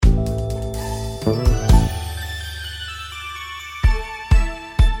Hello,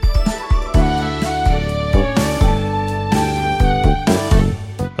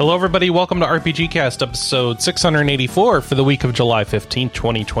 everybody. Welcome to RPG Cast, episode 684 for the week of July 15th,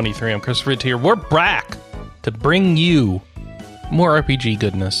 2023. I'm Christopher here. We're back to bring you more RPG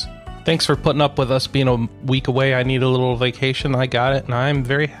goodness. Thanks for putting up with us being a week away. I need a little vacation. I got it, and I'm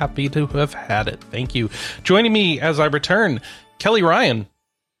very happy to have had it. Thank you. Joining me as I return, Kelly Ryan.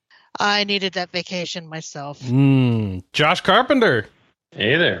 I needed that vacation myself. Josh Carpenter.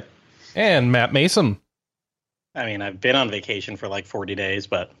 Hey there. And Matt Mason. I mean, I've been on vacation for like 40 days,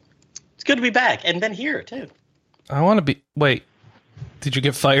 but it's good to be back. And then here, too. I want to be... Wait. Did you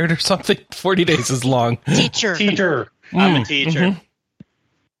get fired or something? 40 days is long. Teacher. I'm a teacher. Mm-hmm.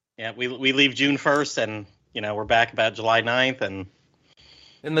 Yeah, we leave June 1st, and, you know, we're back about July 9th. And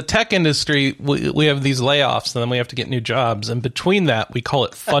in the tech industry, we have these layoffs, and then we have to get new jobs. And between that, we call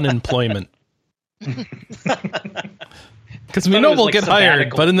it fun employment. Because we know we'll get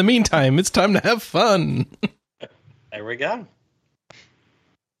hired, but in the meantime, it's time to have fun. There we go.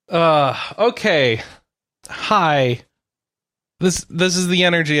 Okay. Hi. This is the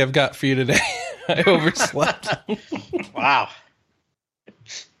energy I've got for you today. I overslept. Wow.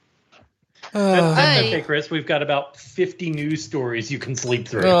 Okay, Chris, we've got about 50 news stories you can sleep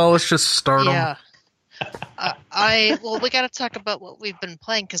through. Oh, let's just start them. Yeah. We got to talk about what we've been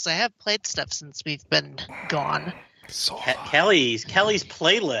playing, because I have played stuff since we've been gone. Kelly's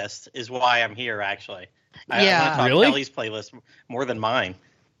playlist is why I'm here, actually. I want to talk Kelly's playlist more than mine.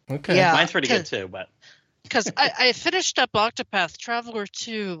 Okay. Yeah, mine's pretty good too, but because I finished up Octopath Traveler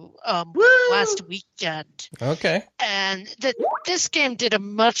 2 last weekend. Okay. And this game did a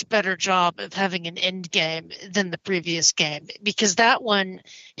much better job of having an end game than the previous game, because that one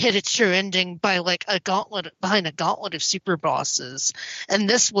hit its true ending by like behind a gauntlet of super bosses. And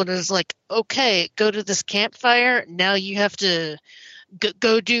this one is like, okay, go to this campfire. Now you have to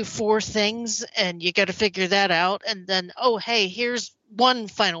go do 4 things, and you got to figure that out. And then, oh, hey, here's one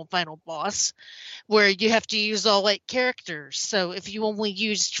final boss where you have to use all 8 characters. So if you only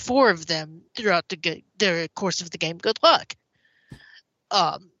used 4 of them throughout the course of the game, good luck.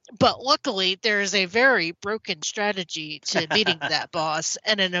 But luckily, there is a very broken strategy to beating that boss,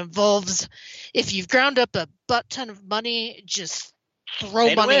 and it involves, if you've ground up a butt ton of money, just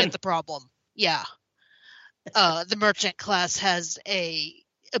throw money at the problem. Yeah. The merchant class has a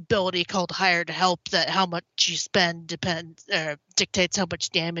ability called hire to help, that how much you spend dictates how much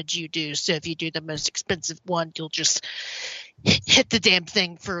damage you do. So if you do the most expensive one, you'll just hit the damn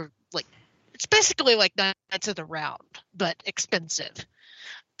thing for like, it's basically like Knights of the Round, but expensive.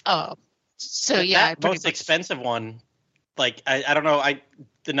 That most expensive one, like I don't know,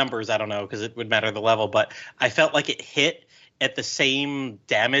 the numbers I don't know because it would matter the level, but I felt like it hit at the same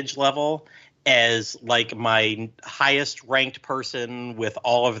damage level as like my highest ranked person with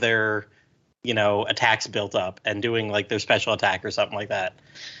all of their, you know, attacks built up and doing like their special attack or something like that.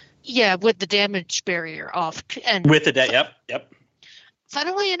 Yeah, with the damage barrier off. And with the yep.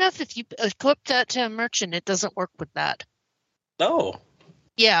 Funnily enough, if you equip that to a merchant, it doesn't work with that. Oh.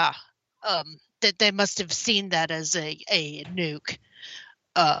 Yeah. That they must have seen that as a nuke.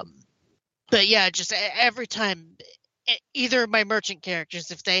 But yeah, just every time either of my merchant characters,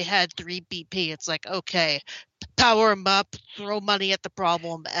 if they had 3 BP, it's like, okay, power them up, throw money at the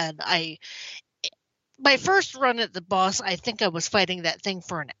problem. And my first run at the boss, I think I was fighting that thing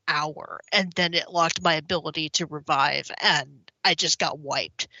for an hour, and then it locked my ability to revive, and I just got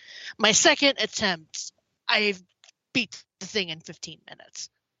wiped. My second attempt, I beat the thing in 15 minutes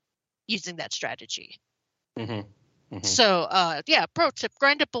using that strategy. Mm-hmm. Mm-hmm. So, pro tip,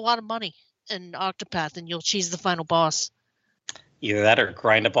 grind up a lot of money in Octopath, and you'll cheese the final boss. Either that or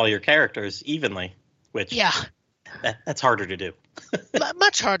grind up all your characters evenly, which that's harder to do.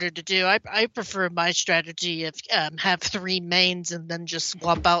 Much harder to do. I prefer my strategy of have 3 mains and then just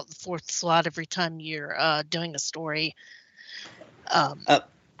swap out the 4th slot every time you're doing a story. When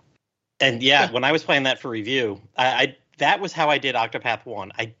I was playing that for review, that was how I did Octopath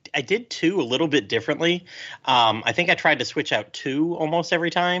 1. I did 2 a little bit differently. I think I tried to switch out 2 almost every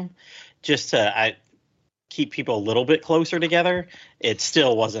time, just to keep people a little bit closer together. It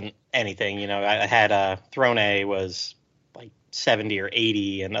still wasn't anything. You know, I had Throne A was like 70 or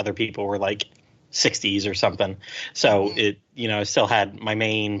 80, and other people were like 60s or something. So it, you know, I still had my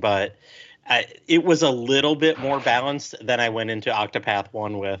main, but it was a little bit more balanced than I went into Octopath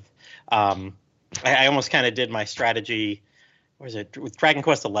 1 with. I almost kind of did my strategy. What was it with Dragon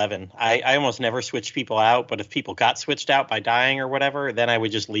Quest XI? I almost never switched people out, but if people got switched out by dying or whatever, then I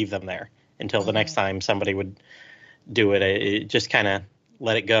would just leave them there until the next time somebody would do it. It just kind of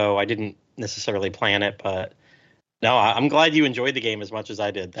let it go. I didn't necessarily plan it, but no, I'm glad you enjoyed the game as much as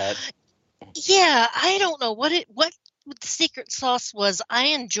I did. Yeah, I don't know what the secret sauce was. I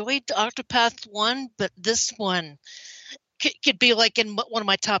enjoyed Octopath 1, but this one could be like in one of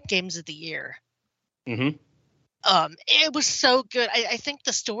my top games of the year. Mm-hmm. It was so good. I think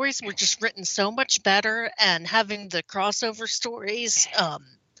the stories were just written so much better, and having the crossover stories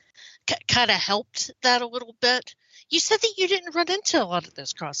kind of helped that a little bit. You said that you didn't run into a lot of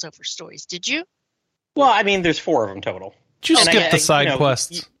those crossover stories, did you? Well, I mean, there's 4 of them total. Did you skip the side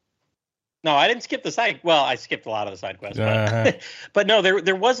quests? No, I didn't skip the side. Well, I skipped a lot of the side quests, but no,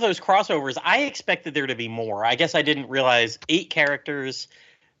 there was those crossovers. I expected there to be more. I guess I didn't realize 8 characters.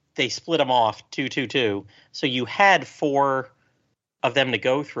 They split them off 2. So you had 4 of them to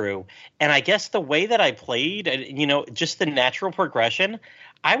go through. And I guess the way that I played, just the natural progression,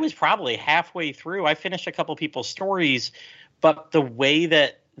 I was probably halfway through. I finished a couple people's stories, but the way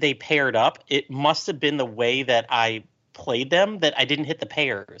that they paired up, it must have been the way that I played them that I didn't hit the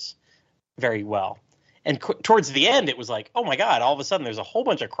pairs very well. And towards the end, it was like, oh my God, all of a sudden there's a whole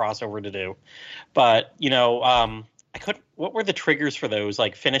bunch of crossover to do. But, I couldn't. What were the triggers for those?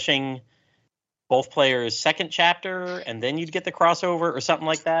 Like finishing both players' second chapter, and then you'd get the crossover, or something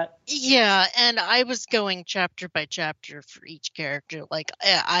like that. Yeah, and I was going chapter by chapter for each character. Like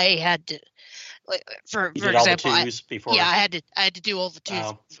I had to, for example, all the 2s before. Yeah, I had to do all the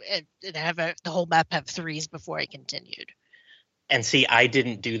 2s and have the whole map have 3s before I continued. And see, I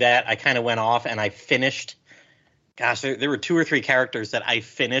didn't do that. I kind of went off and I finished. Gosh, there were 2 or 3 characters that I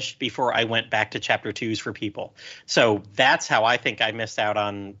finished before I went back to chapter 2s for people. So that's how I think I missed out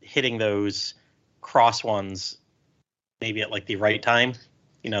on hitting those cross ones maybe at like the right time.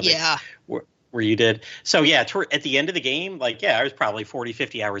 Where you did. So yeah, at the end of the game, I was probably 40,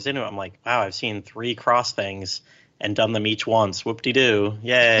 50 hours into it. I'm like, wow, I've seen 3 cross things and done them each once. Whoop-de-doo.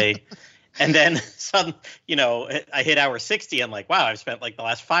 Yay. And then I hit hour 60. I'm like, wow, I've spent like the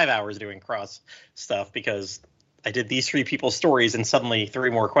last 5 hours doing cross stuff because I did these 3 people's stories, and suddenly 3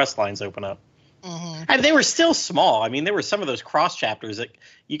 more quest lines open up. Mm-hmm. And they were still small. I mean, there were some of those cross chapters that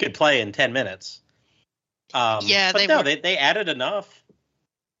you could play in 10 minutes. But they added enough.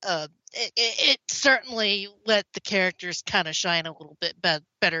 It certainly let the characters kind of shine a little bit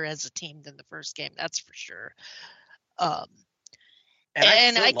better as a team than the first game. That's for sure. And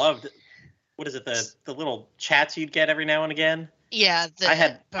I loved. What is it? The little chats you'd get every now and again. Yeah,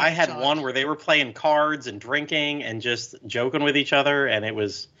 I had one where they were playing cards and drinking and just joking with each other, and I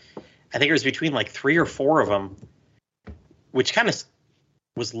think it was between like 3 or 4 of them, which kind of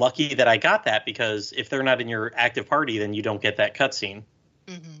was lucky that I got that, because if they're not in your active party, then you don't get that cutscene.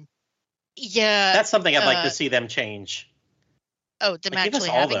 Mm-hmm. Yeah, that's something I'd like to see them change. Oh, them give us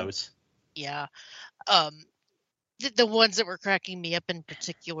all those. Yeah, the ones that were cracking me up in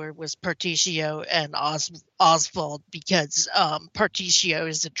particular was Particio and Oswald, because Particio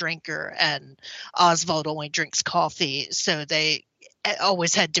is a drinker and Oswald only drinks coffee, so they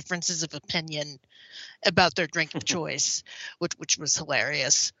always had differences of opinion about their drink of choice, which was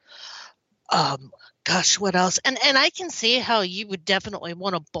hilarious. Gosh, what else? And I can see how you would definitely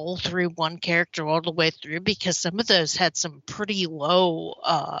want to bowl through one character all the way through, because some of those had some pretty low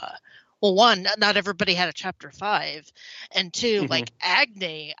well, one, not everybody had a chapter 5, and 2, like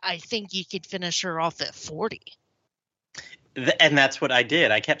Agni, I think you could finish her off at 40. And that's what I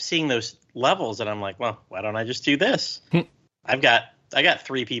did. I kept seeing those levels, and I'm like, well, why don't I just do this? I got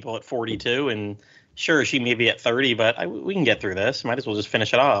 3 people at 42, and sure, she may be at 30, but we can get through this. Might as well just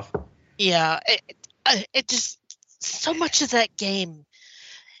finish it off. Yeah, it just, so much of that game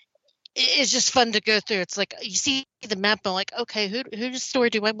is just fun to go through. It's like you see the map and like, okay, whose story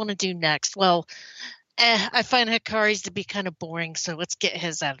do I want to do next? Well, I find Hikari's to be kind of boring, so let's get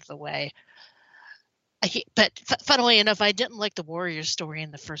his out of the way. But funnily enough, I didn't like the warrior story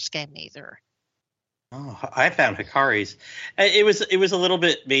in the first game either. Oh, I found Hikari's. It was a little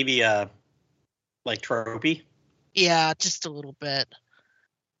bit maybe like tropey. Yeah, just a little bit.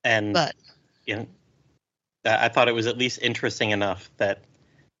 But I thought it was at least interesting enough that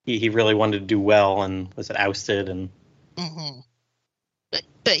he really wanted to do well and was ousted and. Mm-hmm.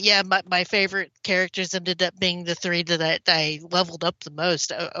 But yeah, my favorite characters ended up being the 3 that I leveled up the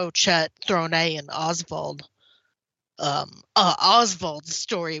most: Ochette, Throne, and Oswald. Oswald's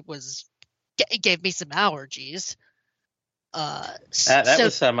story gave me some allergies. That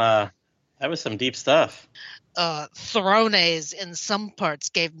was some deep stuff. Throne's in some parts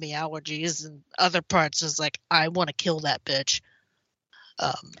gave me allergies, and other parts was like, I want to kill that bitch.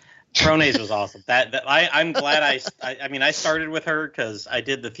 Throne's was awesome. I'm glad I started with her because I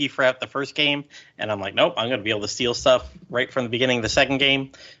did the thief route the first game, and I'm like, nope, I'm going to be able to steal stuff right from the beginning of the second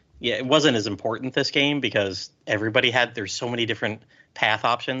game. Yeah, it wasn't as important this game because there's so many different path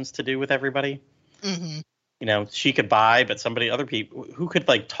options to do with everybody. Mm-hmm. You know, she could buy, but other people who could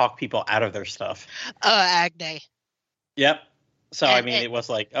like talk people out of their stuff. Agne. Yep. So it was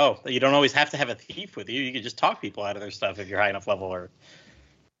like, oh, you don't always have to have a thief with you. You could just talk people out of their stuff if you're high enough level. Or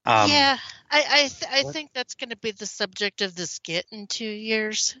yeah, I think that's going to be the subject of the skit in 2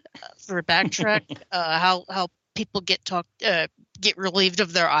 years for Backtrack. How people get relieved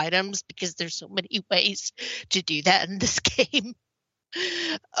of their items because there's so many ways to do that in this game.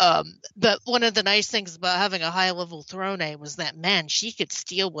 But one of the nice things about having a high level Throne was that, man, she could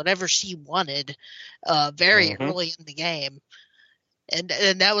steal whatever she wanted very early in the game, and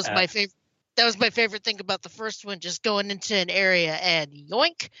that was my favorite. That was my favorite thing about the first one, just going into an area and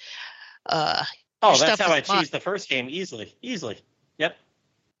yoink. That's how I cheesed the first game easily. Yep.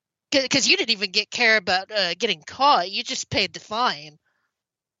 Because you didn't even care about getting caught; you just paid the fine.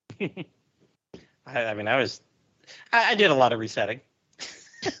 I did a lot of resetting.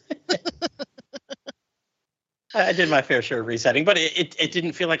 I did my fair share of resetting, but it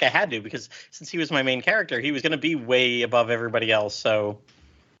didn't feel like I had to, because since he was my main character, he was going to be way above everybody else, so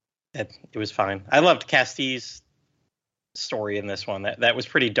it was fine. I loved Casti's story in this one. That was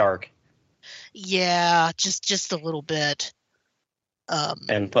pretty dark. Yeah, just a little bit.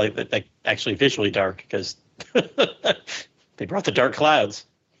 And like actually visually dark, because they brought the dark clouds.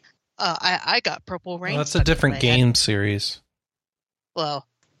 I got Purple Rain. Well, that's a different game series. Well,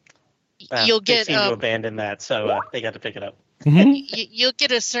 you'll get. They seem to abandon that, so they got to pick it up. You'll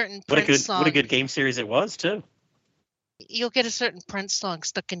get a certain Prince song. What a good game series it was too. You'll get a certain Prince song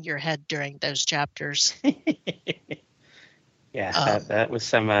stuck in your head during those chapters. Yeah, that was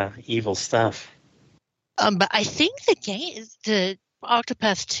some evil stuff. But I think the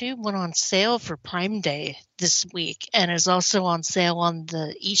Octopath 2 went on sale for Prime Day this week, and is also on sale on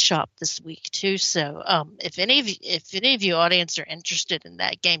the eShop this week too. So, if any of you audience are interested in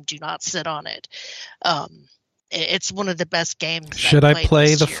that game, do not sit on it. It's one of the best games. Should I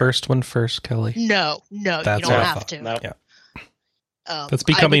play the first one first, Kelly? No, That's you don't have to. Nope. Yeah. That's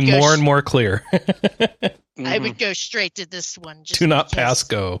becoming more and more clear. I would go straight to this one. Do not pass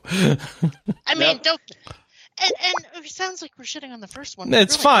go. I mean, don't. And it sounds like we're shitting on the first one.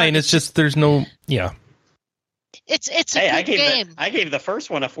 It's really fine. It's just there's no. Yeah. It's a good game. I gave the first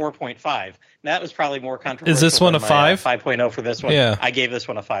one a 4.5. That was probably more controversial. Is this one a 5? 5.0 for this one. Yeah. I gave this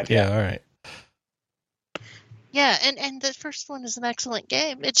one a 5. Yeah. All right. Yeah, and the first one is an excellent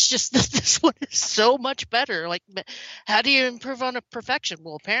game. It's just that this one is so much better. Like, how do you improve on a perfection?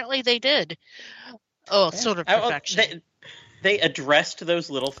 Well, apparently they did. Oh, sort of perfection. They addressed those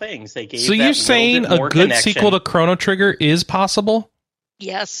little things. They gave. So you're saying a good connection. Sequel to Chrono Trigger is possible?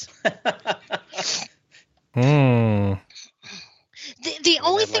 Yes. The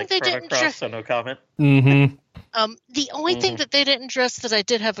only thing they didn't address. So no comment. Mm-hmm. The only thing that they didn't address that I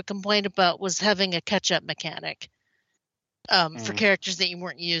did have a complaint about was having a catch-up mechanic for characters that you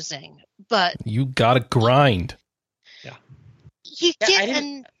weren't using. But you gotta grind. Yeah.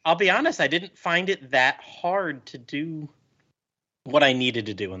 I'll be honest, I didn't find it that hard to do what I needed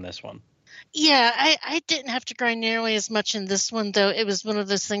to do in this one. Yeah, I didn't have to grind nearly as much in this one, though. It was one of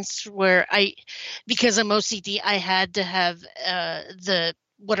those things where because I'm OCD, I had to have the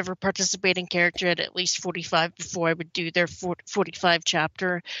whatever participating character at least 45 before I would do their 45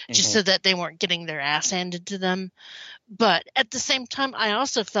 chapter, just so that they weren't getting their ass handed to them. But at the same time, I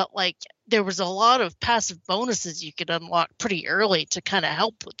also felt like there was a lot of passive bonuses you could unlock pretty early to kind of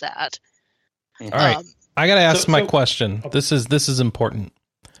help with that. All right, I got to ask my question. Okay. This is important.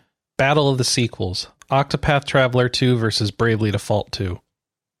 Battle of the sequels: Octopath Traveler 2 versus Bravely Default 2.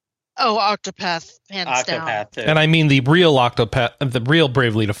 Oh, Octopath, hands down. 2. And I mean the real the real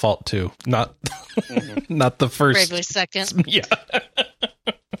Bravely Default 2, not not the first. Bravely second. Yeah.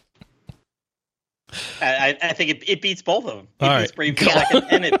 I think it beats both of them. It beats Bravely second,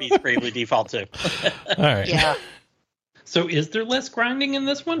 and it beats Bravely Default 2. All right. Yeah. So is there less grinding in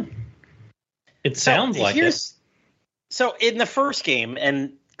this one? It sounds like it. So in the first game,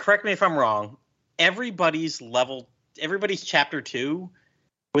 and correct me if I'm wrong, everybody's chapter 2,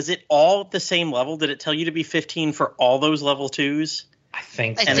 was it all at the same level? Did it tell you to be 15 for all those level 2s? I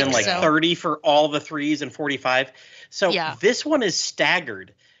think so. And then like 30 for all the 3s and 45. So This one is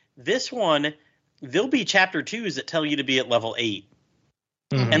staggered. This one, there'll be chapter 2s that tell you to be at level 8.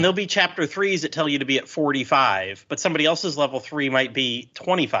 Mm-hmm. And there'll be chapter 3s that tell you to be at 45, but somebody else's level 3 might be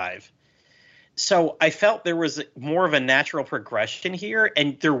 25. So I felt there was more of a natural progression here,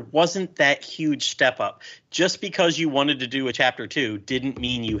 and there wasn't that huge step up. Just because you wanted to do a chapter 2 didn't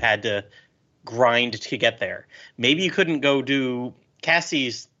mean you had to grind to get there. Maybe you couldn't go do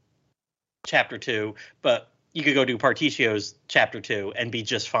Cassie's Chapter 2, but you could go do Particcio's Chapter 2 and be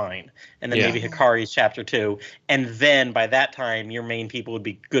just fine. And then maybe Hikari's Chapter 2. And then by that time, your main people would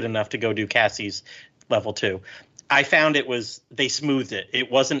be good enough to go do Cassie's level 2. I found they smoothed it.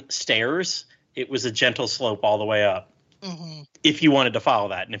 It wasn't stairs. It was a gentle slope all the way up. Mm-hmm. If you wanted to follow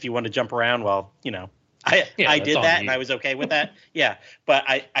that. And if you wanted to jump around, well, I did that and I was okay with that. Yeah. But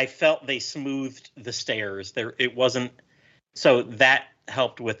I felt they smoothed the stairs. It wasn't. So that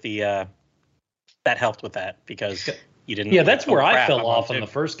helped with the because you didn't. Yeah, that's where I fell off in the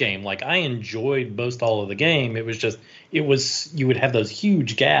first game. Like, I enjoyed most all of the game. It was you would have those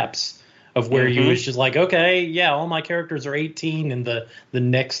huge gaps of where you was just like, okay, yeah, all my characters are 18 and the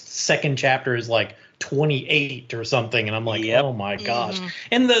next second chapter is like 28 or something, and I'm like, oh my gosh.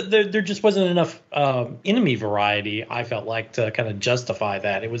 And there just wasn't enough enemy variety, I felt like, to kind of justify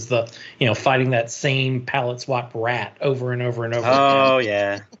that. It was fighting that same palette swap rat over and over and over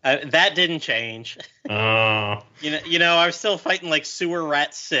again. That didn't change. I was still fighting like Sewer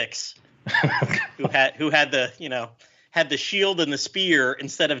Rat 6 who had the shield and the spear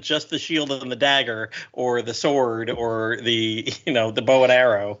instead of just the shield and the dagger, or the sword, or the the bow and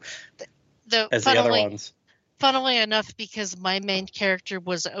arrow. The other ones. Funnily enough, because my main character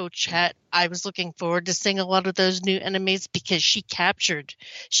was Ochette, I was looking forward to seeing a lot of those new enemies because she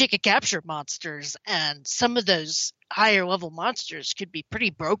could capture monsters, and some of those higher level monsters could be pretty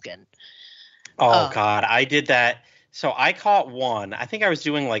broken. Oh God, I did that. So I caught one. I think I was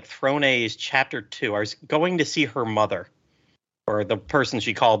doing like Throne's Chapter 2. I was going to see her mother, or the person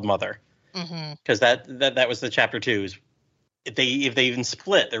she called mother, because that was the Chapter 2s. If they even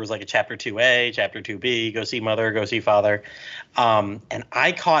split, there was like a Chapter 2A, Chapter 2B, go see mother, go see father. And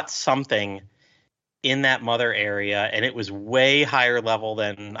I caught something in that mother area, and it was way higher level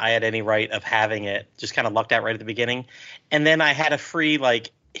than I had any right of having it. Just kind of lucked out right at the beginning. And then I had a free, like,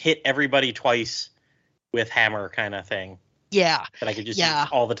 hit everybody twice with hammer kind of thing. Yeah. That I could just use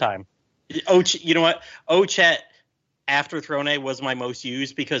all the time. You know what? Ochette after Throne was my most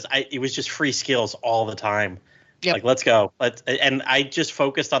used because it was just free skills all the time. Yep. Like, let's go. And I just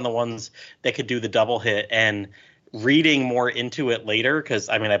focused on the ones that could do the double hit, and reading more into it later, because,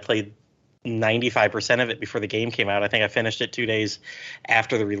 I mean, I played 95% of it before the game came out. I think I finished it 2 days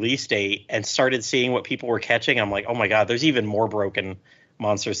after the release date and started seeing what people were catching. I'm like, oh, my God, there's even more broken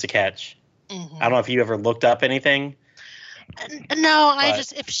monsters to catch. Mm-hmm. I don't know if you ever looked up anything. No,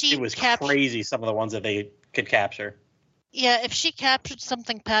 it was crazy, some of the ones that they could capture. Yeah, if she captured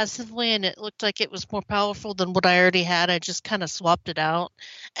something passively and it looked like it was more powerful than what I already had, I just kind of swapped it out.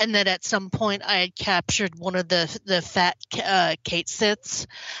 And then at some point, I had captured one of the fat Kate sits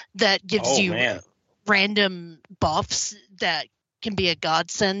that gives random buffs that can be a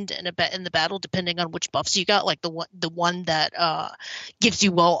godsend in the battle, depending on which buffs you got. Like the one that gives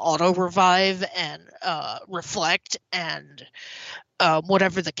you auto revive and reflect and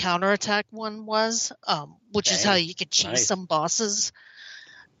whatever the counterattack one was, which is how you could cheese some bosses.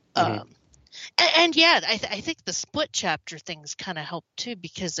 Mm-hmm. I think the split chapter things kind of helped too,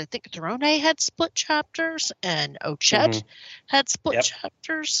 because I think Throne had split chapters and Ochette had split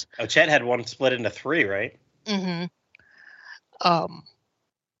chapters. Ochette had one split into 3, right? Mm-hmm.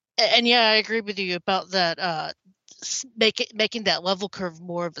 And yeah, I agree with you about that. Making that level curve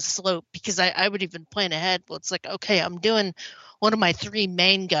more of a slope, because I would even plan ahead. Well, it's like, okay, I'm doing one of my 3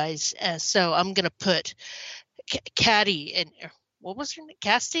 main guys, so I'm gonna put Caddy and what was her name?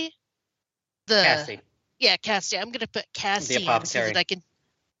 Cassie. Cassie. Yeah, Cassie. I'm gonna put Cassie in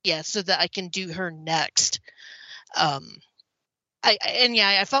so that I can do her next. I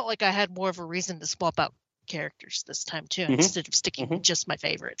felt like I had more of a reason to swap out characters this time too, instead of sticking with just my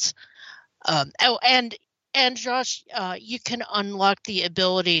favorites. And Josh, you can unlock the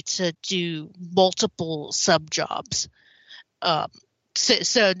ability to do multiple sub jobs.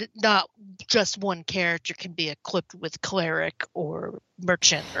 So not just one character can be equipped with cleric or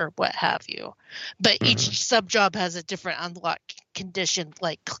merchant or what have you, but each sub job has a different unlock condition.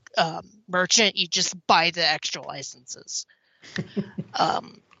 Like merchant, you just buy the extra licenses.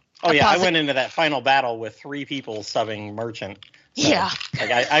 I went into that final battle with 3 people subbing merchant. So, yeah,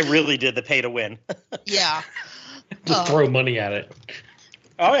 like I really did the pay to win. Yeah, just throw money at it.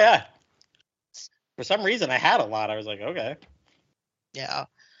 Oh yeah. For some reason, I had a lot. I was like, okay. Yeah.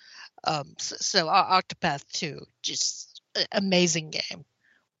 So Octopath 2, just amazing game.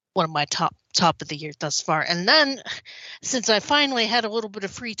 One of my top of the year thus far. And then, since I finally had a little bit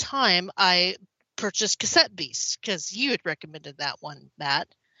of free time, I purchased Cassette Beast, because you had recommended that one, Matt.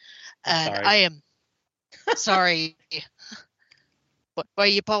 And I am sorry. Why are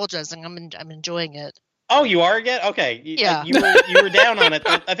you apologizing? I'm enjoying it. Oh, you are again? Okay. Yeah. You were down on it.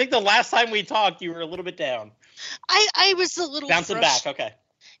 I think the last time we talked, you were a little bit down. I was a little bouncing back. Okay.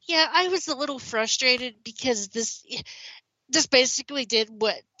 Yeah, I was a little frustrated because this basically did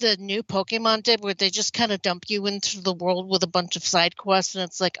what the new Pokemon did, where they just kind of dump you into the world with a bunch of side quests, and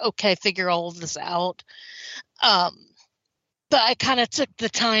it's like, okay, figure all of this out. But I kind of took the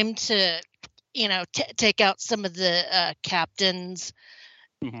time to, take out some of the captains,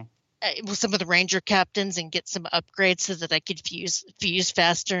 some of the ranger captains, and get some upgrades so that I could fuse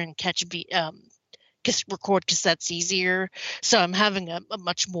faster and record cassettes easier. So I'm having a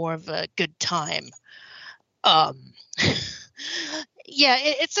much more of a good time. Yeah,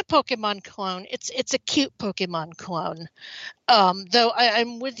 it's a Pokemon clone. It's a cute Pokemon clone. Though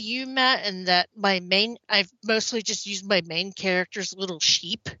I'm with you, Matt, in that I've mostly just used my main character's little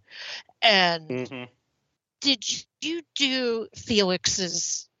sheep. And did you do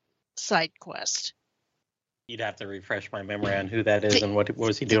Felix's side quest? You'd have to refresh my memory on who that is and what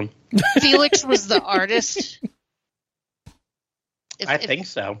was he doing. Felix was the artist. I think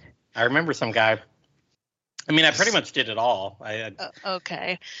so. I remember some guy. I mean, I pretty much did it all.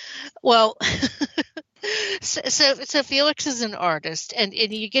 Okay. Well, so Felix is an artist, and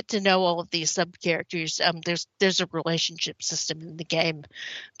you get to know all of these sub characters. There's a relationship system in the game,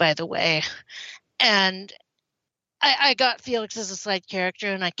 by the way, and I got Felix as a side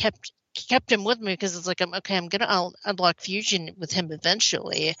character, and I kept him with me because it's like I'm gonna unlock fusion with him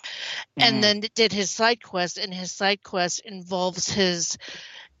eventually, and then did his side quest, and his side quest involves his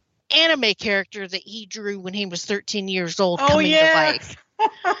anime character that he drew when he was 13 years old coming to life.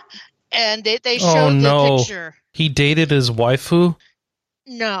 And they showed the picture. He dated his waifu?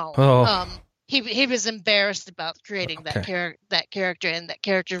 No. Oh. He was embarrassed about creating that character, and that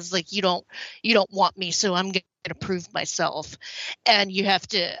character was like, you don't want me, so I'm going to prove myself. And you have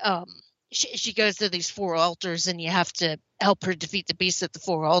to she goes to these 4 altars, and you have to help her defeat the beast at the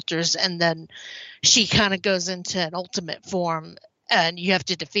 4 altars, and then she kind of goes into an ultimate form, and you have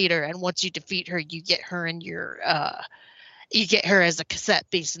to defeat her. And once you defeat her, you get her in your you get her as a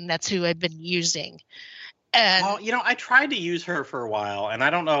cassette piece, and that's who I've been using. And I tried to use her for a while, and I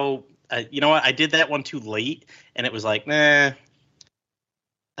don't know. You know what? I did that one too late, and it was like, nah.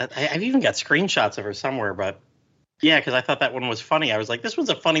 I've even got screenshots of her somewhere, but yeah, because I thought that one was funny. I was like, this one's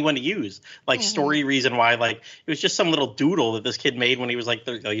a funny one to use. Like, story reason why, like, it was just some little doodle that this kid made when he was like,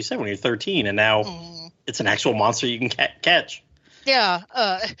 like you said, when he was 13, and now it's an actual monster you can catch. Yeah,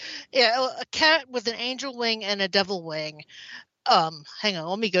 a cat with an angel wing and a devil wing. Hang on,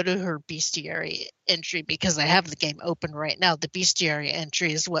 let me go to her bestiary entry because I have the game open right now. The bestiary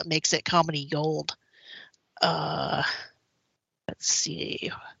entry is what makes it comedy gold. Let's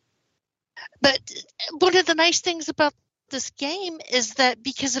see. But one of the nice things about this game is that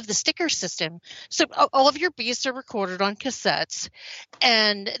because of the sticker system, so all of your beasts are recorded on cassettes,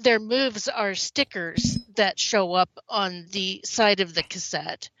 and their moves are stickers that show up on the side of the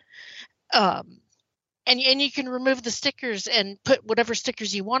cassette. And you can remove the stickers and put whatever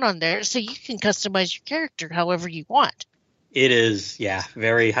stickers you want on there, so you can customize your character however you want. It is,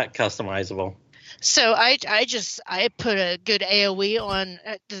 very customizable. So I put a good AoE on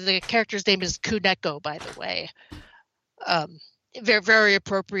the character's name is Kuneko, by the way. Very, very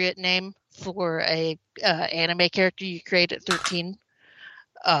appropriate name for a anime character you create at 13.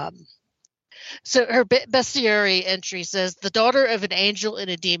 So her bestiary entry says, the daughter of an angel and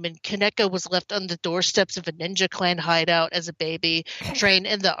a demon, Kaneko was left on the doorsteps of a ninja clan hideout as a baby. Trained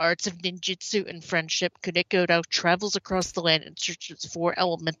in the arts of ninjutsu and friendship, Kaneko now travels across the land in search of 4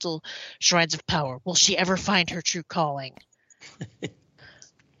 elemental shrines of power. Will she ever find her true calling? It's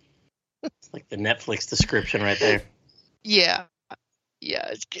like the Netflix description right there. Yeah,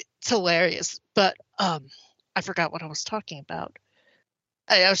 it's hilarious. But I forgot what I was talking about.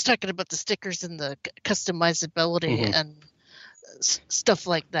 I was talking about the stickers and the customizability and stuff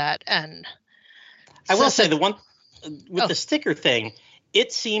like that. And I will say the one with the sticker thing,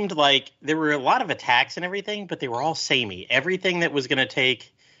 it seemed like there were a lot of attacks and everything, but they were all samey. Everything that was going to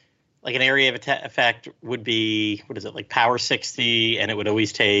take like an area of effect would be, like power 60, and it would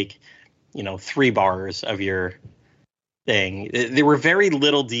always take, 3 bars of your thing. There were very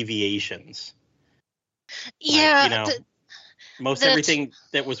little deviations. Yeah. Everything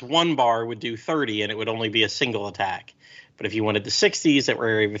that was 1 bar would do 30, and it would only be a single attack. But if you wanted the 60s that were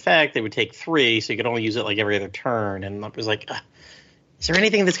area of effect, they would take 3, so you could only use it like every other turn. And it was like, is there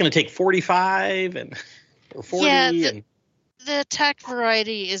anything that's going to take 45 or 40? Yeah, the attack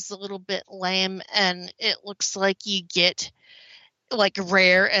variety is a little bit lame, and it looks like you get like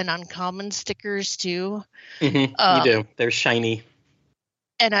rare and uncommon stickers too. You do. They're shiny.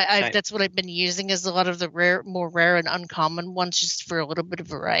 And that's what I've been using, is a lot of the more rare and uncommon ones, just for a little bit of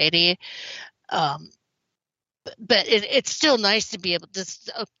variety. But it's still nice to be able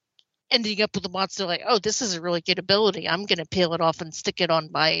to ending up with a monster like, oh, this is a really good ability. I'm going to peel it off and stick it on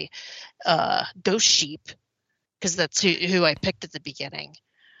my ghost sheep, because that's who I picked at the beginning.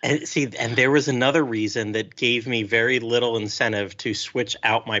 And there was another reason that gave me very little incentive to switch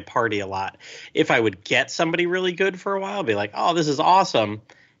out my party a lot. If I would get somebody really good for a while, I'd be like, oh, this is awesome.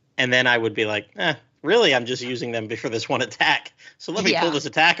 And then I would be like, really, I'm just using them for this one attack. So let me pull this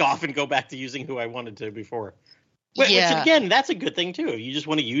attack off and go back to using who I wanted to before. Which, again, that's a good thing, too. If you just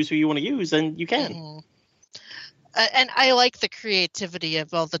want to use who you want to use, then you can. Mm-hmm. And I like the creativity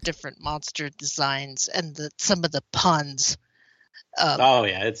of all the different monster designs and some of the puns.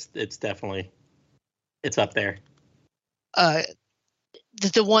 It's definitely, it's up there.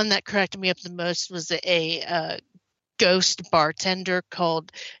 The one that cracked me up the most was a ghost bartender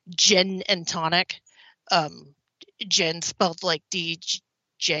called Gin and Tonic. Gin spelled like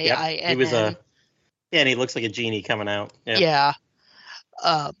DJINN. He was and he looks like a genie coming out. Yeah.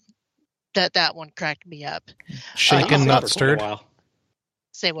 That one cracked me up. Shaken, not stirred.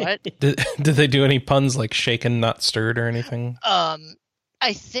 Say what? Did they do any puns like shaken, not stirred, or anything?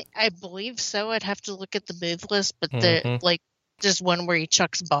 I believe so. I'd have to look at the move list, but there's one where he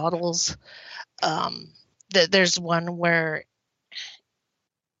chucks bottles. There's one where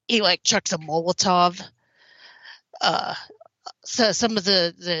he chucks a Molotov. So some of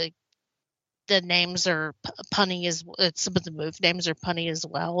the names are punny some of the move names are punny as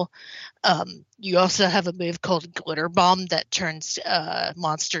well. You also have a move called Glitter Bomb that turns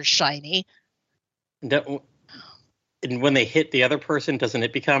monsters shiny. And when they hit the other person, doesn't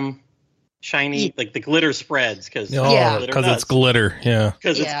it become shiny? Yeah. Like the glitter spreads because it's glitter. Yeah,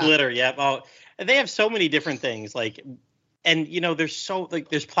 because it's glitter. Yeah. Oh, and they have so many different things. And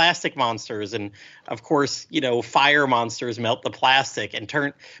there's plastic monsters, and of course, fire monsters melt the plastic and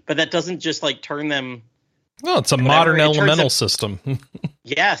turn. But that doesn't just turn them. Well, it's a modern elemental system.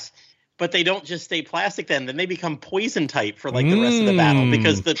 Yes, but they don't just stay plastic. Then they become poison type for the rest of the battle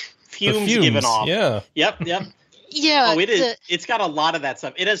because the fumes given off. Yeah. Yep. Yeah. Oh, it is. It's got a lot of that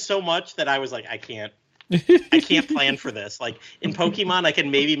stuff. It has so much that I was like, I can't plan for this. Like in Pokemon, I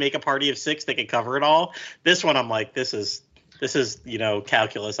can maybe make a party of 6 that can cover it all. This one, I'm like, this is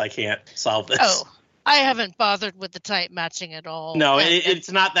calculus. I can't solve this. Oh, I haven't bothered with the type matching at all. No, it's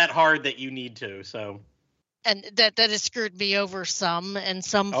not that hard that you need to. So, and that has screwed me over some in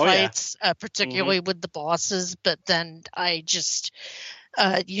some fights, particularly with the bosses. But then I just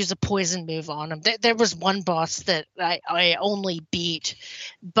use a poison move on them. There was one boss that I only beat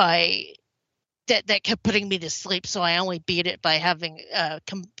by that kept putting me to sleep, so I only beat it by having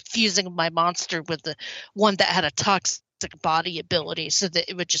confusing my monster with the one that had a toxic body ability, so that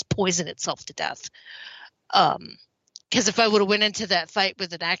it would just poison itself to death. Because if I would have went into that fight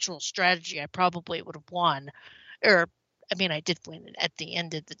with an actual strategy, I probably would have won. Or, I mean, I did win at the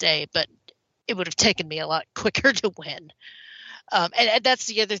end of the day, but it would have taken me a lot quicker to win. And that's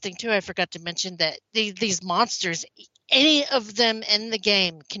the other thing, too. I forgot to mention that these monsters, any of them in the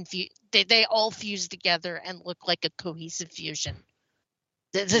game, they all fuse together and look like a cohesive fusion.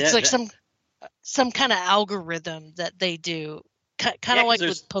 It's some kind of algorithm that they do, kind of like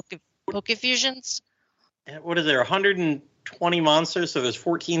with Poke Fusions. What is there, 120 monsters? So there's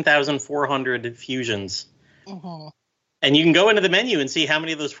 14,400 fusions. Mm-hmm. And you can go into the menu and see how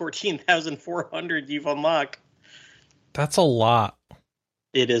many of those 14,400 you've unlocked. That's a lot.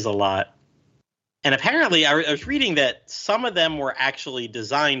 It is a lot. And apparently, I was reading that some of them were actually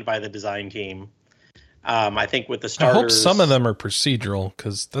designed by the design team. I think with the starters. I hope some of them are procedural,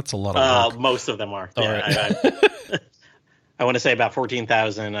 because that's a lot of work. Most of them are. All yeah, right. I want to say about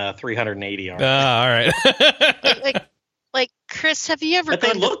 14,380 are. All right. like Chris, have you ever? But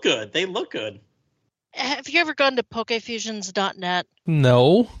they look good. They look good. Have you ever gone to PokeFusions.net?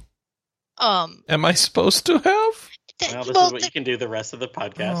 No. Am I supposed to have? Well, this is what you can do the rest of the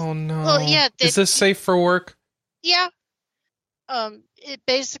podcast. Oh no! Well, yeah. Is this safe for work? Yeah. It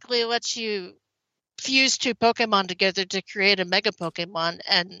basically lets you fuse 2 Pokemon together to create a Mega Pokemon,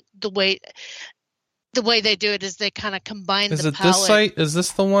 and the way they do it is they kind of combine. Is it this site? Is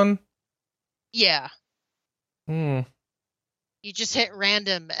this the one? Yeah. Hmm. You just hit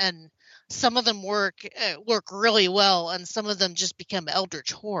random, and some of them work really well, and some of them just become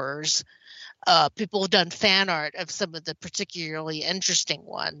eldritch horrors. People have done fan art of some of the particularly interesting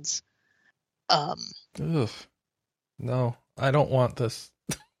ones. Oof. No, I don't want this.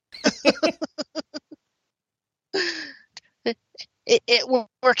 it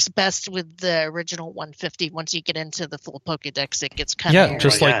works best with the original 150. Once you get into the full Pokédex, it gets kind of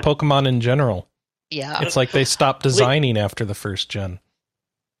just like Pokemon in general. Yeah, it's like they stopped designing after the first gen.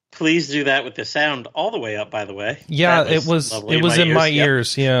 Please do that with the sound all the way up. By the way, yeah, it was in my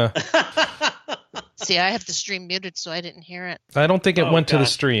ears. Yeah. See, I have the stream muted, so I didn't hear it. I don't think it went to the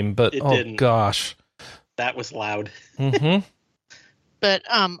stream, but it didn't. Gosh, that was loud. Mm-hmm. But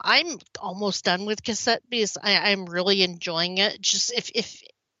I'm almost done with cassette because I'm really enjoying it. Just if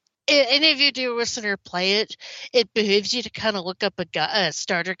any of you dear listener play it, it behooves you to kind of look up a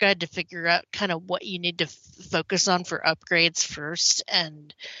starter guide to figure out kind of what you need to focus on for upgrades first,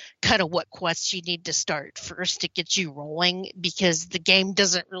 and kind of what quests you need to start first to get you rolling, because the game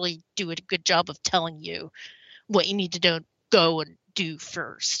doesn't really do a good job of telling you what you need to go and do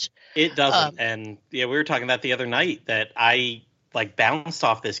first. It doesn't. And yeah, we were talking about the other night that I bounced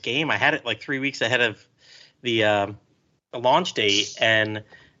off this game. I had it 3 weeks ahead of the launch date, and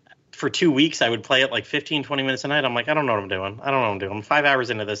for 2 weeks I would play it 15, 20 minutes a night. I'm like, I don't know what I'm doing. I'm 5 hours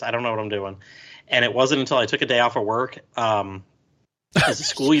into this. I don't know what I'm doing. And it wasn't until I took a day off of work, as the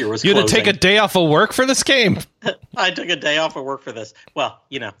school year was closing. You had to take a day off of work for this game? I took a day off of work for this. Well,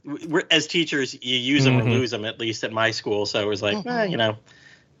 as teachers, you use them or lose them, at least at my school. So it was I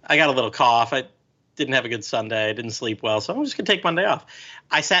got a little cough. I didn't have a good Sunday. I didn't sleep well. So I'm just going to take Monday off.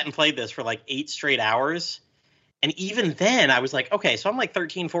 I sat and played this for 8 straight hours. And even then, I was like, okay, so I'm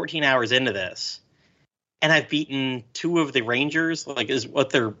 13, 14 hours into this. And I've beaten 2 of the Rangers, is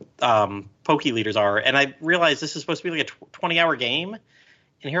what their Poke leaders are. And I realized this is supposed to be a 20-hour game.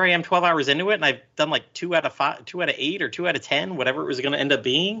 And here I am 12 hours into it, and I've done 2 out of 5, 2 out of 8, or 2 out of 10, whatever it was going to end up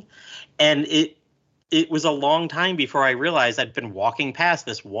being. And it was a long time before I realized I'd been walking past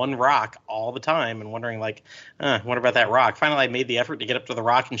this one rock all the time and wondering, what about that rock? Finally, I made the effort to get up to the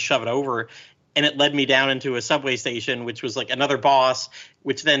rock and shove it over. And it led me down into a subway station, which was another boss,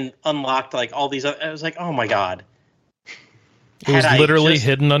 which then unlocked all these. I was like, oh my God. It was literally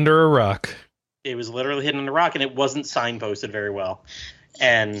hidden under a rock. It was literally hidden under a rock, and it wasn't signposted very well.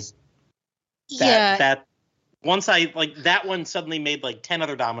 And that once that one suddenly made 10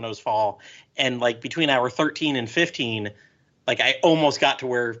 other dominoes fall. And between hour 13 and 15, I almost got to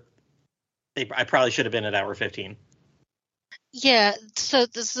where I probably should have been at hour 15. Yeah, so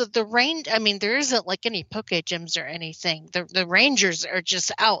the range, I mean, there isn't any Poke Gyms or anything. The Rangers are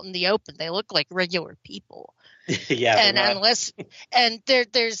just out in the open. They look like regular people. Yeah, and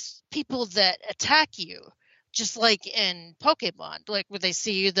there's people that attack you, just like in Pokemon. Where they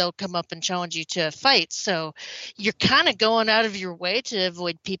see you, they'll come up and challenge you to a fight. So you're kind of going out of your way to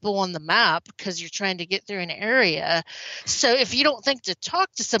avoid people on the map because you're trying to get through an area. So if you don't think to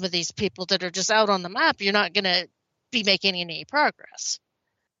talk to some of these people that are just out on the map, you're not going to be making any progress.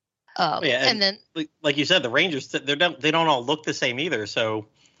 And then, like you said, the Rangers, they don't all look the same either. So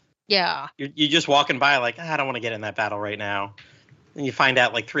yeah, you're just walking by I don't want to get in that battle right now. And you find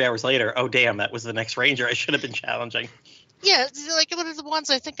out 3 hours later, oh damn, that was the next Ranger I should have been challenging. Yeah, one of the ones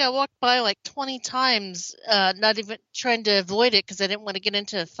I think I walked by 20 times, not even trying to avoid it because I didn't want to get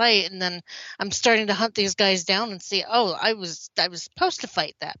into a fight, and then I'm starting to hunt these guys down and see, oh, I was supposed to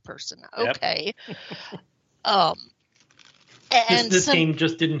fight that person. Okay. Yep. This game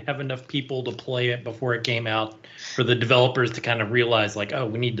just didn't have enough people to play it before it came out for the developers to kind of realize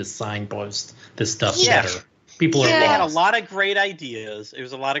we need to signpost this stuff better. People are lost. They had a lot of great ideas. It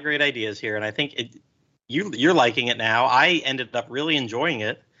was a lot of great ideas here, and I think you're liking it now. I ended up really enjoying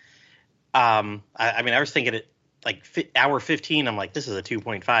it. I was thinking it hour 15. I'm like, this is a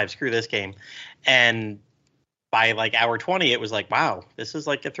 2.5. Screw this game. And by hour 20, it was wow, this is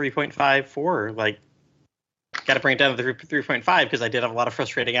a 3.5, 4. Got to bring it down to the 3.5 because I did have a lot of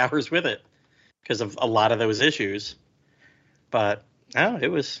frustrating hours with it because of a lot of those issues. But no, it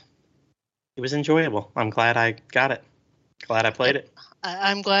was enjoyable. I'm glad I got it. Glad I played it.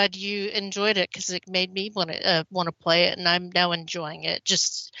 I'm glad you enjoyed it because it made me want to play it, and I'm now enjoying it.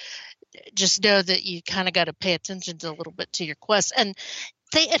 Just know that you kind of got to pay attention to a little bit to your quests, and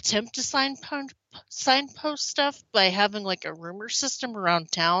they attempt to signpost stuff by having a rumor system around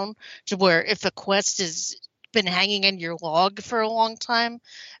town to where if a quest has been hanging in your log for a long time,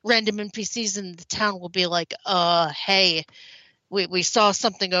 random NPCs in the town will be hey, we saw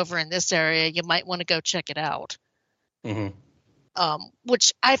something over in this area. You might want to go check it out. Mm-hmm.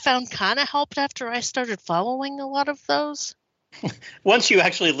 Which I found kind of helped after I started following a lot of those. Once you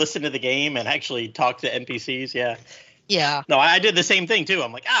actually listen to the game and actually talk to NPCs, yeah. Yeah. No, I did the same thing too.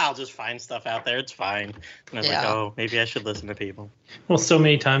 I'm like, I'll just find stuff out there. It's fine. And I was like, oh, maybe I should listen to people. Well, so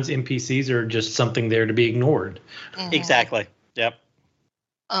many times NPCs are just something there to be ignored. Mm-hmm. Exactly. Yep.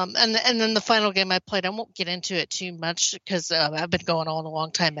 And then the final game I played, I won't get into it too much because I've been going on a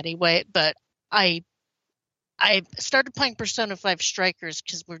long time anyway. But I started playing Persona 5 Strikers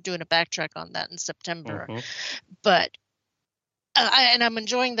because we're doing a backtrack on that in September. But I'm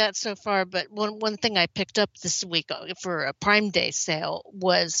enjoying that so far. But one thing I picked up this week for a Prime Day sale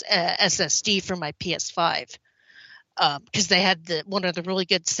was SSD for my PS5. Because they had one of the really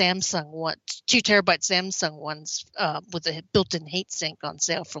good Samsung ones, 2 terabyte Samsung ones with a built-in heatsink on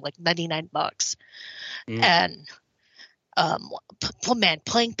sale for like $99. And man,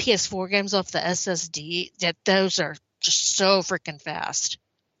 playing PS4 games off the SSD, those are just so freaking fast.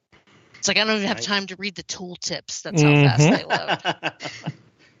 It's like I don't even have time to read the tooltips. That's how fast they load.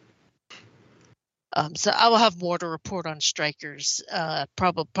 So I will have more to report on Strikers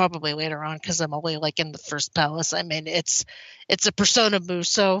probably later on because I'm only like in the first palace. I mean, it's a Persona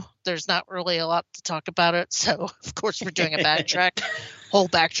Muso. There's not really a lot to talk about it. So, of course, we're doing a whole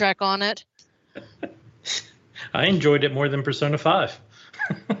backtrack on it. I enjoyed it more than Persona 5.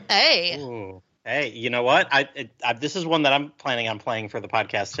 Hey. Ooh. Hey, you know what? This is one that I'm planning on playing for the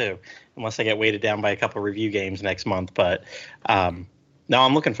podcast, too, unless I get weighted down by a couple review games next month. But no,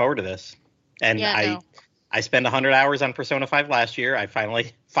 I'm looking forward to this. And I spent 100 hours on Persona 5 last year. I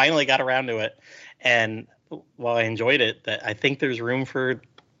finally got around to it. And while I enjoyed it, I think there's room for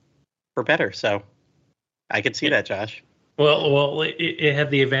better. So I could see that, Josh. Well, it had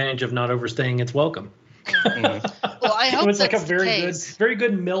the advantage of not overstaying its welcome. Well, I hope it was like a that's very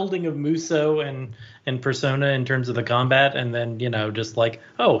good melding of Muso and Persona in terms of the combat. And then, just like,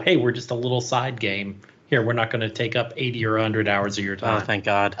 oh, hey, we're just a little side game. Here, we're not going to take up 80 or 100 hours of your time. Oh, thank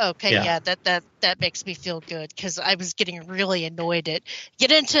God. Okay, yeah that makes me feel good because I was getting really annoyed at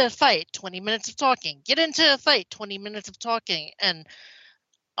get into a fight, 20 minutes of talking. Get into a fight, 20 minutes of talking. And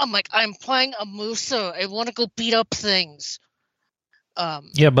I'm like, I'm playing a Muso. I want to go beat up things.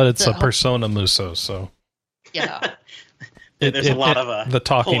 Yeah, but it's a Persona Muso, so. Yeah. There's a lot of the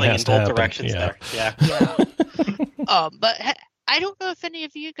talking has to happen. Directions there. Yeah. But I don't know if any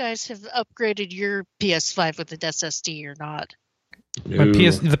of you guys have upgraded your PS5 with an SSD or not. No.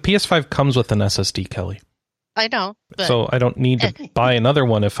 The PS5 comes with an SSD, Kelly. I know. But, so I don't need to buy another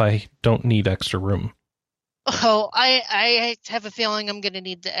one if I don't need extra room. Oh, I have a feeling I'm going to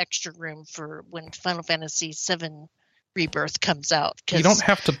need the extra room for when Final Fantasy VII Rebirth comes out. You don't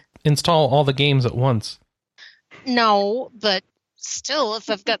have to install all the games at once. No, but still, if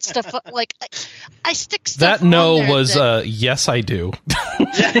I've got stuff like I stick stuff. That no was yes, I do.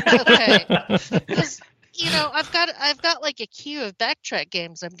 Okay, because I've got like a queue of backtrack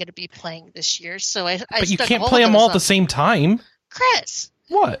games I'm going to be playing this year. So but you can't play them all at the same time, Chris.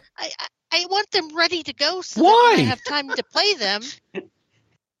 What? I want them ready to go so Why? that I have time to play them.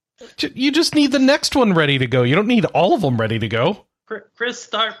 You just need the next one ready to go. You don't need all of them ready to go. Chris,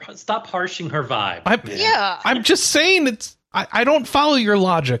 stop harshing her vibe. I'm just saying I don't follow your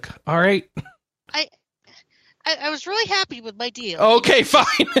logic. All right. I was really happy with my deal. Okay, fine.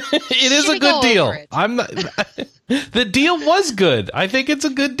 It is a good deal. I'm not. The deal was good. I think it's a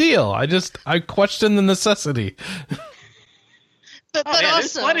good deal. I question the necessity. But also,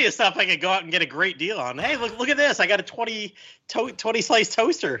 there's plenty of stuff I could go out and get a great deal on. Hey, look at this! I got a 20 slice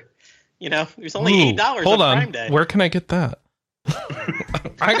toaster. There's only $8 hold on on. Prime Day. Where can I get that?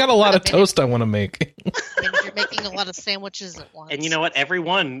 I got a lot of toast I want to make. You're making a lot of sandwiches at once. And you know what?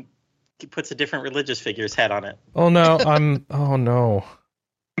 Everyone puts a different religious figure's head on it. Oh no! Oh no!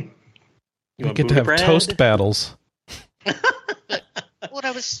 You get to have toast battles. But what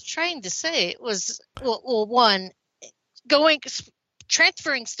I was trying to say was, one,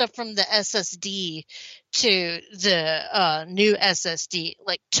 transferring stuff from the SSD to the new SSD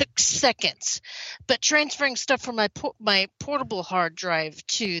took seconds, but transferring stuff from my portable hard drive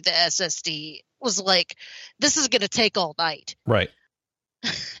to the SSD was like, this is going to take all night, right?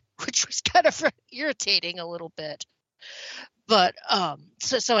 Which was kind of irritating a little bit. But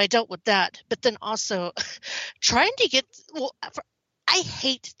so I dealt with that. But then also trying to get I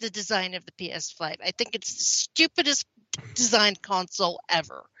hate the design of the PS5. I think it's the stupidest designed console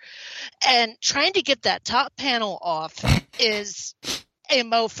ever. And trying to get that top panel off is a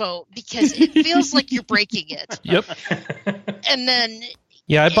mofo because it feels like you're breaking it. Yep. And then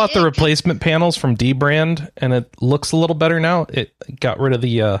I bought the replacement panels from D Brand, and it looks a little better now. It got rid of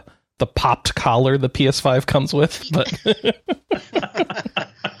the popped collar the PS5 comes with, but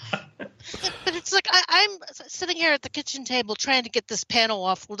But it's like I'm sitting here at the kitchen table trying to get this panel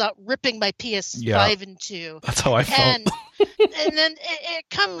off without ripping my PS5 in two. That's how I felt. And then it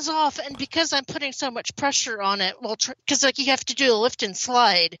comes off, and because I'm putting so much pressure on it, because you have to do a lift and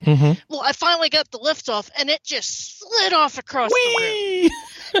slide. Mm-hmm. Well, I finally got the lift off, and it just slid off across the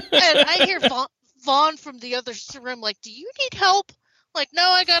room. I hear Vaughn from the other room like, do you need help? Like, no,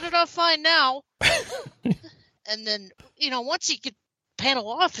 I got it all fine now. And then, once you get panel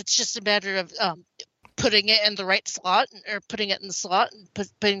off, it's just a matter of putting it in the right slot, or putting it in the slot and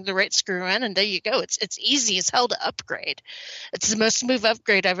putting the right screw in, and there you go. It's easy as hell to upgrade. It's the most smooth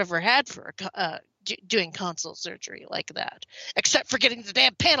upgrade I've ever had for doing console surgery like that, except for getting the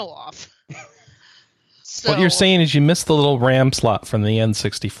damn panel off. So, what you're saying is you missed the little RAM slot from the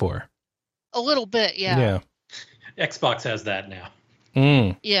N64. A little bit, yeah. Xbox has that now.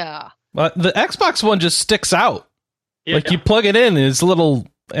 Yeah. But the Xbox one just sticks out. Yeah. Like you plug it in, it's a little,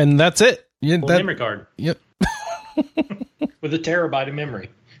 and that's it. Memory card. Yep. With a terabyte of memory.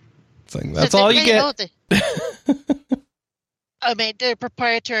 That's all you get. I mean, the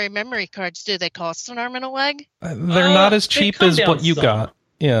proprietary memory cards, do they cost an arm and a leg? They're not as cheap as what you got.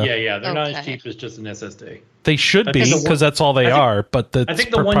 Yeah. They're not as cheap as just an SSD. They should be, because that's all they are. But I think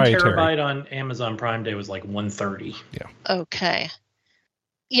the 1 terabyte on Amazon Prime Day was like $130. Yeah. Okay.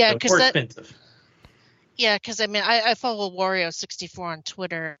 Yeah, because more expensive. Yeah, because I mean, I follow Wario64 on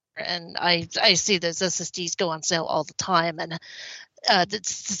Twitter, and I see those SSDs go on sale all the time, and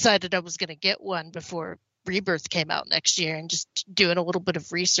decided I was going to get one before Rebirth came out next year, and just doing a little bit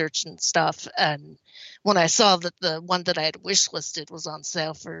of research and stuff. And when I saw that the one that I had wish listed was on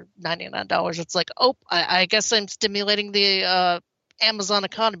sale for $99, it's like, oh, I guess I'm stimulating the Amazon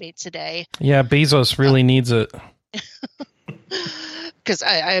economy today. Yeah, Bezos really needs it. Because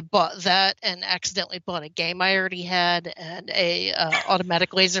I bought that and accidentally bought a game I already had, and a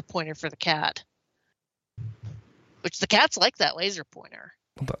automatic laser pointer for the cat. Which the cats like that laser pointer.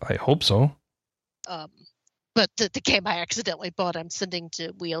 I hope so. But the game I accidentally bought, I'm sending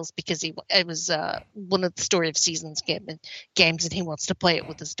to Wheels because it was one of the Story of Seasons games, and he wants to play it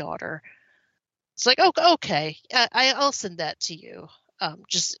with his daughter. It's like, okay, I'll send that to you.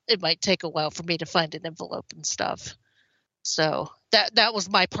 Just it might take a while for me to find an envelope and stuff. So that was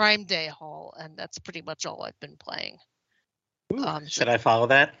my Prime Day haul, and that's pretty much all I've been playing. Should I follow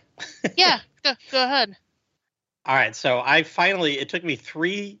that? Yeah, go ahead. All right, so it took me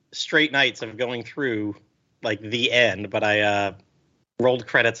 3 straight nights of going through like the end, but I rolled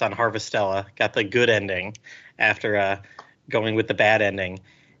credits on Harvestella, got the good ending after going with the bad ending.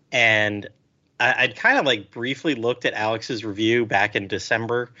 And I'd kind of like briefly looked at Alex's review back in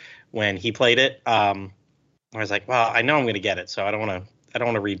December when he played it. I was like, well, I know I'm going to get it, so I don't want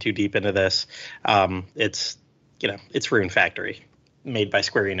to read too deep into this. It's Rune Factory, made by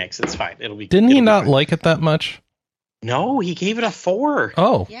Square Enix. It's fine. Didn't he not like it that much? No, he gave it a 4.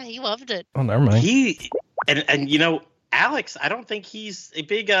 Oh, yeah, he loved it. Oh, never mind. And Alex, I don't think he's a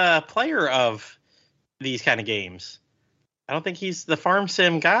big player of these kind of games. I don't think he's the farm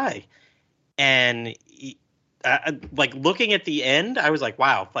sim guy. And like looking at the end, I was like,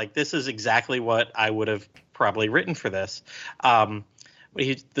 wow, like this is exactly what I would have probably written for this. The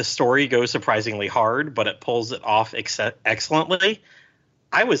story goes surprisingly hard, but it pulls it off excellently.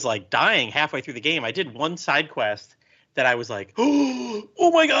 I was like dying halfway through the game. I did one side quest that I was like,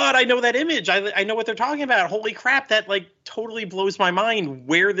 oh my God, I know that image. I know what they're talking about. Holy crap, that like totally blows my mind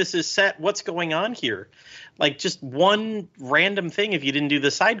where this is set. What's going on here? Like just one random thing, if you didn't do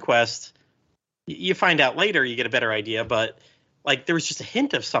the side quest, you find out later, you get a better idea. But like there was just a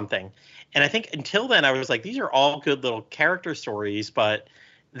hint of something. And I think until then I was like, these are all good little character stories. But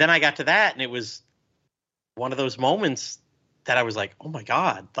then I got to that and it was one of those moments that I was like, oh my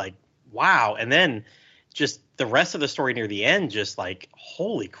God, like, wow. And then just the rest of the story near the end, just like,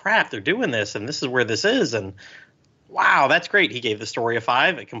 holy crap, they're doing this and this is where this is. And wow, that's great. He gave the story a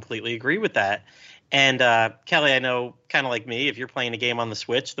 5. I completely agree with that. And Kelly, I know kind of like me, if you're playing a game on the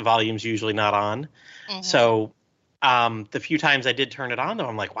Switch, the volume's usually not on. Mm-hmm. So the few times I did turn it on, though,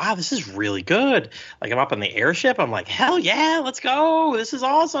 I'm like, wow, this is really good. Like I'm up on the airship. I'm like, hell yeah, let's go. This is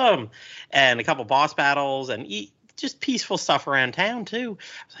awesome. And a couple boss battles and just peaceful stuff around town too.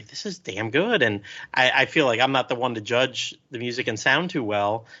 I was like, this is damn good. And I feel like I'm not the one to judge the music and sound too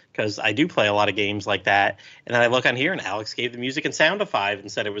well because I do play a lot of games like that. And then I look on here and Alex gave the music and sound a 5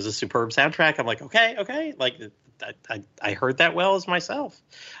 and said it was a superb soundtrack. I'm like, okay. Like I heard that well as myself.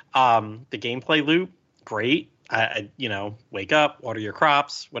 The gameplay loop, great. I wake up, water your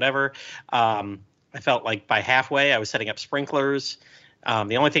crops, whatever. I felt like by halfway I was setting up sprinklers.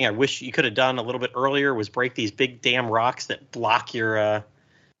 The only thing I wish you could have done a little bit earlier was break these big damn rocks that block your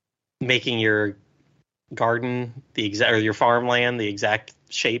making your garden or your farmland the exact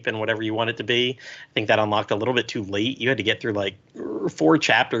shape and whatever you want it to be. I think that unlocked a little bit too late. You had to get through like 4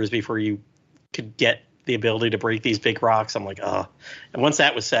 chapters before you could get the ability to break these big rocks. I'm like, oh. And once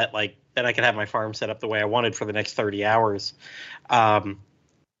that was set, like then I could have my farm set up the way I wanted for the next 30 hours.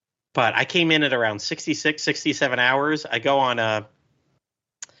 But I came in at around 66, 67 hours. I go on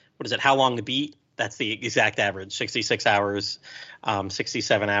How Long to Beat? That's the exact average, 66 hours,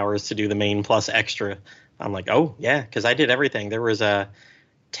 67 hours to do the main plus extra. I'm like, oh, yeah, because I did everything. There was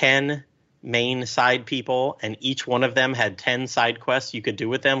 10 main side people, and each one of them had 10 side quests you could do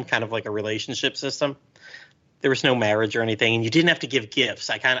with them, kind of like a relationship system. There was no marriage or anything, and you didn't have to give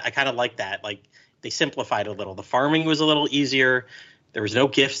gifts. I kind of like that. Like, they simplified it a little. The farming was a little easier. There was no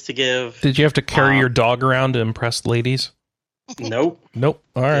gifts to give. Did you have to carry your dog around to impress ladies? Nope. Nope.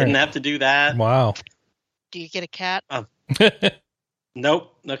 All right. Didn't have to do that. Wow. Do you get a cat?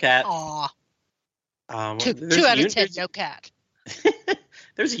 Nope. No cat. Aw. 2 there's out of 10, no cat.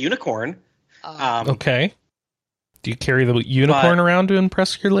 There's a unicorn. Okay. Do you carry the unicorn around to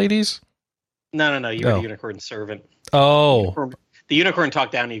impress your ladies? No. You're a unicorn servant. Oh. The unicorn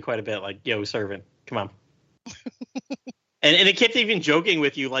talked down to you quite a bit, like, yo, servant, come on. And it kept even joking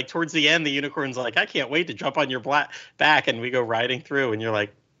with you, like, towards the end, the unicorn's like, I can't wait to jump on your back, and we go riding through, and you're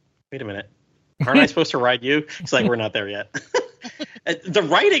like, wait a minute. Aren't I supposed to ride you? It's like, we're not there yet. The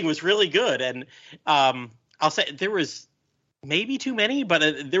writing was really good, and I'll say there was maybe too many,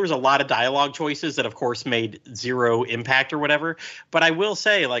 but there was a lot of dialogue choices that, of course, made zero impact or whatever. But I will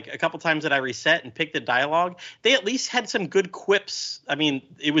say, like, a couple times that I reset and picked the dialogue, they at least had some good quips. I mean,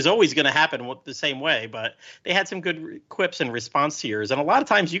 it was always going to happen the same way, but they had some good quips in response to yours. And a lot of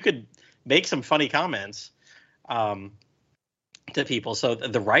times you could make some funny comments to people. So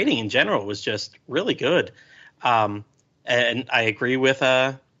the writing in general was just really good. And I agree with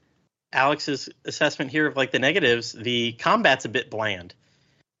Alex's assessment here of, like, the negatives. The combat's a bit bland.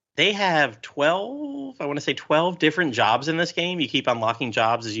 They have 12 different jobs in this game. You keep unlocking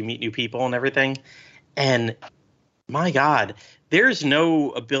jobs as you meet new people and everything. And my God, there's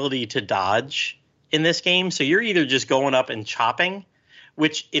no ability to dodge in this game. So you're either just going up and chopping,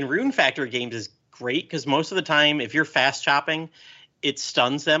 which in Rune Factory games is great because most of the time, if you're fast chopping, it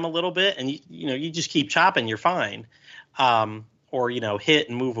stuns them a little bit, and you just keep chopping, you're fine. Or, hit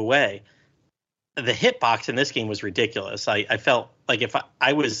and move away. The hitbox in this game was ridiculous. I felt like if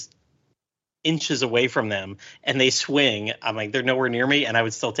I was inches away from them and they swing, I'm like, they're nowhere near me, and I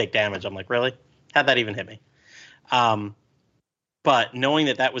would still take damage. I'm like, really? How'd that even hit me? But knowing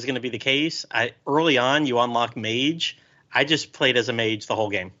that was going to be the case, early on, you unlock mage. I just played as a mage the whole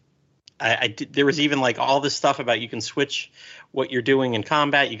game. There was even, like, all this stuff about you can switch what you're doing in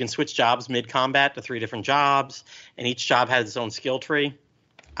combat. You can switch jobs mid-combat to 3 different jobs, and each job has its own skill tree.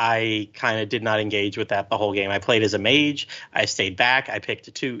 I kind of did not engage with that the whole game. I played as a mage. I stayed back. I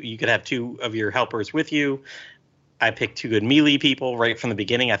picked 2. You could have 2 of your helpers with you. I picked 2 good melee people right from the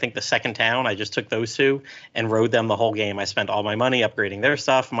beginning. I think the second town, I just took those 2 and rode them the whole game. I spent all my money upgrading their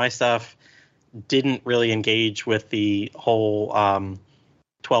stuff, my stuff. Didn't really engage with the whole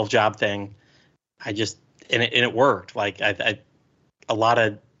 12 job thing. And it worked. Like, a lot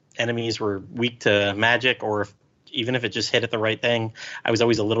of enemies were weak to magic, or even if it just hit at the right thing, I was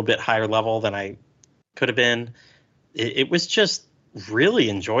always a little bit higher level than I could have been. It was just really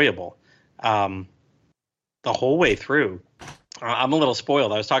enjoyable the whole way through. I'm a little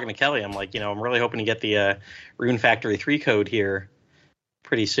spoiled. I was talking to Kelly. I'm like, I'm really hoping to get the Rune Factory 3 code here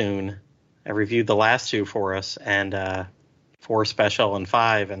pretty soon. I reviewed the last 2 for us, and 4 special and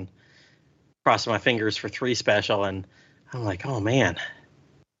 5, and crossing my fingers for 3 special. And I'm like, oh man,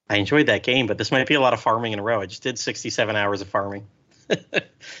 I enjoyed that game, but this might be a lot of farming in a row. I just did 67 hours of farming.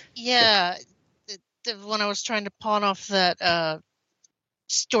 Yeah. When I was trying to pawn off that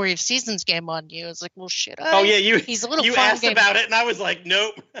Story of Seasons game on you, I was like, well, shit. Oh yeah, he's a little you asked about it, and I was like,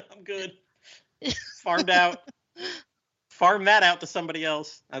 nope, I'm good. Farmed out. Farm that out to somebody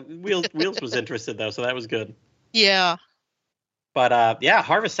else. Wheels was interested though, so that was good. Yeah. But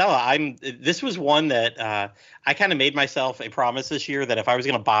Harvestella, this was one that I kind of made myself a promise this year that if I was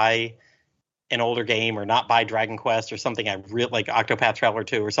going to buy an older game or not buy Dragon Quest or something I really like, Octopath Traveler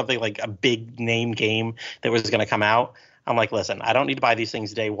 2 or something like a big name game that was going to come out, I'm like, listen, I don't need to buy these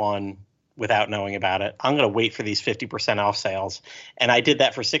things day one without knowing about it. I'm going to wait for these 50% off sales. And I did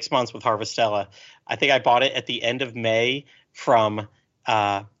that for 6 months with Harvestella. I think I bought it at the end of May from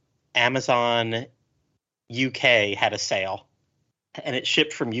Amazon UK had a sale. And it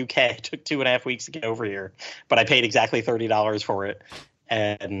shipped from UK. It took 2.5 weeks to get over here, but I paid exactly $30 for it.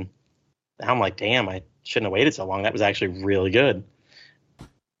 And I'm like, damn, I shouldn't have waited so long. That was actually really good.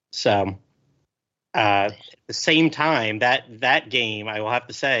 So, at the same time, that game, I will have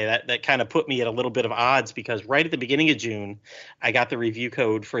to say, that kind of put me at a little bit of odds, because right at the beginning of June, I got the review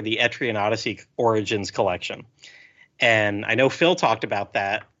code for the Etrian Odyssey Origins collection. And I know Phil talked about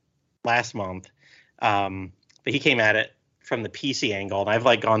that last month, but he came at it from the PC angle, and I've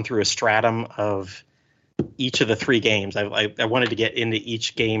like gone through a stratum of each of the 3 games. I wanted to get into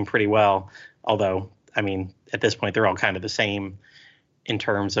each game pretty well, although, I mean, at this point, they're all kind of the same in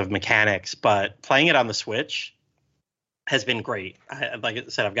terms of mechanics, but playing it on the Switch has been great. Like I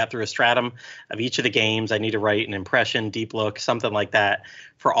said, I've got through a stratum of each of the games. I need to write an impression, deep look, something like that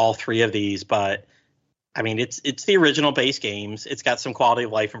for all 3 of these, but I mean, it's the original base games. It's got some quality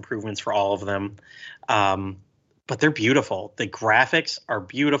of life improvements for all of them. But they're beautiful. The graphics are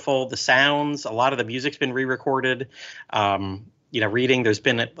beautiful. The sounds, a lot of the music's been re-recorded. Reading, there's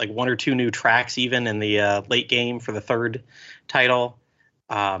been like 1 or 2 new tracks even in the late game for the 3rd title.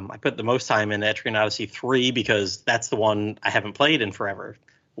 I put the most time in Etrian Odyssey 3 because that's the one I haven't played in forever.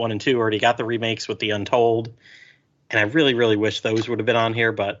 1 and 2 already got the remakes with the Untold. And I really, really wish those would have been on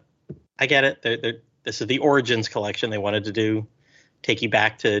here, but I get it. This is the Origins collection they wanted to do, take you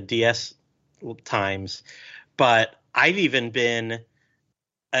back to DS times. But I've even been,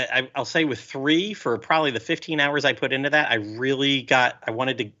 I'll say with 3, for probably the 15 hours I put into that, I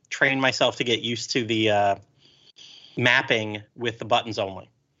wanted to train myself to get used to the mapping with the buttons only.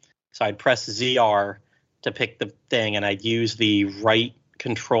 So I'd press ZR to pick the thing, and I'd use the right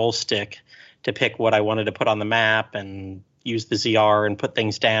control stick to pick what I wanted to put on the map, and use the ZR and put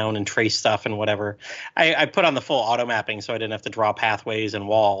things down and trace stuff and whatever. I put on the full auto mapping so I didn't have to draw pathways and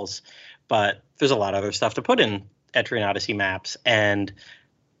walls. But there's a lot of other stuff to put in Etrian Odyssey maps. And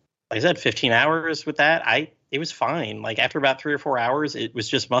like I said, 15 hours with that, it was fine. Like after about 3 or 4 hours, it was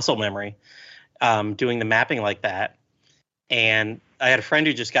just muscle memory doing the mapping like that. And I had a friend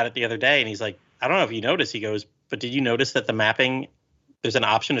who just got it the other day, and he's like, I don't know if you noticed. He goes, but did you notice that the mapping, there's an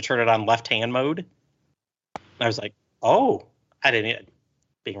option to turn it on left-hand mode? And I was like, oh, I didn't.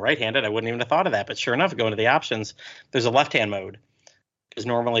 Being right-handed, I wouldn't even have thought of that. But sure enough, going to the options, there's a left-hand mode. Because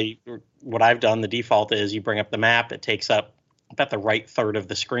normally what I've done, the default is you bring up the map, it takes up about the right third of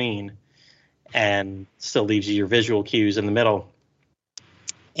the screen and still leaves you your visual cues in the middle.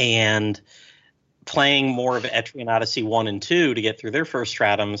 And playing more of Etrian Odyssey 1 and 2 to get through their first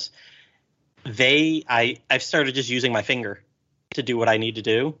stratums, I've started just using my finger to do what I need to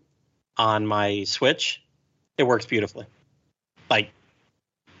do on my Switch. It works beautifully. Like,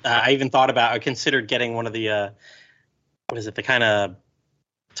 I considered getting one of the, the kind of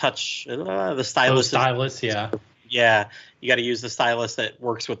touch, the stylus. Stylus, yeah. Yeah, you got to use the stylus that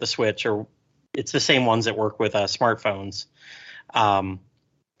works with the Switch, or it's the same ones that work with smartphones.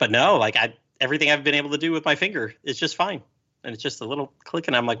 But no, like everything I've been able to do with my finger is just fine. And it's just a little click,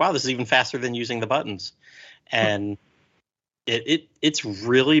 and I'm like, wow, this is even faster than using the buttons. And it's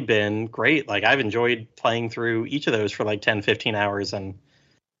really been great. Like I've enjoyed playing through each of those for like 10, 15 hours, and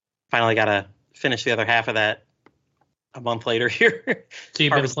finally got to finish the other half of that a month later here. So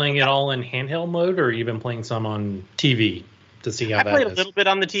you've been playing it all in handheld mode, or you've been playing some on TV to see how that is? I played a little bit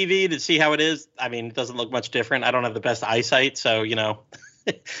on the TV to see how it is. I mean, it doesn't look much different. I don't have the best eyesight, so,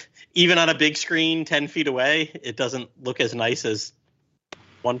 even on a big screen 10 feet away, it doesn't look as nice as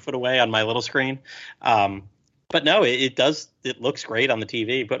 1 foot away on my little screen. But no, it does. It looks great on the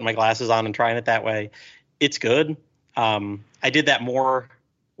TV. Putting my glasses on and trying it that way, it's good. I did that more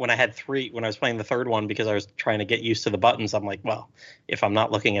when I was playing the 3rd one, because I was trying to get used to the buttons. I'm like, well, if I'm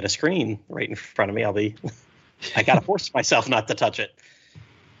not looking at a screen right in front of me, I got to force myself not to touch it.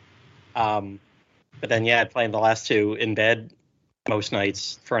 But then, playing the last 2 in bed most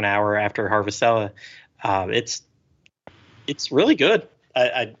nights for an hour after Harvestella. It's really good.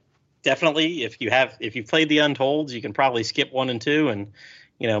 I definitely, if you've played the Untolds, you can probably skip 1 and 2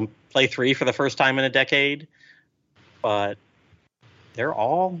 and, play 3 for the first time in a decade. But they're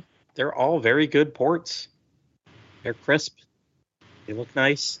all very good ports. They're crisp. They look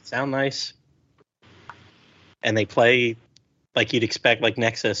nice, sound nice. And they play like you'd expect, like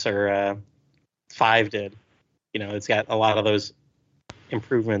Nexus or 5 did. It's got a lot of those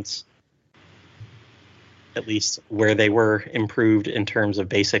improvements, at least where they were improved in terms of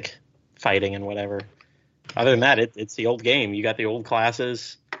basic fighting and whatever. Other than that, it's the old game. You got the old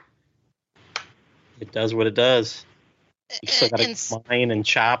classes. It does what it does. You still got to mine and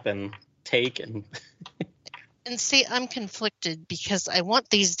chop and take and. And see, I'm conflicted because I want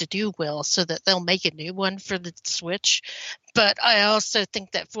these to do well so that they'll make a new one for the Switch. But I also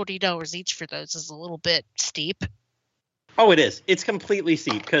think that $40 each for those is a little bit steep. Oh, it is. It's completely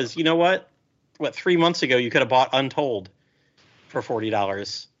steep because you know what? 3 months ago you could have bought Untold for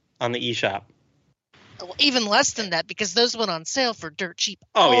 $40 on the eShop. Well, even less than that, because those went on sale for dirt cheap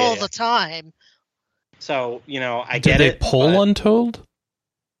all the time. So, I Did get they it. pull Untold?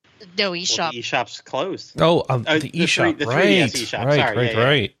 No, eShop. Well, the eShop's closed. Oh, the eShop, the right. 3DS eShop.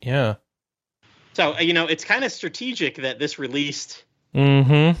 Right, yeah. So, it's kind of strategic that this released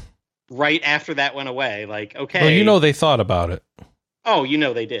right after that went away. Like, okay. Well, they thought about it. Oh,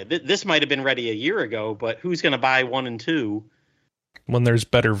 they did. This might have been ready a year ago, but who's going to buy 1 and 2? When there's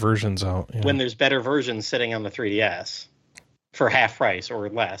better versions out. Yeah. When there's better versions sitting on the 3DS for half price or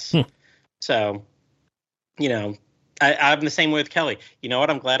less. So, I'm the same way with Kelly. You know what?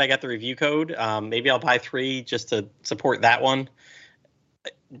 I'm glad I got the review code. Maybe I'll buy 3 just to support that one.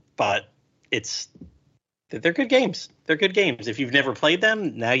 But they're good games. They're good games. If you've never played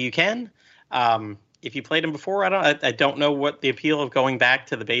them, now you can. If you played them before, I don't know what the appeal of going back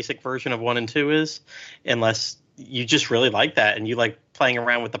to the basic version of 1 and 2 is, unless you just really like that and you like playing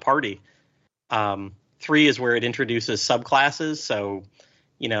around with the party. 3 is where it introduces subclasses. So,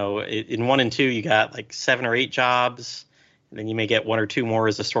 in 1 and 2, you got like 7 or 8 jobs, and then you may get 1 or 2 more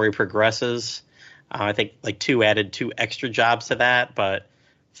as the story progresses. I think like 2 added 2 extra jobs to that, but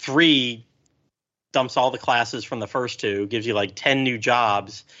 3 dumps all the classes from the first 2, gives you like 10 new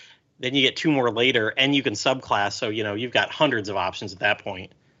jobs. Then you get 2 more later, and you can subclass. So, you've got hundreds of options at that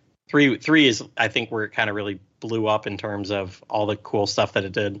point. 3 is, I think, where it kind of really blew up in terms of all the cool stuff that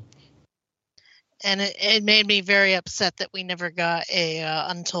it did. And it made me very upset that we never got a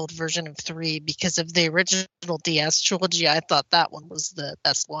untold version of 3 because of the original DS trilogy. I thought that one was the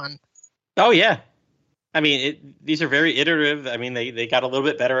best one. Oh, yeah. I mean, these are very iterative. I mean, they got a little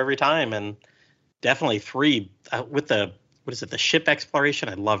bit better every time. And definitely 3 with the ship exploration.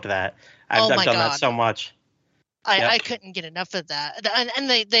 I loved that. I've done that so much. I couldn't get enough of that. And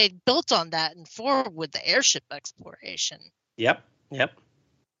they built on that in 4 with the airship exploration. Yep.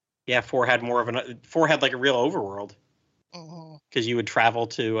 Yeah, 4 had like a real overworld. Because you would travel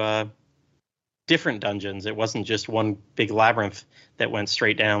to different dungeons. It wasn't just one big labyrinth that went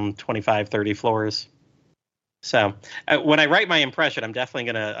straight down 25, 30 floors. So when I write my impression, I'm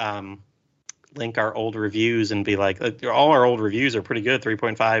definitely going to link our old reviews and be like, all our old reviews are pretty good,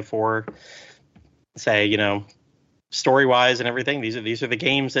 3.5, 4. Say, story-wise and everything, these are the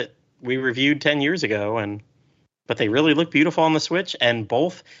games that we reviewed 10 years ago, but they really look beautiful on the Switch. And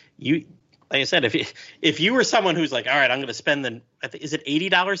both, like I said, if you were someone who's like, all right, I'm going to spend is it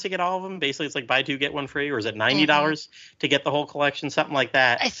 $80 to get all of them? Basically, it's like buy 2 get 1 free, or is it $90 to get the whole collection? Something like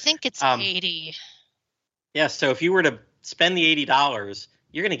that. I think it's $80. Yeah, so if you were to spend the $80,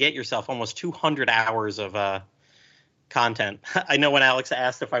 you're going to get yourself almost 200 hours of content. I know when Alex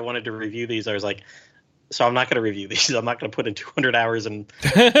asked if I wanted to review these, I was like, so I'm not going to review these. I'm not going to put in 200 hours and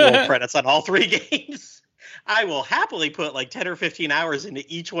roll credits on all 3 games. I will happily put like 10 or 15 hours into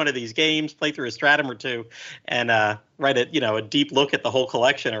each one of these games, play through a stratum or 2, and write a deep look at the whole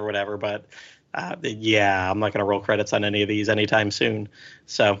collection or whatever. But yeah, I'm not going to roll credits on any of these anytime soon.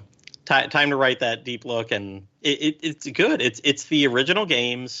 So time to write that deep look, and it's good. It's the original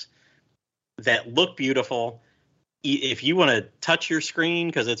games that look beautiful. If you want to touch your screen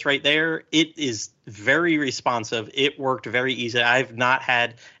because it's right there, it is very responsive. It worked very easy. I've not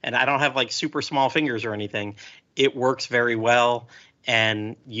had, and I don't have like super small fingers or anything. It works very well.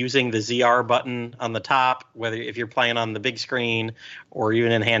 And using the ZR button on the top, whether if you're playing on the big screen or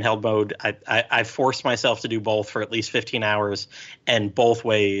even in handheld mode, I forced myself to do both for at least 15 hours, and both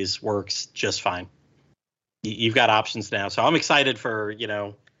ways works just fine. You've got options now. So I'm excited for,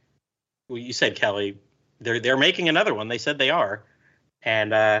 you said, Kelly, they're making another one. They said they are.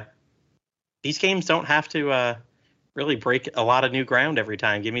 And these games don't have to really break a lot of new ground every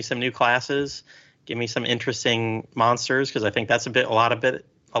time. Give me some new classes. Give me some interesting monsters, because I think that's a lot of it.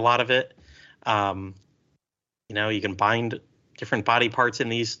 You can bind different body parts in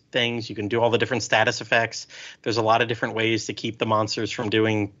these things. You can do all the different status effects. There's a lot of different ways to keep the monsters from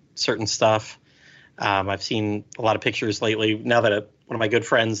doing certain stuff. I've seen a lot of pictures lately. Now that one of my good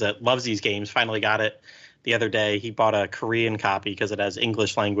friends that loves these games finally got it the other day, he bought a Korean copy because it has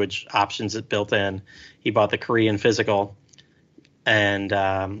English language options built in. He bought the Korean physical.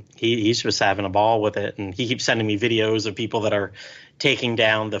 And he's just having a ball with it. And he keeps sending me videos of people that are taking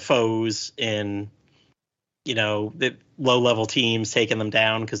down the foes in, the low-level teams, taking them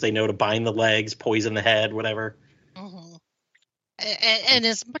down because they know to bind the legs, poison the head, whatever. Mm-hmm. And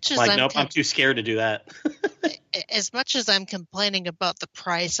as much as I'm too scared to do that. As much as I'm complaining about the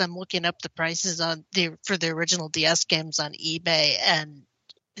price, I'm looking up the prices for the original DS games on eBay, and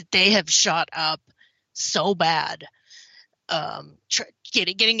they have shot up so bad.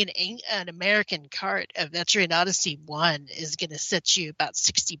 Getting an American cart of Veteran Odyssey 1 is going to set you about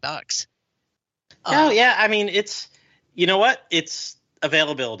 $60. Yeah. I mean, it's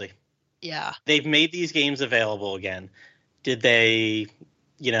availability. Yeah. They've made these games available again. Did they,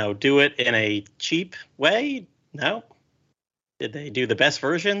 do it in a cheap way? No. Did they do the best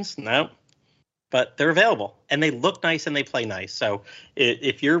versions? No. but they're available, and they look nice and they play nice. So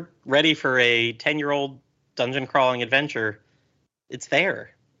if you're ready for a 10-year-old dungeon crawling adventure, it's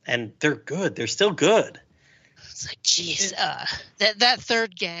there, and they're good. They're still good. It's like, geez, that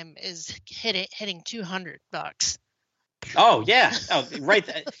third game is hitting $200. Oh yeah, right.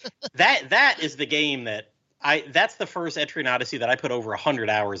 That is the game that's the first Etrian Odyssey that I put over 100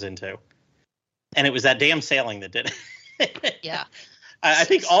 hours into, and it was that damn sailing that did it. Yeah. I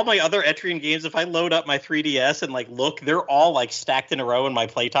think all my other Etrian games, if I load up my 3DS and look, they're all stacked in a row in my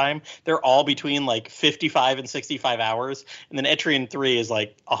playtime. They're all between 55 and 65 hours, and then Etrian 3 is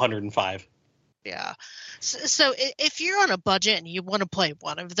 105. Yeah. So if you're on a budget and you want to play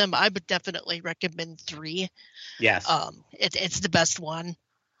one of them, I would definitely recommend 3. Yes. It's the best one.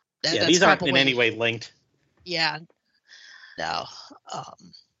 These aren't in any way linked. Yeah. No.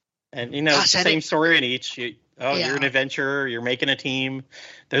 And same story in each. You're an adventurer. You're making a team.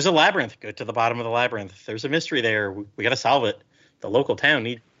 There's a labyrinth. Go to the bottom of the labyrinth. There's a mystery there. We got to solve it. The local town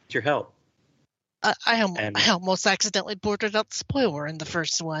needs your help. I almost accidentally boarded out the spoiler in the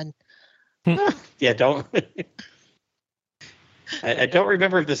first one. Yeah, don't. I don't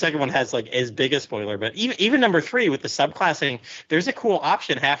remember if the second one has as big a spoiler, but even number 3 with the subclassing, there's a cool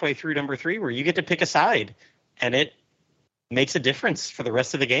option halfway through number 3 where you get to pick a side, and it makes a difference for the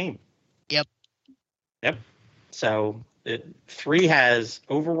rest of the game. Yep. So 3 has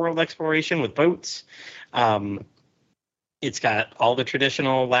overworld exploration with boats. It's got all the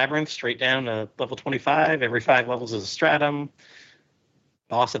traditional labyrinths straight down to level 25. Every 5 levels is a stratum.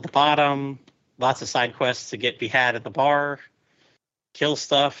 Boss at the bottom. Lots of side quests to get had at the bar. Kill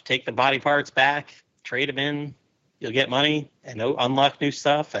stuff. Take the body parts back. Trade them in. You'll get money and unlock new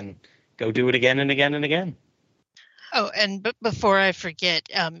stuff and go do it again and again and again. Oh, and before I forget,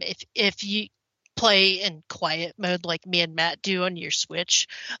 if you play in quiet mode like me and Matt do on your Switch,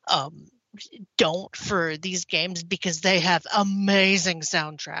 don't for these games because they have amazing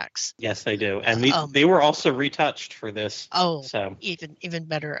soundtracks. Yes, they do, and they were also retouched for this. Oh, so even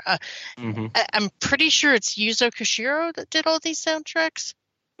better. I'm pretty sure it's Yuzo Koshiro that did all these soundtracks.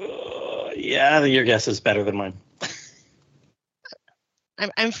 Yeah, your guess is better than mine.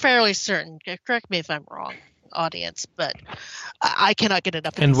 I'm fairly certain. Correct me if I'm wrong, audience, but I cannot get it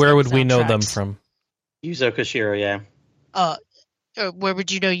up. And where would we know them from? Yuzo Koshiro, yeah. Where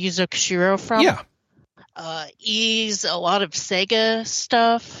would you know Yuzo Koshiro from? Yeah. He's a lot of Sega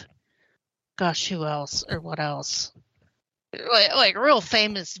stuff. Gosh, who else or what else? Like a real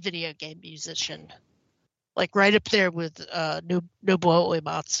famous video game musician. Like right up there with Nobuo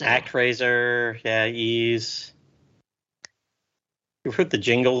Uematsu. ActRaiser, yeah, he's... You heard the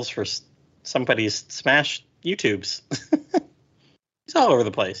jingles for somebody's Smash YouTubes. He's all over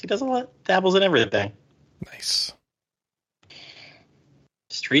the place. He does a lot, dabbles in everything. Nice.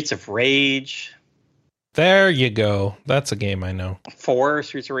 Streets of Rage. There you go. That's a game I know. 4,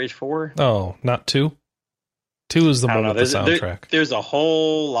 Streets of Rage 4. Oh, not 2? 2 is the one with the soundtrack. There's a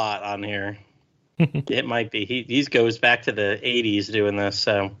whole lot on here. It might be. He goes back to the 80s doing this,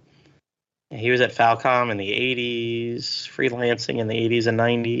 so... He was at Falcom in the 80s, freelancing in the 80s and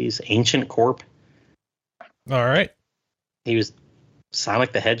 90s, Ancient Corp. All right. He was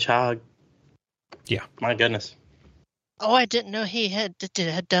Sonic the Hedgehog. Yeah. My goodness. Oh, I didn't know he had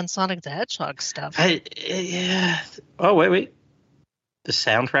done Sonic the Hedgehog stuff. Yeah. Oh, wait. The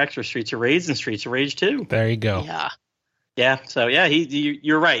soundtracks for Streets of Rage and Streets of Rage 2. There you go. Yeah. Yeah, so yeah,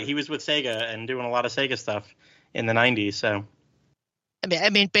 you're right. He was with Sega and doing a lot of Sega stuff in the 90s, so...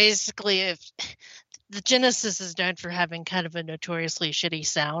 I mean, basically, if the Genesis is known for having kind of a notoriously shitty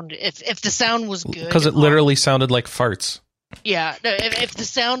sound, if the sound was good, because it literally sounded like farts. Yeah, no. If the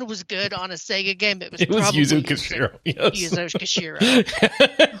sound was good on a Sega game, it was Yuzo Koshiro. Yes. Yuzo Koshiro.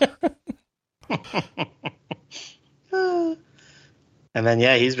 And then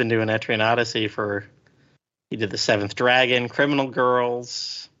he's been doing Etrian Odyssey he did the Seventh Dragon, Criminal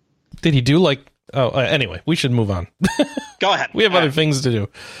Girls. Did he do anyway, we should move on. Go ahead. We have other things to do.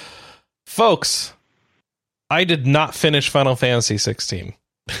 Folks, I did not finish Final Fantasy 16.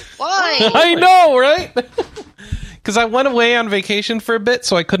 Why? I know, right? Because I went away on vacation for a bit,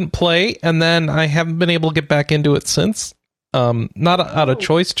 so I couldn't play, and then I haven't been able to get back into it since. Not out of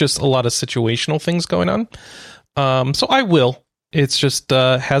choice, just a lot of situational things going on. So I will. It's just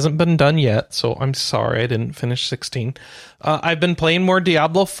hasn't been done yet, so I'm sorry I didn't finish 16. I've been playing more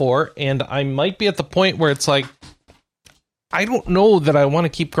Diablo 4, and I might be at the point where it's like, I don't know that I want to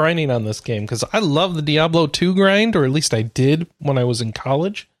keep grinding on this game, because I love the Diablo 2 grind, or at least I did when I was in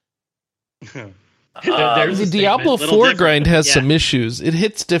college. The Diablo 4 grind has some issues. It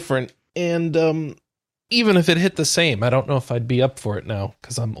hits different, and even if it hit the same, I don't know if I'd be up for it now,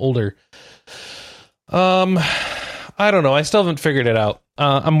 because I'm older. I don't know. I still haven't figured it out.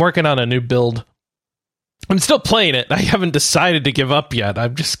 I'm working on a new build. I'm still playing it. I haven't decided to give up yet.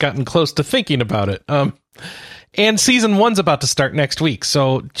 I've just gotten close to thinking about it. And season 1's about to start next week.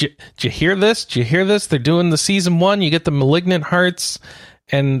 So, did you hear this? Did you hear this? They're doing the season 1. You get the malignant hearts,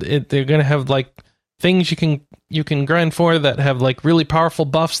 and they're going to have like things you can grind for that have like really powerful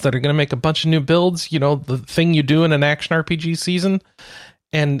buffs that are going to make a bunch of new builds. You know, the thing you do in an action RPG season.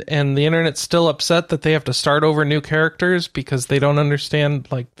 And the internet's still upset that they have to start over new characters because they don't understand,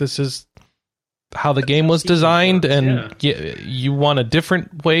 like, this is how the game was designed, and you want a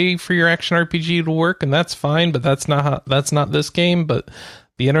different way for your action RPG to work, and that's fine, but that's not this game. But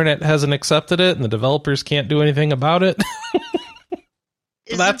the internet hasn't accepted it, and the developers can't do anything about it.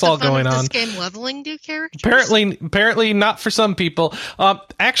 So that's all going on. This game leveling new characters? Apparently not for some people.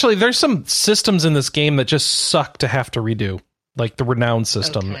 Actually, there's some systems in this game that just suck to have to redo. Like the renown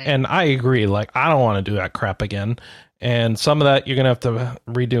system. Okay. And I agree, like, I don't want to do that crap again. And some of that you're going to have to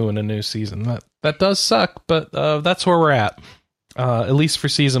redo in a new season. That does suck, but that's where we're at least for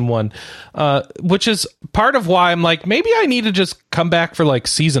season 1. Which is part of why I'm like, maybe I need to just come back for like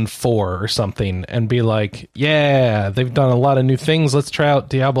season 4 or something and be like, yeah, they've done a lot of new things. Let's try out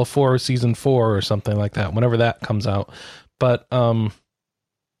Diablo 4 season 4 or something like that, whenever that comes out. But,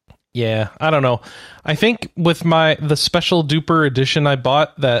 yeah, I don't know. I think with the special duper edition I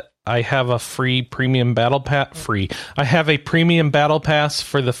bought, that I have a free premium battle pass. I have a premium battle pass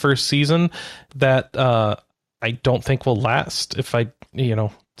for the first season that I don't think will last if I,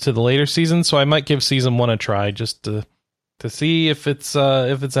 to the later season. So I might give season 1 a try just to see if it's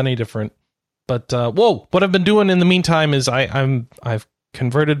any different. But what I've been doing in the meantime is I've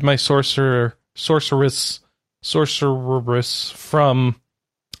converted my sorceress from.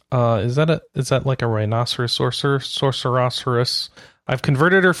 Is that like a rhinoceros sorceress? I've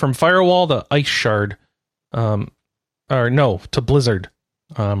converted her from Firewall to Ice Shard. To Blizzard.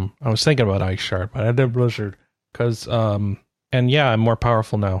 I was thinking about Ice Shard, but I did Blizzard because and yeah, I'm more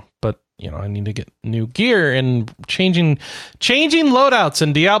powerful now. But I need to get new gear and changing loadouts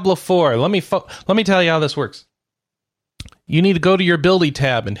in Diablo 4. Let me tell you how this works. You need to go to your ability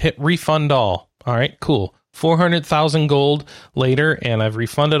tab and hit refund all. All right, cool. 400,000 gold later, and I've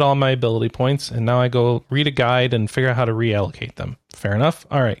refunded all my ability points, and now I go read a guide and figure out how to reallocate them. Fair enough?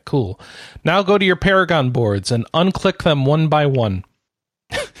 All right, cool. Now go to your Paragon boards and unclick them one by one.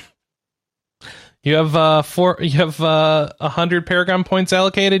 You have 100 Paragon points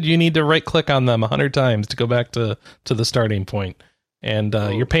allocated. You need to right-click on them 100 times to go back to the starting point, and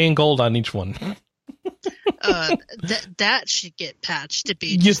you're paying gold on each one. That should get patched to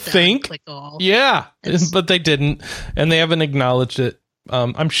be. You think? Click all. Yeah, but they didn't, and they haven't acknowledged it.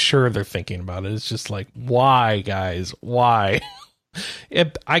 I'm sure they're thinking about it. It's just like, why, guys? Why?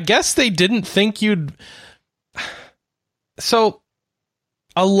 I guess they didn't think you'd. So,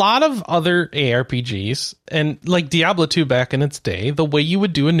 a lot of other ARPGs, and like Diablo 2 back in its day, the way you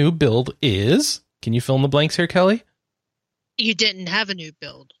would do a new build is. Can you fill in the blanks here, Kelly? You didn't have a new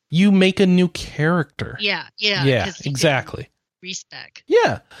build. You make a new character. Yeah, exactly. Respec.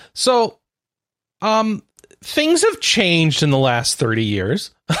 Yeah. So, things have changed in the last 30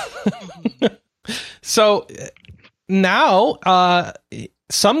 years. So now,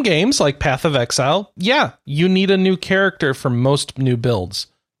 some games like Path of Exile, you need a new character for most new builds.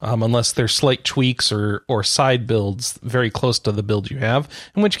 Unless they're slight tweaks or side builds very close to the build you have,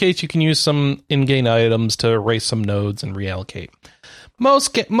 in which case you can use some in-game items to erase some nodes and reallocate.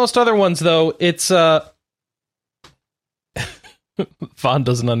 Most other ones, though, it's Vaughn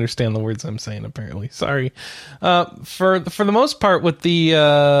doesn't understand the words I'm saying, apparently. Sorry. For the most part, with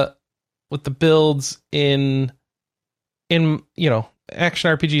the builds in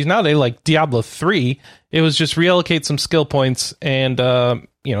action RPGs nowadays, like Diablo 3, it was just reallocate some skill points and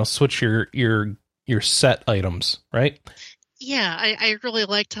switch your set items, right? Yeah, I really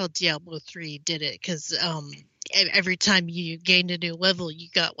liked how Diablo 3 did it, because every time you gained a new level, you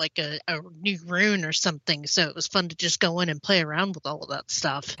got like a new rune or something, so it was fun to just go in and play around with all of that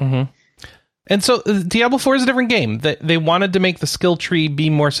stuff. Mm-hmm. And so Diablo 4 is a different game. They wanted to make the skill tree be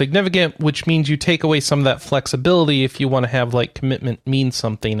more significant, which means you take away some of that flexibility if you want to have like commitment mean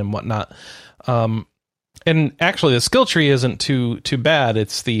something and whatnot. And actually, the skill tree isn't too bad.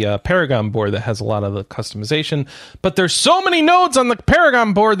 It's the Paragon board that has a lot of the customization. But there's so many nodes on the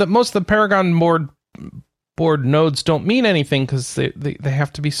Paragon board that most of the Paragon board nodes don't mean anything because they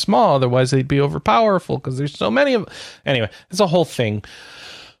have to be small. Otherwise, they'd be overpowerful because there's so many of them. Anyway, it's a whole thing.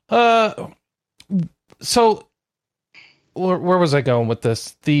 So where was I going with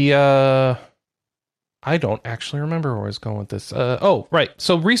this? I don't actually remember where I was going with this. Oh, right.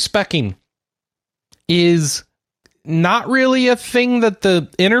 So respecking. is not really a thing that the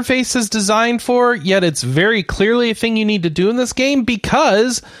interface is designed for, yet it's very clearly a thing you need to do in this game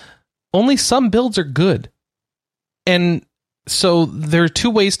because only some builds are good. And so there are two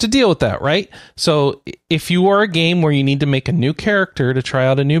ways to deal with that, right? So if you are a game where you need to make a new character to try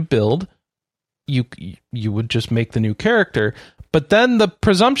out a new build, you would just make the new character. But then the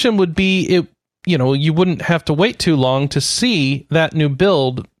presumption would be you wouldn't have to wait too long to see that new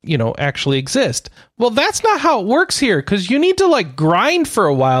build, actually exist. Well, that's not how it works here, because you need to like grind for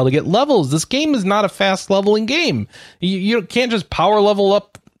a while to get levels. This game is not a fast leveling game. You can't just power level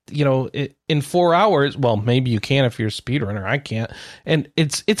up, in 4 hours. Well, maybe you can if you're a speedrunner. I can't. And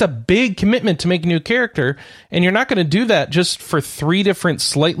it's a big commitment to make a new character, and you're not going to do that just for 3 different,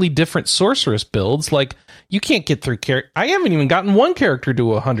 slightly different sorceress builds. Like, you can't get through I haven't even gotten one character to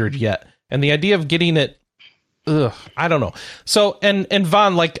 100 yet. And the idea of getting it, I don't know. So, and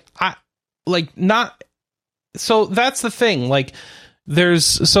Vaughn, so that's the thing. Like,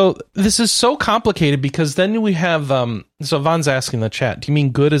 this is so complicated because then we have, so Vaughn's asking in the chat, do you mean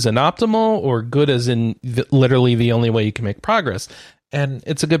good as in optimal or good as in literally the only way you can make progress? And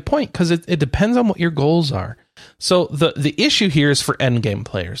it's a good point because it depends on what your goals are. So the issue here is for endgame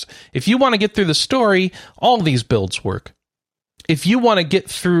players. If you want to get through the story, all these builds work. If you want to get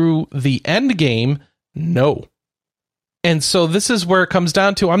through the end game, no. And so this is where it comes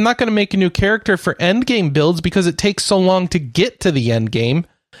down to, I'm not going to make a new character for end game builds because it takes so long to get to the end game.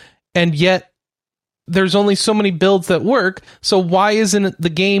 And yet there's only so many builds that work. So why isn't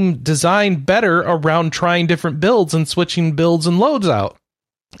the game designed better around trying different builds and switching builds and loads out?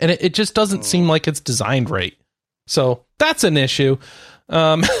 And it just doesn't seem like it's designed right. So that's an issue.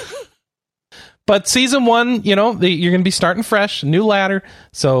 But season 1, you're going to be starting fresh, new ladder.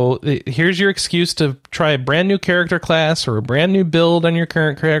 So here's your excuse to try a brand new character class or a brand new build on your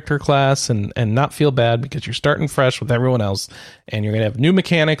current character class and not feel bad because you're starting fresh with everyone else. And you're going to have new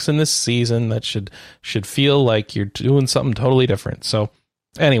mechanics in this season that should feel like you're doing something totally different. So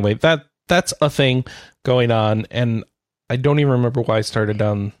anyway, that's a thing going on. And I don't even remember why I started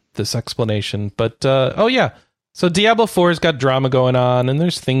down this explanation. But, oh yeah. So Diablo 4's got drama going on, and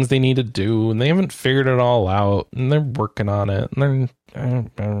there's things they need to do, and they haven't figured it all out, and they're working on it. And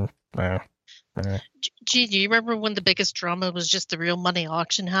Gee, do you remember when the biggest drama was just the real money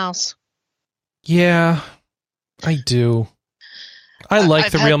auction house? Yeah, I do. I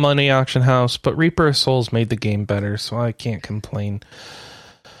like the real money auction house, but Reaper of Souls made the game better, so I can't complain.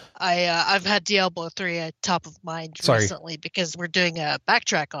 I've had Diablo 3 at top of mind recently because we're doing a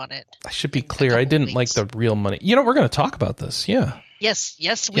backtrack on it. I should be clear. I didn't like the real money. We're going to talk about this. Yeah. Yes,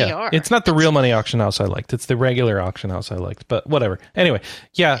 we are. It's not the real money auction house I liked. It's the regular auction house I liked. But whatever. Anyway,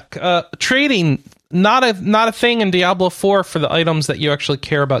 yeah. Trading not a thing in Diablo 4 for the items that you actually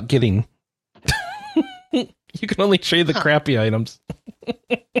care about getting. You can only trade the crappy items.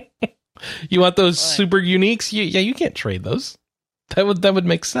 You want those super uniques? You can't trade those. That would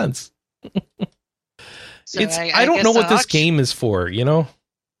make sense. So I don't know what this game is for,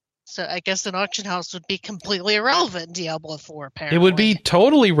 So I guess an auction house would be completely irrelevant in Diablo 4, apparently. It would be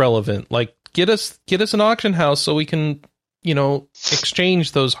totally relevant. Like, get us an auction house so we can,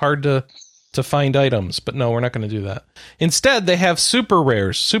 exchange those hard to find items. But no, we're not going to do that. Instead, they have super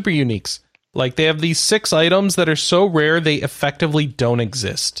rares, super uniques. Like, they have these 6 items that are so rare they effectively don't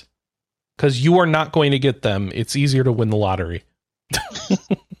exist. Because you are not going to get them. It's easier to win the lottery.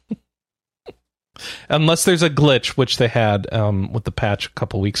 Unless there's a glitch, which they had with the patch a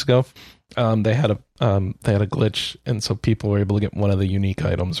couple weeks ago. They had a glitch, and so people were able to get one of the unique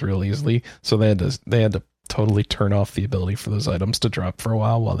items real easily. So they had to totally turn off the ability for those items to drop for a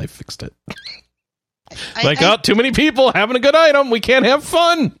while they fixed it. Too many people having a good item, we can't have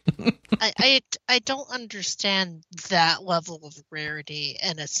fun. I don't understand that level of rarity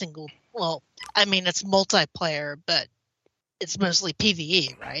in a single. Well, I mean, it's multiplayer, but it's mostly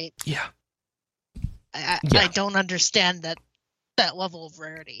PvE, right? Yeah. I don't understand that level of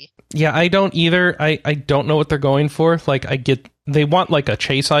rarity. Yeah, I don't either. I don't know what they're going for. Like, they want like a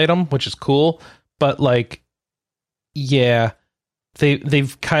chase item, which is cool, but like, yeah,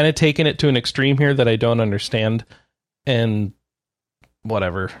 they've kind of taken it to an extreme here that I don't understand, and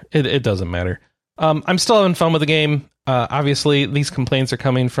whatever. It doesn't matter. I'm still having fun with the game. Obviously, these complaints are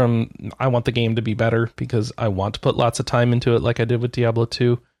coming from I want the game to be better because I want to put lots of time into it like I did with Diablo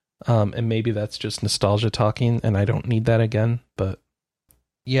 2. And maybe that's just nostalgia talking and I don't need that again. But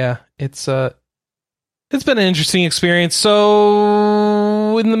yeah, it's been an interesting experience.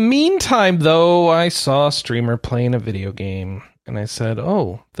 So in the meantime, though, I saw a streamer playing a video game and I said,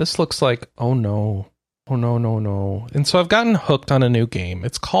 oh, this looks like, oh no. And so I've gotten hooked on a new game.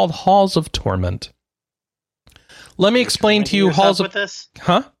 It's called Halls of Torment. let me explain to you Halls of... with this?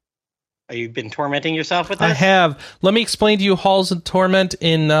 Huh? Have you been tormenting yourself with this? I have. Let me explain to you Halls of Torment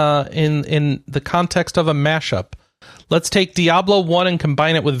in the context of a mashup. Let's take Diablo 1 and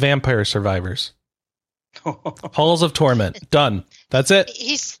combine it with Vampire Survivors. Halls of Torment. Done. That's it.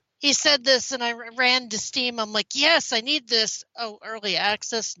 He said this, and I ran to Steam. I'm like, yes, I need this. Oh, early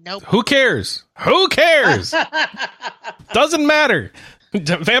access? Nope. Who cares? Who cares? Doesn't matter.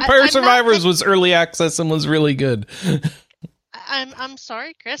 Vampire Survivors was early access and was really good. I'm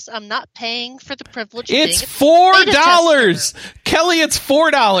sorry, Chris. I'm not paying for the privilege. It's $4, Kelly. It's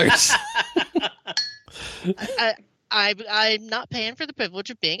 $4. I'm not paying for the privilege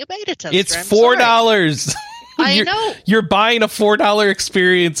of being a beta tester. It's $4. I know. You're buying a $4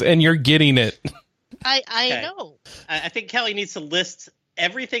 experience and you're getting it. I know. I think Kelly needs to list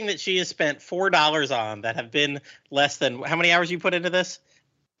everything that she has spent $4 on that have been less than how many hours you put into this?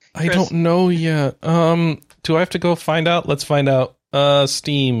 Chris? I don't know yet. Do I have to go find out? Let's find out.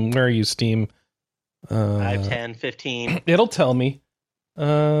 Steam. Where are you, Steam? 5, 10, 15. It'll tell me.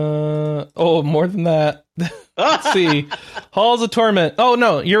 More than that. Let's see. Halls of Torment. Oh,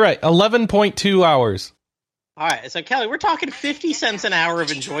 no, you're right. 11.2 hours. All right, so Kelly, we're talking 50 cents an hour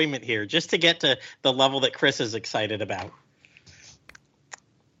of enjoyment here just to get to the level that Chris is excited about.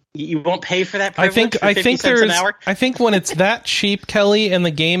 You won't pay for that privilege I think an hour? I think when it's that cheap, Kelly, and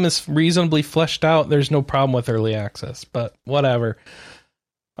the game is reasonably fleshed out, there's no problem with early access, but whatever.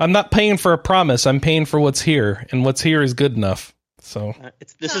 I'm not paying for a promise. I'm paying for what's here, and what's here is good enough. So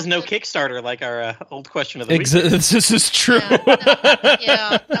this is no Kickstarter like our old question of the week. This is true.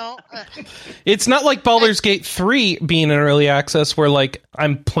 It's not like Baldur's Gate 3 being in early access where like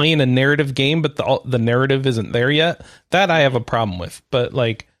I'm playing a narrative game, but the narrative isn't there yet. That I have a problem with. But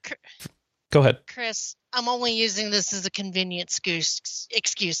like, go ahead, Chris. I'm only using this as a convenient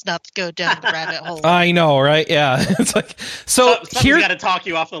excuse not to go down the rabbit hole. I know, right? Yeah. It's like, here got to talk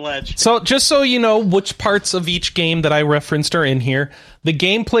you off the ledge. So just so you know which parts of each game that I referenced are in here, the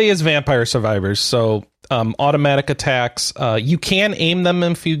gameplay is Vampire Survivors. So automatic attacks. You can aim them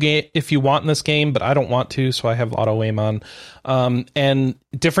if you want in this game, but I don't want to, so I have auto aim on. And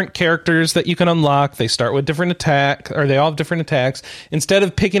different characters that you can unlock. They start with different they all have different attacks. Instead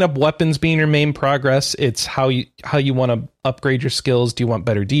of picking up weapons being your main progress, it's how you want to upgrade your skills. Do you want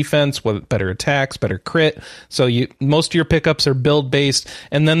better defense, better attacks, better crit? So most of your pickups are build based,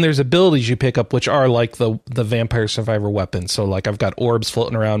 and then there's abilities you pick up which are like the Vampire Survivor weapons. So like I've got orbs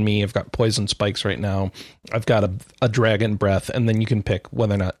floating around me, I've got poison spikes right now, I've got a dragon breath, and then you can pick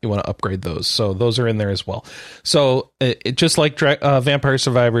whether or not you want to upgrade those. So those are in there as well. So it just like Vampire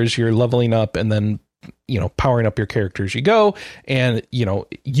Survivors, you're leveling up and then powering up your character as you go, and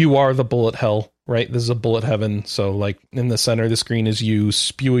you are the bullet hell. Right, this is a bullet heaven. So, like in the center of the screen is you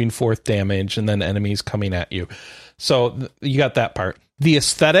spewing forth damage, and then enemies coming at you. So you got that part. The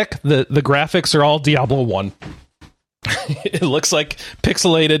aesthetic, the graphics are all Diablo 1. It looks like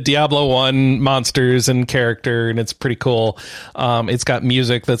pixelated Diablo 1 monsters and character, and it's pretty cool. It's got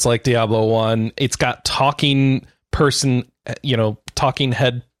music that's like Diablo 1. It's got talking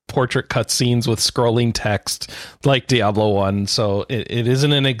head portrait cutscenes with scrolling text like Diablo 1. So it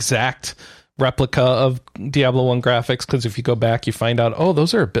isn't an exact replica of Diablo 1 graphics, because if you go back you find out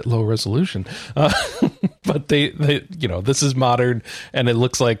those are a bit low resolution, but they this is modern, and it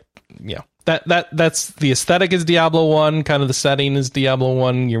looks like that's the aesthetic is Diablo 1, kind of the setting is Diablo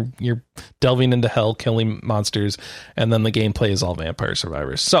 1. You're delving into hell, killing monsters, and then the gameplay is all Vampire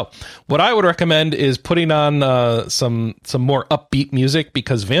Survivors. So what I would recommend is putting on some more upbeat music,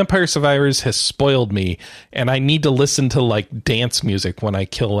 because Vampire Survivors has spoiled me, and I need to listen to like dance music when I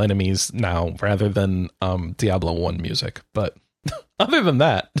kill enemies now rather than Diablo 1 music. But other than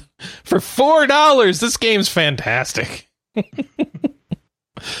that, for $4, this game's fantastic.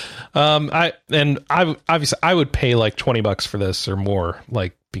 I would pay like $20 for this or more,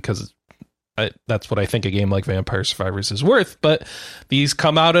 like, because that's what I think a game like Vampire Survivors is worth. But these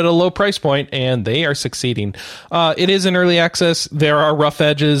come out at a low price point, and they are succeeding. It is in early access. There are rough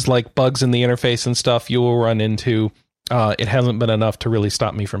edges, like bugs in the interface and stuff you will run into. It hasn't been enough to really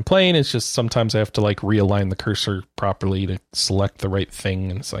stop me from playing. It's just sometimes I have to like realign the cursor properly to select the right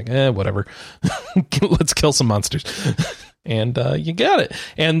thing, and it's like, whatever. Let's kill some monsters. And you got it.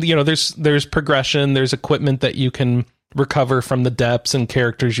 And there's progression, there's equipment that you can recover from the depths, and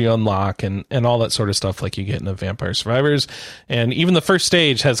characters you unlock, and all that sort of stuff like you get in the Vampire Survivors. And even the first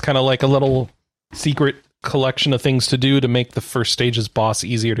stage has kind of like a little secret collection of things to do to make the first stage's boss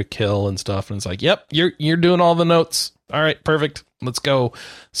easier to kill and stuff. And it's like, yep, you're doing all the notes. All right, perfect. Let's go.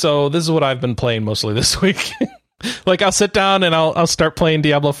 So this is what I've been playing mostly this week. Like I'll sit down and I'll start playing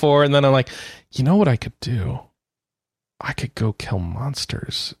Diablo 4, and then I'm like, you know what I could do? I could go kill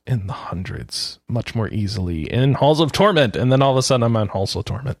monsters in the hundreds much more easily in Halls of Torment, and then all of a sudden I'm on Halls of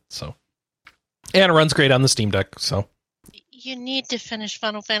Torment. So, and it runs great on the Steam Deck. So you need to finish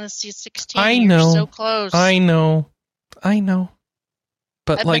Final Fantasy 16. I know, you're so close. I know.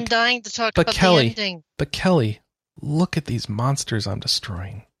 But I've been dying to talk about Kelly, the ending. But Kelly, look at these monsters I'm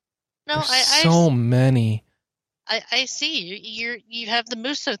destroying. No, There's so many. I see. You have the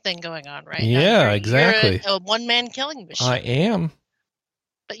Muso thing going on, right? Yeah, exactly. You're a one-man killing machine. I am.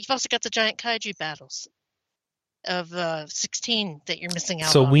 But you've also got the giant kaiju battles of 16 that you're missing out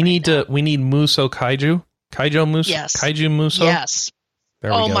on. So we need Muso Kaiju? Muso? Yes. Kaiju Muso? Yes.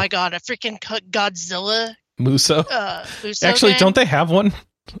 There we go. Oh my god, a freaking Godzilla Muso? Muso Actually, game? Don't they have one?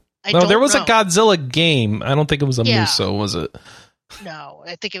 No, there was a Godzilla game. I don't think it was a Muso, was it? No,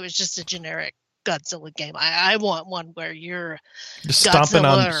 I think it was just a generic Godzilla game. I want one where you're just stomping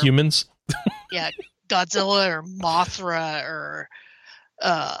on humans. Yeah, Godzilla or Mothra or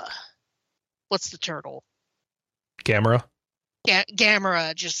what's the turtle? Gamera.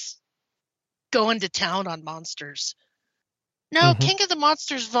 Gamera, just going to town on monsters. No, King of the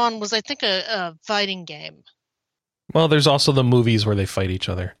Monsters, Vaughn, was I think a fighting game. Well, there's also the movies where they fight each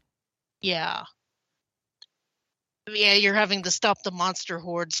other. Yeah. Yeah, you're having to stop the monster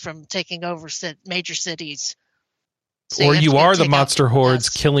hordes from taking over major cities. So or you are the monster hordes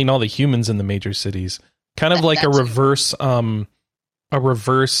killing all the humans in the major cities. Kind of like a reverse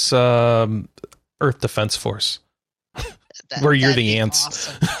Earth Defense Force. Where you're the ants.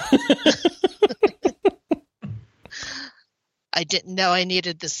 Awesome. I didn't know I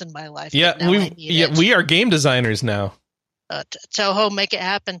needed this in my life. Yeah, we are game designers now. Toho, make it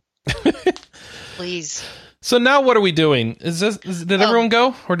happen. Please. So now what are we doing? Did everyone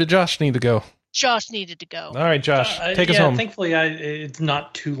go, or did Josh need to go? Josh needed to go. All right, Josh, take us home. Thankfully, it's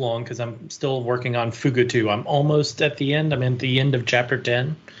not too long because I'm still working on Fuga 2. I'm almost at the end. I'm at the end of Chapter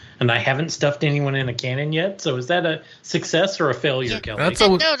 10, and I haven't stuffed anyone in a cannon yet. So is that a success or a failure, Kelly? That's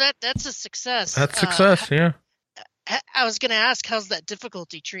a success. That's success, yeah. I was going to ask, how's that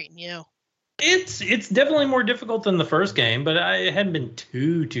difficulty treating you? It's definitely more difficult than the first game, but it hadn't been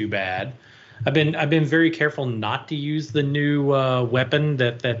too bad. I've been very careful not to use the new weapon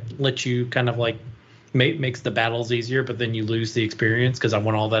that lets you kind of like makes the battles easier, but then you lose the experience because I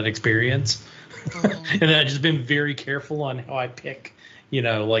want all that experience. And I've just been very careful on how I pick,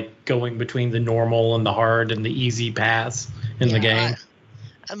 like going between the normal and the hard and the easy paths in the game.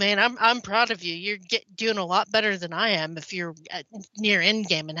 I mean, I'm proud of you. You're doing a lot better than I am if you're near end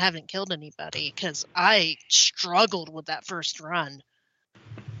game and haven't killed anybody, because I struggled with that first run.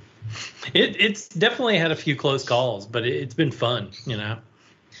 It's definitely had a few close calls, but it's been fun,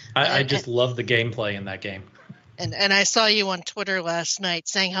 I just love the gameplay in that game. And I saw you on Twitter last night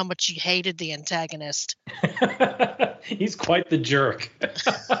saying how much you hated the antagonist. He's quite the jerk.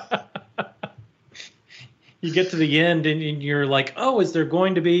 You get to the end and you're like, oh, is there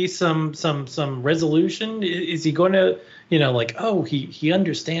going to be some resolution? Is he going to, like, oh, he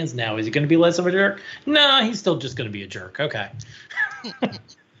understands now. Is he going to be less of a jerk? No, he's still just going to be a jerk. Okay.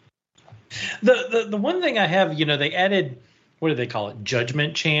 The one thing I have, they added, what do they call it?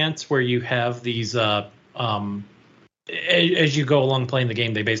 Judgment chance, where you have these, as you go along playing the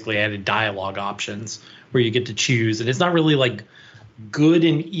game, they basically added dialogue options where you get to choose. And it's not really like good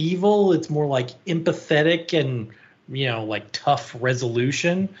and evil. It's more like empathetic and, like tough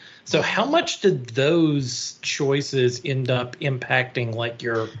resolution. So how much did those choices end up impacting like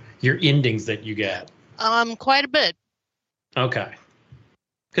your endings that you get? Quite a bit. Okay.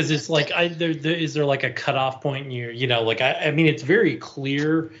 Because it's like, is there like a cutoff point in your, I mean, it's very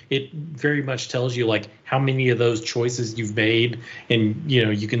clear. It very much tells you like how many of those choices you've made, and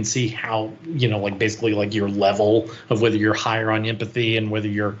you can see how like basically like your level of whether you're higher on empathy and whether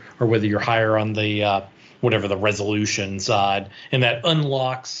you're higher on the whatever the resolution side, and that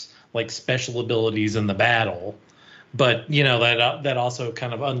unlocks like special abilities in the battle. But that also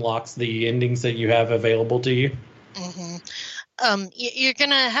kind of unlocks the endings that you have available to you. Mm-hmm. You're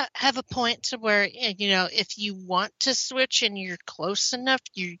gonna have a point to where if you want to switch and you're close enough,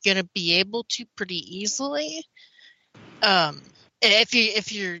 you're gonna be able to pretty easily.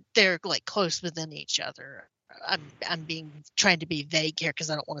 If you're they're like close within each other. I'm trying to be vague here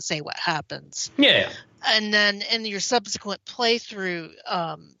because I don't want to say what happens. Yeah. And then in your subsequent playthrough,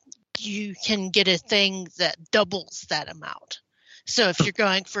 you can get a thing that doubles that amount. So if you're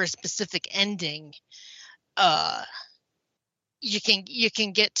going for a specific ending, you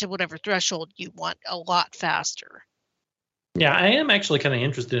can get to whatever threshold you want a lot faster. Yeah, I am actually kind of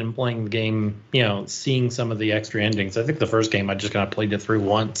interested in playing the game, seeing some of the extra endings. I think the first game I just kind of played it through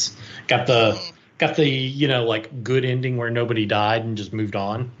once. Got the got the, like good ending where nobody died and just moved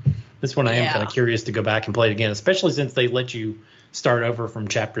on. This one I am kind of curious to go back and play it again, especially since they let you start over from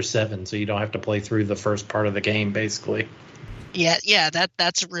chapter 7, so you don't have to play through the first part of the game, basically. Yeah,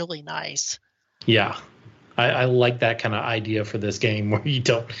 that's really nice. Yeah. I like that kind of idea for this game where you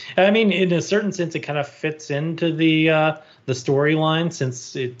don't. I mean, in a certain sense, it kind of fits into the storyline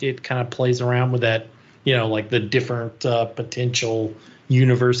since it kind of plays around with that, like the different potential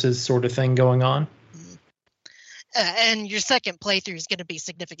universes sort of thing going on. And your second playthrough is going to be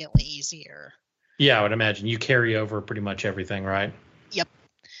significantly easier. Yeah, I would imagine you carry over pretty much everything, right? Yep.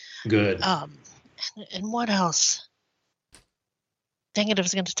 Good. And what else? Dang it! I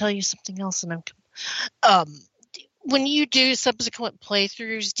was going to tell you something else, and when you do subsequent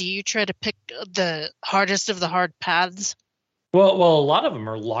playthroughs, do you try to pick the hardest of the hard paths? Well, a lot of them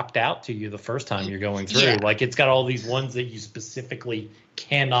are locked out to you the first time you're going through. Yeah. Like, it's got all these ones that you specifically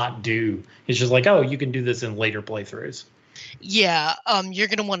cannot do. It's just like, oh, you can do this in later playthroughs. Yeah, you're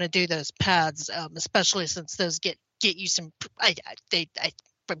going to want to do those paths, especially since those get you some.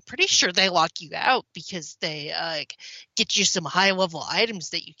 I'm pretty sure they lock you out because they get you some high level items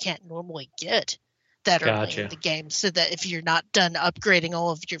that you can't normally get that early in the game. So that if you're not done upgrading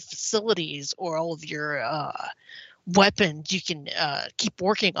all of your facilities or all of your weapons, you can keep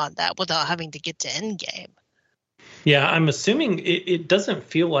working on that without having to get to end game. Yeah, I'm assuming it doesn't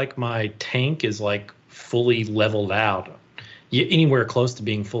feel like my tank is like fully leveled out, anywhere close to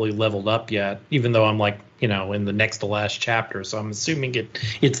being fully leveled up yet, even though I'm like, in the next to last chapter. So I'm assuming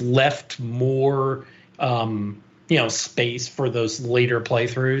it's left more, space for those later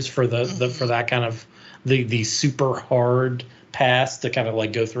playthroughs for for that kind of the super hard pass to kind of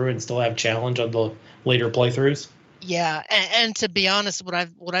like go through and still have challenge on the later playthroughs. Yeah, and to be honest, what I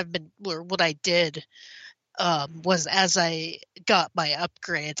did was as I got my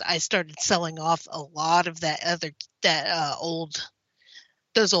upgrades, I started selling off a lot of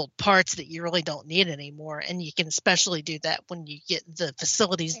those old parts that you really don't need anymore, and you can especially do that when you get the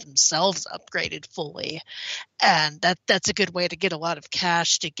facilities themselves upgraded fully, and that's a good way to get a lot of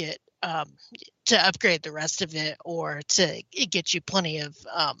cash to get to upgrade the rest of it, or to get you plenty of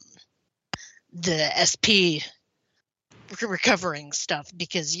the SP recovering stuff,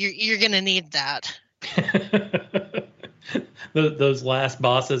 because you're going to need that. Those last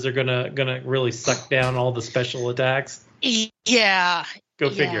bosses are gonna really suck down all the special attacks. Yeah. Go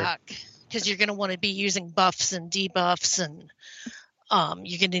figure. Because you're going to want to be using buffs and debuffs, and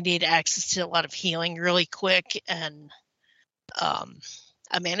you're going to need access to a lot of healing really quick. And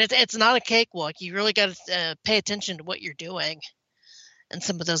it's not a cakewalk. You really got to pay attention to what you're doing in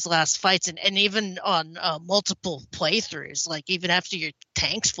some of those last fights, and even on multiple playthroughs. Like, even after your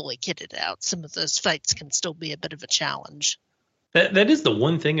tank's fully kitted out, some of those fights can still be a bit of a challenge. That is the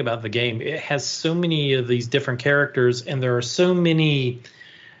one thing about the game. It has so many of these different characters, and there are so many,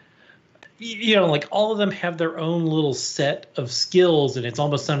 like all of them have their own little set of skills, and it's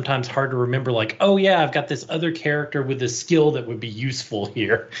almost sometimes hard to remember, like, oh yeah, I've got this other character with this skill that would be useful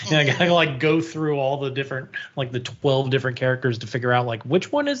here. And I gotta like go through all the different, like the 12 different characters to figure out like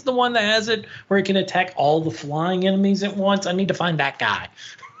which one is the one that has it where it can attack all the flying enemies at once. I need to find that guy.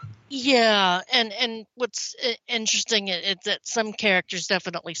 Yeah, and what's interesting is that some characters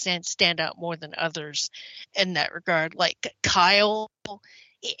definitely stand out more than others in that regard. Like Kyle,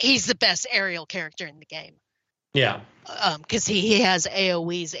 he's the best aerial character in the game. Yeah. Because he has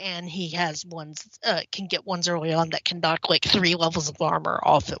AoEs, and he has ones can get ones early on that can knock like 3 levels of armor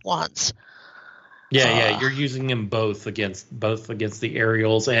off at once. Yeah, you're using them both against the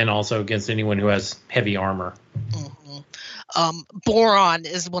aerials and also against anyone who has heavy armor. Mm-hmm. Boron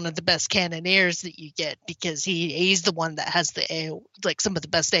is one of the best cannoneers that you get, because he's the one that has some of the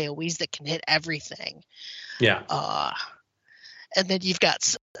best AoEs that can hit everything. Yeah. And then you've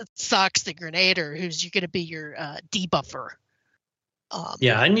got Sox the Grenadier, who's going to be your debuffer.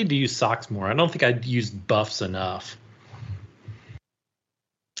 Yeah, I need to use Sox more. I don't think I'd used buffs enough.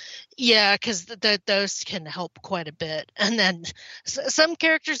 Yeah, because those can help quite a bit. And then some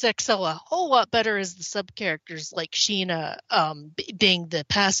characters excel a whole lot better as the sub-characters, like Sheena being the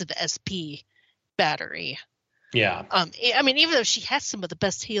passive SP battery. Yeah. Even though she has some of the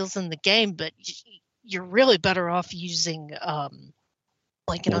best heals in the game, but you're really better off using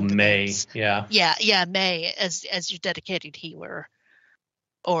May. Yeah. Yeah, May as your dedicated healer.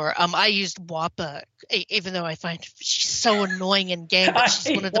 Or I used Wappa, even though I find she's so annoying in game. But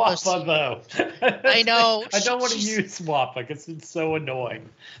she's one of the Wappa, though. I know. I don't want to use Wappa because it's so annoying.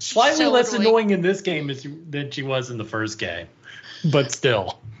 Slightly less annoying in this game than she was in the first game, but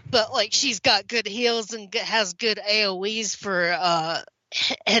still. But like, she's got good heals and has good AoEs for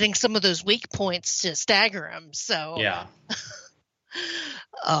hitting some of those weak points to stagger him. So Yeah.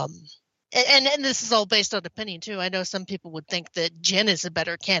 And this is all based on opinion too. I know some people would think that Jin is a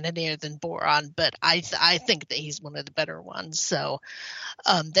better cannoneer than Boron, but I think that he's one of the better ones. So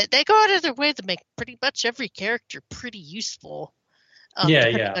they go out of their way to make pretty much every character pretty useful.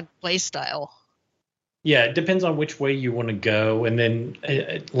 Depending on play style. Yeah, it depends on which way you want to go, and then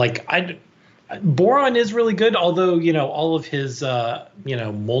Boron is really good, although all of his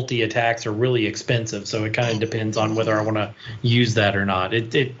multi attacks are really expensive, so it kind of depends on whether I want to use that or not.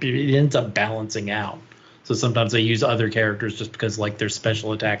 It ends up balancing out. So sometimes I use other characters just because their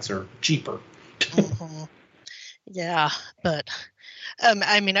special attacks are cheaper. Mm-hmm. Yeah, but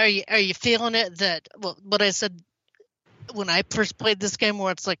I mean, are you feeling it that what I said when I first played this game,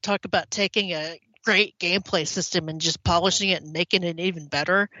 where it's talk about taking a great gameplay system and just polishing it and making it even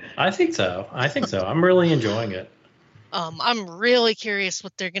better? I think so. I'm really enjoying it. I'm really curious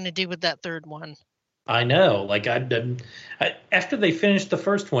what they're going to do with that third one. I know. After they finished the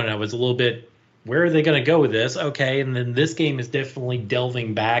first one, I was a little bit, where are they going to go with this? Okay, and then this game is definitely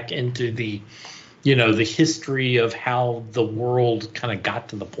delving back into the history of how the world kind of got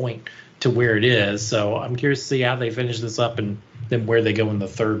to the point to where it is. So I'm curious to see how they finish this up and then where they go in the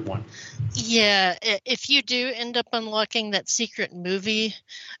third one. Yeah, if you do end up unlocking that secret movie,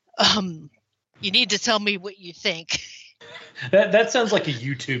 you need to tell me what you think. That sounds like a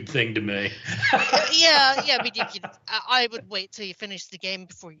YouTube thing to me. Yeah. I mean, I would wait till you finish the game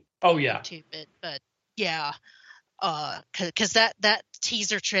before you YouTube it. But yeah, because that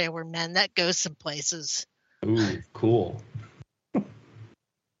teaser trailer, man, that goes some places. Ooh, cool.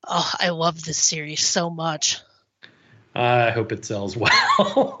 Oh, I love this series so much. I hope it sells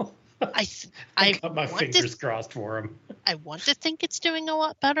well. I got my fingers crossed for him. I want to think it's doing a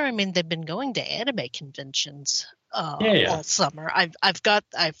lot better. I mean, they've been going to anime conventions all summer.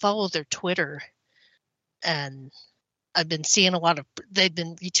 I follow their Twitter, and I've been seeing they've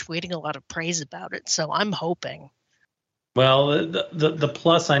been retweeting a lot of praise about it. So I'm hoping. Well, the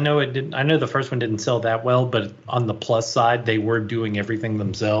plus, I know the first one didn't sell that well, but on the plus side, they were doing everything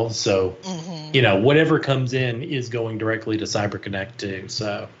themselves. So, whatever comes in is going directly to CyberConnect too.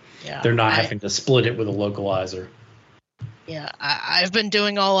 So they're not having to split it with a localizer. Yeah, I've been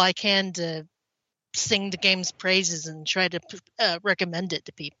doing all I can to sing the game's praises and try to recommend it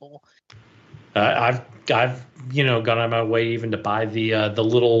to people. I've gone on my way even to buy the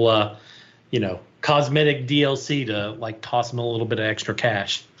little cosmetic DLC to toss them a little bit of extra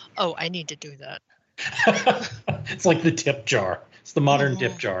cash. Oh, I need to do that. It's like the tip jar. It's the modern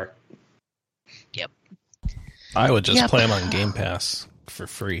tip jar. Yep. I would just play them on Game Pass for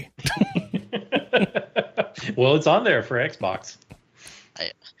free. Well, it's on there for Xbox.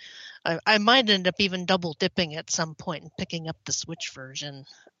 I might end up even double dipping at some point and picking up the Switch version,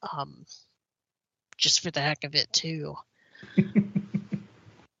 just for the heck of it too.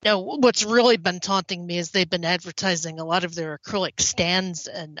 Now, what's really been taunting me is they've been advertising a lot of their acrylic stands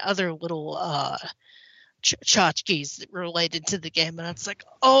and other little tchotchkes related to the game. And it's like,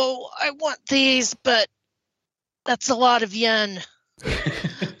 oh, I want these, but that's a lot of yen.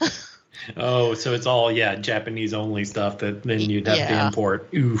 Oh, so it's all, Japanese only stuff that then you'd have to import.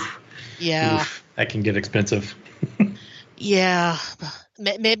 Oof. Yeah. Oof. That can get expensive. Yeah.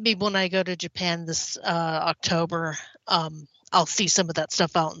 Maybe when I go to Japan this October, I'll see some of that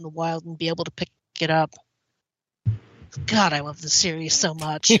stuff out in the wild and be able to pick it up. God, I love this series so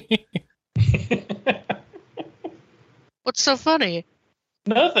much. What's so funny?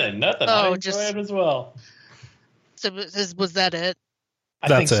 Nothing. Oh, I enjoy it as well. So was that it? I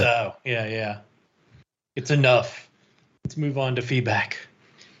think so. Yeah. It's enough. Let's move on to feedback.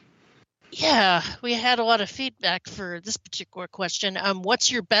 Yeah, we had a lot of feedback for this particular question.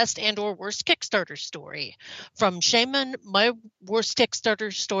 What's your best and or worst Kickstarter story? From Shaman, my worst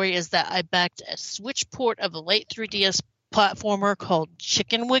Kickstarter story is that I backed a Switch port of a late 3DS platformer called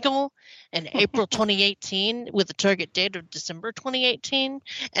Chicken Wiggle in April 2018 with a target date of December 2018,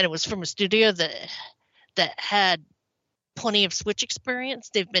 and it was from a studio that had plenty of Switch experience.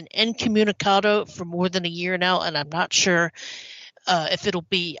 They've been incommunicado for more than a year now, and I'm not sure if it'll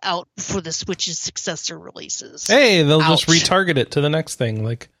be out before the Switch's successor releases. Hey, they'll just retarget it to the next thing.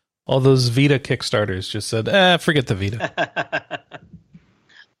 Like all those Vita Kickstarters just said, forget the Vita.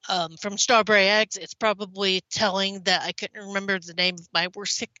 From Strawberry Eggs, it's probably telling that I couldn't remember the name of my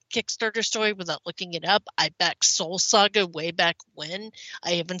worst Kickstarter story without looking it up. I backed Soul Saga way back when.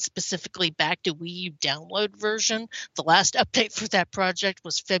 I even specifically backed a Wii U download version. The last update for that project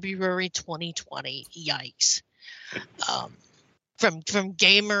was February 2020. Yikes. From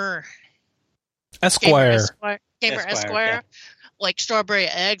Gamer Esquire. Gamer Esquire. Like Strawberry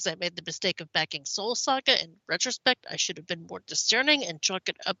Eggs, I made the mistake of backing Soul Saga. In retrospect, I should have been more discerning and chalk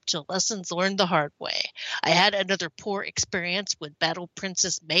it up to lessons learned the hard way. I had another poor experience with Battle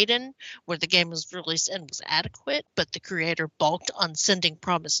Princess Maiden, where the game was released and was adequate, but the creator balked on sending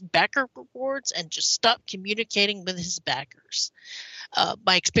promised backer rewards and just stopped communicating with his backers.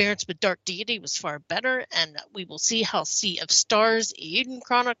 My experience with Dark Deity was far better, and we will see how Sea of Stars, Eden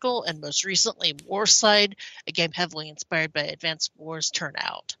Chronicle, and most recently Warside, a game heavily inspired by Advanced Wars, turn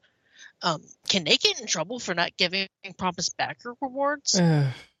out. Can they get in trouble for not giving promised backer rewards?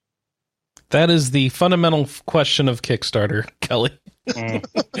 That is the fundamental question of Kickstarter, Kelly.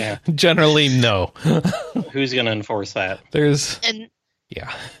 Yeah. Generally, no. Who's going to enforce that?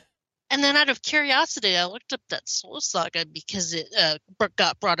 Yeah. And then out of curiosity, I looked up that Soul Saga because it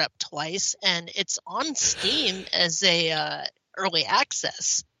got brought up twice, and it's on Steam as a early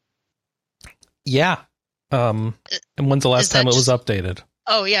access. Yeah. And when's the last time it was updated?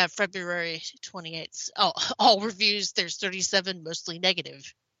 Oh, yeah, February 28th. Oh, all reviews, there's 37, mostly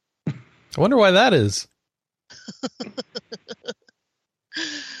negative. I wonder why that is.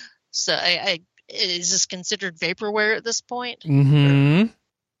 So is this considered vaporware at this point? Mm-hmm.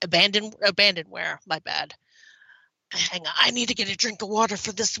 Abandonware, my bad. Hang on, I need to get a drink of water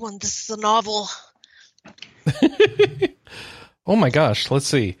for this one. This is a novel. Oh my gosh, let's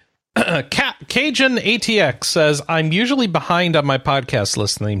see. Cajun ATX says, I'm usually behind on my podcast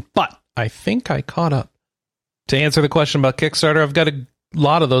listening, but I think I caught up. To answer the question about Kickstarter, I've got a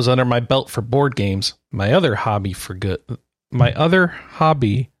lot of those under my belt for board games. My other hobby,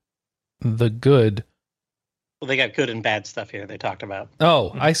 the good. Well, they got good and bad stuff here they talked about.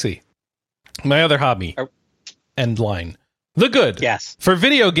 Oh, I see. My other hobby. End line. The good. Yes. For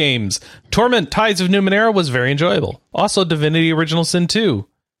video games, Torment Tides of Numenera was very enjoyable. Also, Divinity Original Sin 2.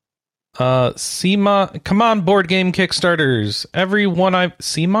 Come on, board game Kickstarters. Everyone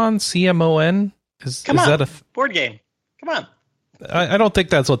Simon? CMON? Is that a board game? Come on. I don't think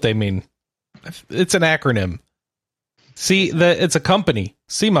that's what they mean. It's an acronym. It's a company.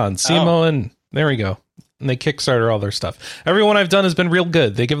 Simon. CMON. There we go. And they Kickstarter all their stuff. Everyone I've done has been real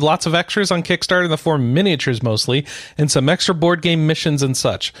good. They give lots of extras on Kickstarter in the form of miniatures mostly, and some extra board game missions and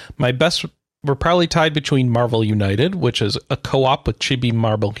such. My best were probably tied between Marvel United, which is a co-op with chibi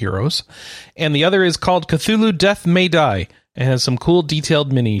Marvel heroes, and the other is called Cthulhu Death May Die, and has some cool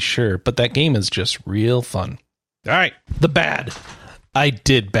detailed minis, sure, but that game is just real fun. All right, the bad. I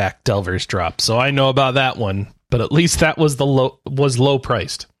did back Delver's Drop, so I know about that one, but at least that was low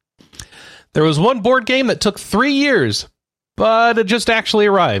priced. There was one board game that took 3 years, but it just actually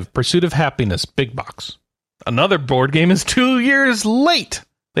arrived. Pursuit of Happiness, big box. Another board game is 2 years late.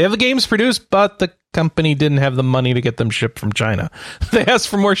 They have the games produced, but the company didn't have the money to get them shipped from China. They asked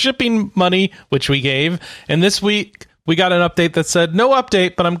for more shipping money, which we gave. And this week, we got an update that said, no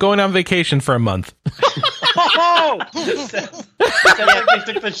update, but I'm going on vacation for a month. Oh! They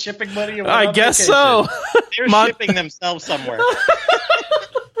took the shipping money and went I on guess vacation. so. They're shipping themselves somewhere.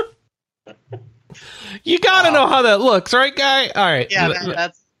 You got to know how that looks, right, guy? All right. Yeah,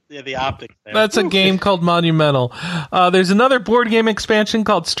 that's the optics there. That's a game called Monumental. There's another board game expansion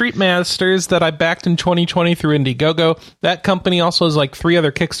called Street Masters that I backed in 2020 through Indiegogo. That company also has like 3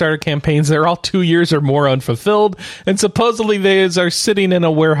 other Kickstarter campaigns. They're all 2 years or more unfulfilled, and supposedly they are sitting in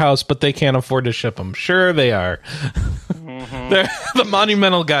a warehouse, but they can't afford to ship them. Sure they are. Mm-hmm. The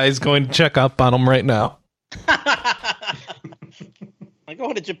Monumental guy is going to check up on them right now. I'm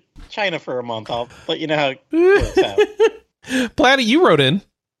going to China for a month. I'll let you know how it works out. Platty, you wrote in.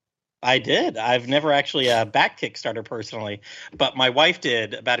 I did. I've never actually backed Kickstarter personally, but my wife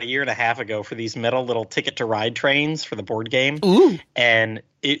did about 1.5 years ago for these metal little Ticket to Ride trains for the board game. Ooh. And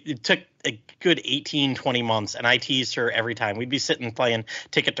it took a good 18, 20 months, and I teased her every time. We'd be sitting playing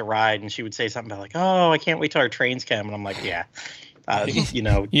Ticket to Ride, and she would say something about like, oh, I can't wait till our trains come. And I'm like, yeah.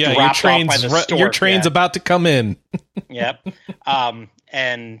 Your train's about to come in. Yep.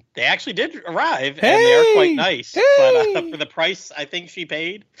 And they actually did arrive, and they are quite nice. Hey. But for the price I think she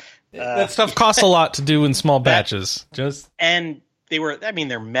paid, that stuff costs a lot to do in small batches. And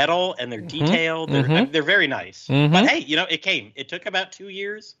they're metal and they're detailed. Mm-hmm. They're very nice. Mm-hmm. But hey, it came. It took about 2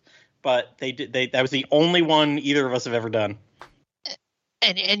 years, but that was the only one either of us have ever done.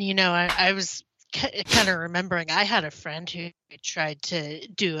 And I was kind of remembering I had a friend who tried to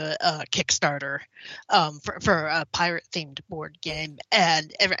do a Kickstarter for a pirate themed board game,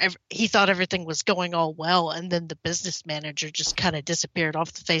 and he thought everything was going all well, and then the business manager just kind of disappeared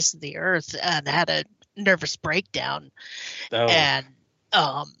off the face of the earth and had a nervous breakdown. And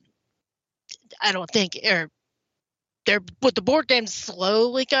I don't think the board game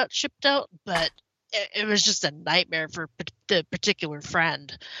slowly got shipped out, but it was just a nightmare for the particular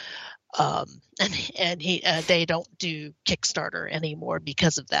friend. And they don't do Kickstarter anymore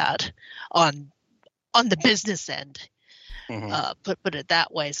because of that on the business end. Put it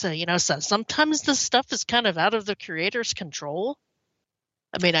that way. So, so sometimes this stuff is kind of out of the creator's control.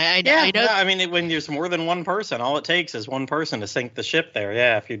 I mean, I know. No, I mean, when there's more than one person, all it takes is one person to sink the ship there.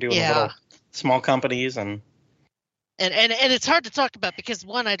 Yeah, if you're doing little small companies and it's hard to talk about because,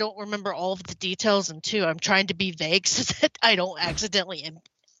 one, I don't remember all of the details, and two, I'm trying to be vague so that I don't accidentally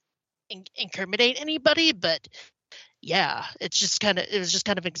incriminate anybody. But yeah, it was just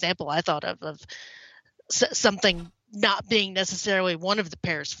kind of an example I thought of something not being necessarily one of the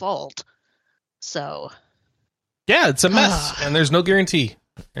pair's fault. So yeah, it's a mess, and there's no guarantee.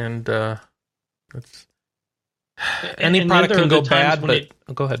 And any product can go bad, but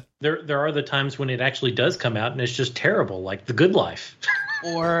go ahead. There are the times when it actually does come out and it's just terrible, like The Good Life.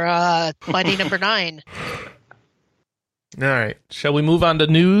 Or Mighty Number 9. All right. Shall we move on to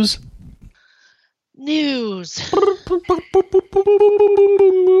news?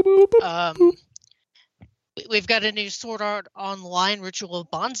 We've got a new Sword Art Online Ritual of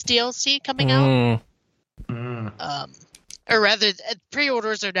Bonds DLC coming out. Or rather,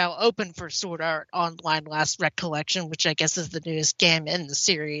 pre-orders are now open for Sword Art Online Last Recollection, which I guess is the newest game in the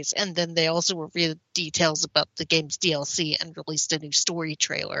series. And then they also revealed details about the game's DLC and released a new story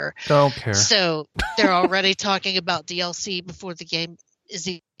trailer. Don't care. So they're already talking about DLC before the game is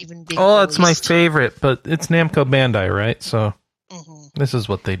even being released. It's my favorite, but it's Namco Bandai, right? So this is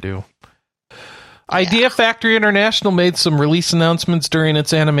what they do. Idea Factory International made some release announcements during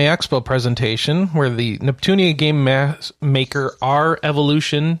its Anime Expo presentation, where the Neptunia game maker R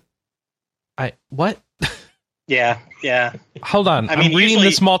Evolution. What? Yeah. Hold on, I'm reading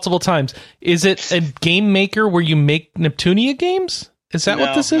this multiple times. Is it a game maker where you make Neptunia games? Is that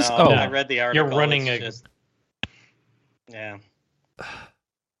what this is? No, I read the article. You're running yeah.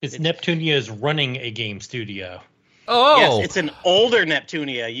 It's Neptunia is running a game studio. Oh, yes, it's an older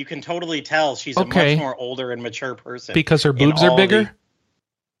Neptunia. You can totally tell she's a much more older and mature person because her boobs are bigger.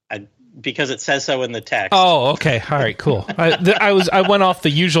 Because it says so in the text. Oh, okay, all right, cool. I went off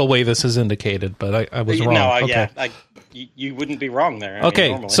the usual way this is indicated, but I was wrong. No, okay. You wouldn't be wrong there. Okay,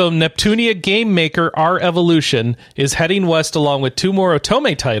 so Neptunia game maker R Evolution is heading west along with 2 more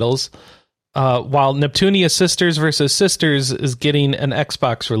Otome titles. While Neptunia Sisters vs. Sisters is getting an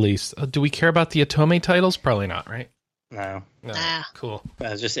Xbox release. Do we care about the Otome titles? Probably not, right? No. Cool.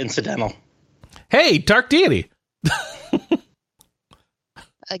 That's just incidental. Hey, Dark Deity!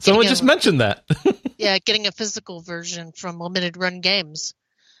 Someone just mentioned that. Yeah, getting a physical version from Limited Run Games.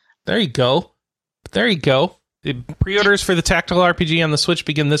 There you go. The pre-orders for the tactical RPG on the Switch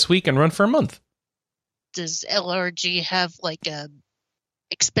begin this week and run for a month. Does LRG have like a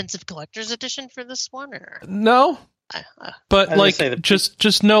expensive collector's edition for this one, or no? But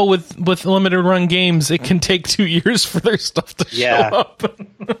just know with limited run games, it can take 2 years for their stuff to show up.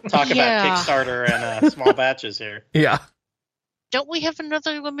 Talk about Kickstarter and small batches here. Yeah. Don't we have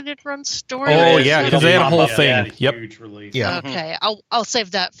another limited run story? Oh yeah, because they had a whole thing. Yep. Huge release. Yeah. Okay, I'll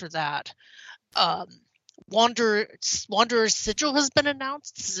save that for that. Wanderer's Sigil has been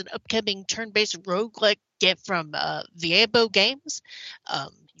announced. This is an upcoming turn-based roguelike game from Viebo Games.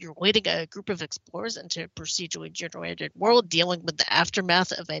 You're leading a group of explorers into a procedurally generated world dealing with the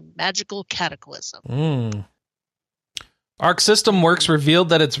aftermath of a magical cataclysm. Arc System Works revealed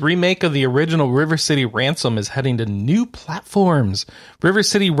that its remake of the original River City Ransom is heading to new platforms. River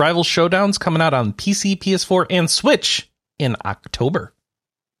City Rival Showdown's coming out on PC, PS4, and Switch in October.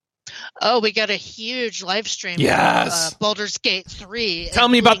 Oh, we got a huge live stream. Yes. Of Baldur's Gate 3. Tell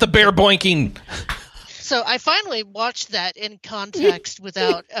me about the bear boinking. So I finally watched that in context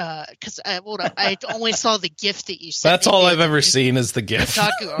without, because I only saw the GIF that you sent. That's all I've ever seen is the GIF.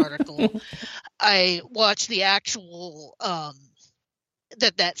 Kotaku article. I watched the actual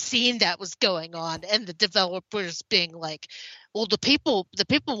that scene that was going on, and the developers being like, "Well, the people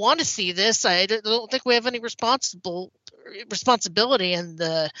want to see this. I don't think we have any responsibility." And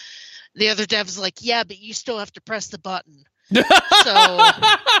the other devs like, "Yeah, but you still have to press the button." So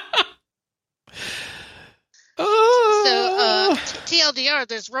TLDR,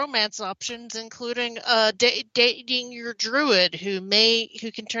 there's romance options, including dating your druid who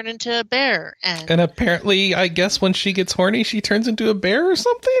can turn into a bear, and apparently, I guess when she gets horny, she turns into a bear or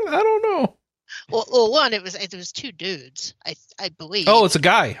something. I don't know. Well, one, it was 2 dudes, I believe. Oh, it's a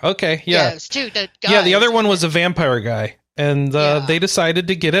guy. Okay, yeah, it was 2 guys. Yeah, the other one was a vampire guy, and they decided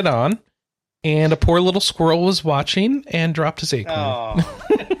to get it on, and a poor little squirrel was watching and dropped his acorn.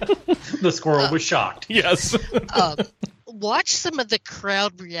 The squirrel was shocked. Yes. watch some of the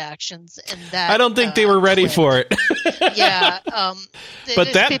crowd reactions in that. I don't think they were ready for it. Yeah.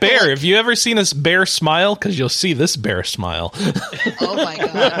 But that bear, have you ever seen this bear smile? Because you'll see this bear smile. Oh my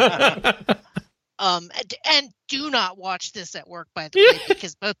God. And do not watch this at work, by the way,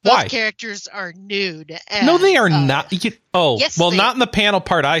 because both characters are nude. And, no, they are not. Yes, not in the panel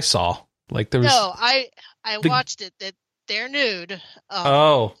part I saw. Like there was. No, I watched it. That they're nude.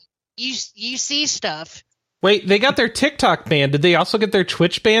 You see stuff. Wait, they got their TikTok banned. Did they also get their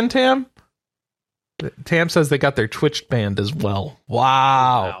Twitch banned, Tam? Tam says they got their Twitch banned as well.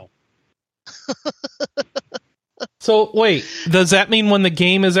 Wow. So, wait, does that mean when the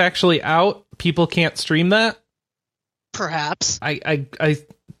game is actually out, people can't stream that? Perhaps.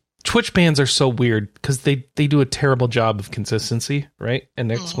 Twitch bans are so weird because they do a terrible job of consistency, right?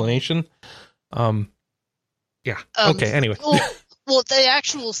 And explanation. Yeah. Okay, anyway. Well, the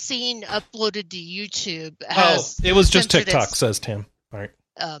actual scene uploaded to YouTube has... it was just TikTok, says Tim. All right.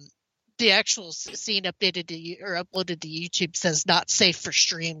 The actual scene uploaded to YouTube says not safe for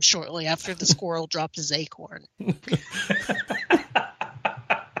stream shortly after the squirrel dropped his acorn.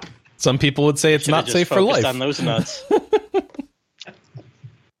 Some people would say it's not safe for life. On those nuts.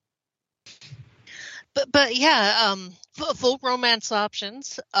 But yeah, full romance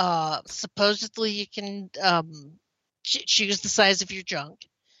options. Supposedly you can choose the size of your junk.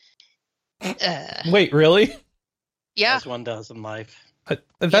 Wait, really? Yeah. As one does in life.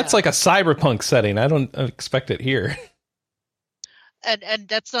 That's like a cyberpunk setting. I don't expect it here. And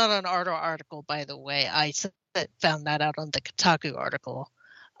that's not an article, by the way. I found that out on the Kotaku article.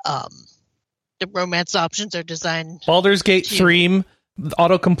 The romance options are designed. Baldur's Gate 3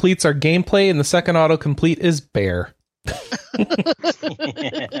 autocompletes are gameplay, and the second autocomplete is bear.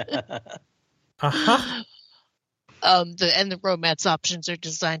 Uh-huh. The romance options are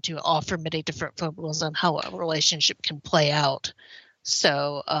designed to offer many different formulas on how a relationship can play out.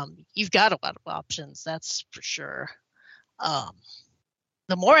 So you've got a lot of options, that's for sure.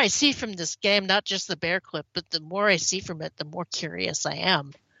 The more I see from this game, not just the bear clip, but the more I see from it, the more curious I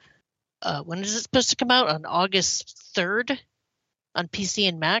am. When is it supposed to come out? On August 3rd on PC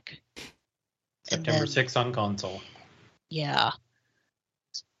and Mac? September 6th on console. Yeah.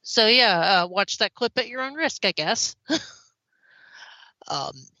 So watch that clip at your own risk, I guess.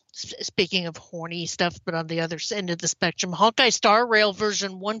 Speaking of horny stuff, but on the other end of the spectrum, Honkai Star Rail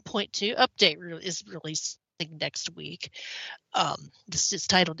version 1.2 update is releasing next week. This is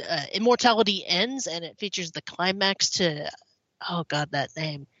titled Immortality Ends, and it features the climax to, that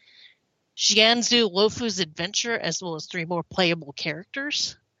name, Shianzu Lofu's adventure, as well as 3 more playable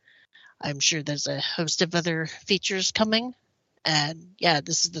characters. I'm sure there's a host of other features coming. And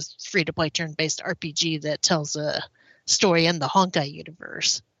this is the free-to-play turn-based RPG that tells a story in the Honkai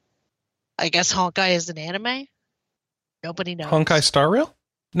universe. I guess Honkai is an anime? Nobody knows. Honkai Star Rail?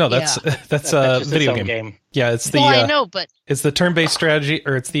 No, that's a video game. Yeah, it's the I know, but it's the turn-based strategy,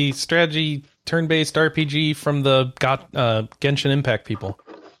 or it's the strategy turn-based RPG from the Genshin Impact people.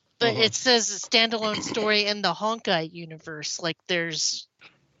 But it says a standalone story in the Honkai universe, like there's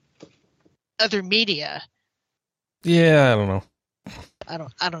other media. Yeah, I don't know.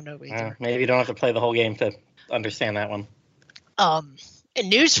 I don't know either. Maybe you don't have to play the whole game to understand that one. And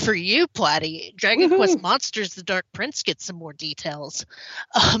news for you, Platty. Dragon Quest Monsters: The Dark Prince gets some more details,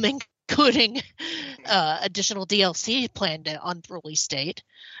 including additional DLC planned on release date.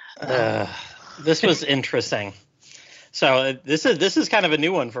 This was interesting. So this is kind of a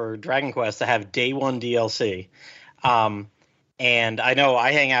new one for Dragon Quest to have day one DLC. And I know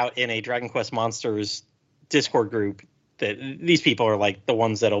I hang out in a Dragon Quest Monsters Discord group. That these people are like the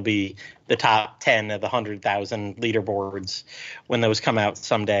ones that'll be the top 10 of the 100,000 leaderboards when those come out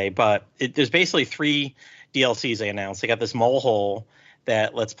someday. But there's basically 3 DLCs they announced. They got this mole hole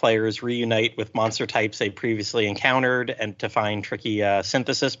that lets players reunite with monster types they previously encountered and to find tricky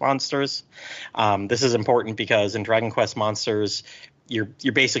synthesis monsters. This is important because in Dragon Quest Monsters, you're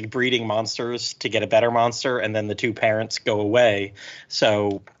basically breeding monsters to get a better monster, and then the 2 parents go away.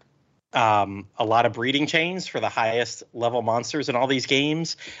 So a lot of breeding chains for the highest level monsters in all these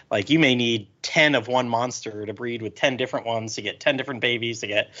games. Like you may need 10 of one monster to breed with 10 different ones to get 10 different babies to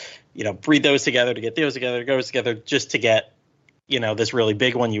get, breed those together to get those together, just to get, this really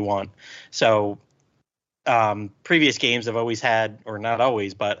big one you want. So previous games have always had, or not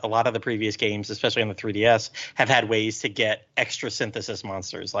always, but a lot of the previous games, especially on the 3DS, have had ways to get extra synthesis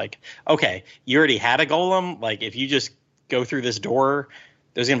monsters. Like, okay, you already had a golem. Like if you just go through this door,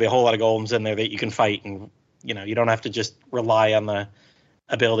 there's going to be a whole lot of golems in there that you can fight, and you don't have to just rely on the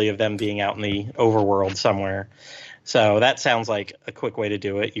ability of them being out in the overworld somewhere. So that sounds like a quick way to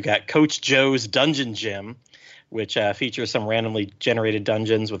do it. You got Coach Joe's Dungeon Gym, which features some randomly generated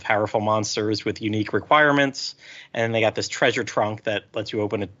dungeons with powerful monsters with unique requirements. And they got this treasure trunk that lets you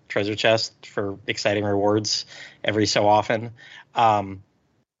open a treasure chest for exciting rewards every so often. And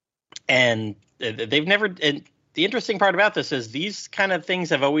they've never... And the interesting part about this is these kind of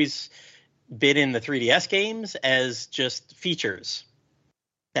things have always been in the 3DS games as just features.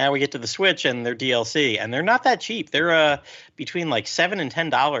 Now we get to the Switch and they're DLC, and they're not that cheap. They're between like $7 and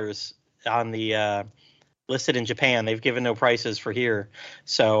 $10 on the listed in Japan. They've given no prices for here,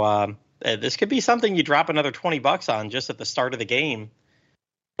 so this could be something you drop another $20 on just at the start of the game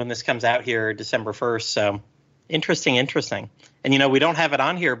when this comes out here December 1st. So interesting. And we don't have it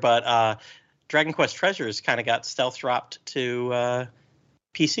on here, but Dragon Quest Treasures kind of got stealth dropped to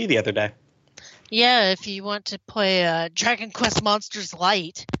PC the other day. Yeah, if you want to play Dragon Quest Monsters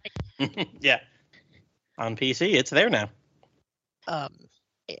Lite. Yeah. On PC, it's there now.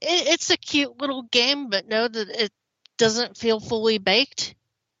 It's a cute little game, but know that it doesn't feel fully baked.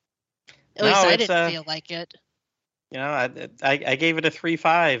 At least I didn't feel like it. I gave it a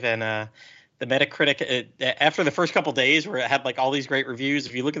 3.5, and the Metacritic, after the first couple days where it had like all these great reviews,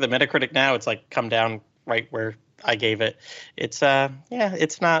 if you look at the Metacritic now, it's like come down right where I gave it. It's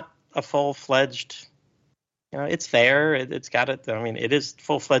it's not a full-fledged, it's there. It's got it. I mean, it is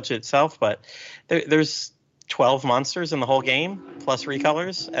full-fledged itself, but there's 12 monsters in the whole game plus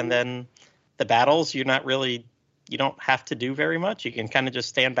recolors, and then the battles, you don't have to do very much. You can kind of just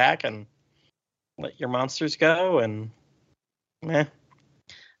stand back and let your monsters go, and it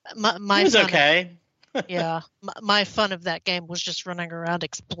was okay. Yeah, my fun of that game was just running around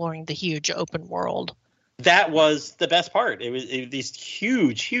exploring the huge open world. That was the best part. It was these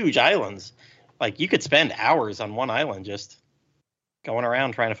huge islands. Like, you could spend hours on one island just going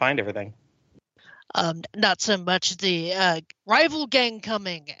around trying to find everything. Not so much the rival gang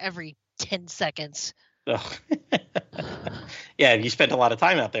coming every 10 seconds. Oh. Yeah, you spent a lot of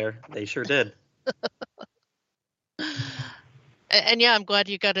time out there. They sure did. And yeah, I'm glad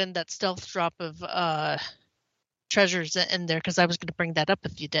you got in that stealth drop of treasures in there, because I was going to bring that up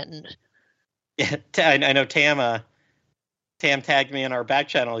if you didn't. Yeah, I know Tam tagged me in our back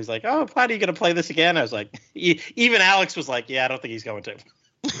channel. He's like, "Oh, Platt, are you going to play this again?" I was like, even Alex was like, "Yeah, I don't think he's going to."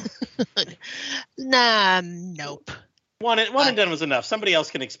 Nah, nope. One and done was enough. Somebody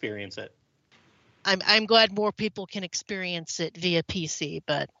else can experience it. I'm glad more people can experience it via PC,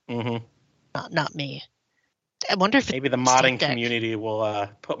 but not me. I wonder if maybe the modding community will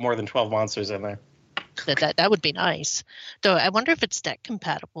put more than 12 monsters in there. That would be nice. Though I wonder if it's deck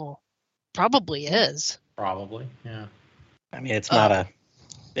compatible. Probably is. Probably, yeah. I mean, it's not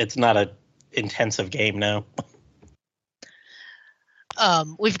a intensive game now.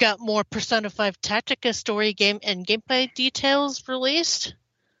 We've got more Persona 5 Tactica story game and gameplay details released.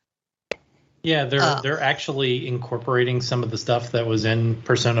 Yeah, they're actually incorporating some of the stuff that was in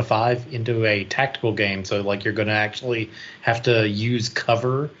Persona 5 into a tactical game. So, like, you're going to actually have to use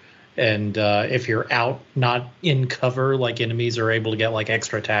cover, and if you're out, not in cover, like, enemies are able to get like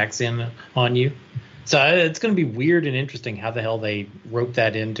extra attacks in on you. So it's going to be weird and interesting how the hell they wrote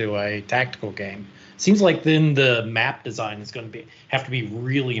that into a tactical game. Seems like then the map design is going to have to be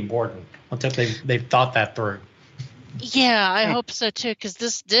really important. Let's hope they've thought that through. Yeah, I hope so too, because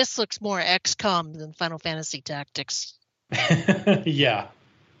this looks more XCOM than Final Fantasy Tactics. Yeah.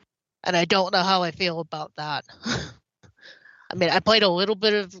 And I don't know how I feel about that. I mean, I played a little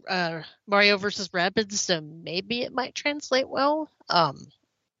bit of Mario vs. Rabbids, so maybe it might translate well. I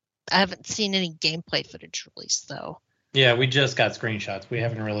haven't seen any gameplay footage released, though. Yeah, we just got screenshots. We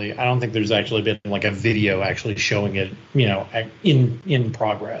haven't really... I don't think there's actually been like a video actually showing it, in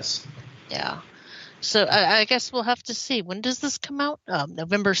progress. Yeah. So I guess we'll have to see. When does this come out?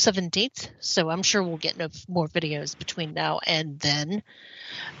 November 17th. So I'm sure we'll get more videos between now and then.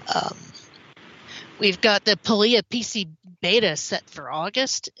 We've got the Palia PC beta set for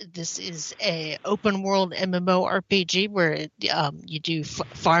August. This is a open world MMORPG where you do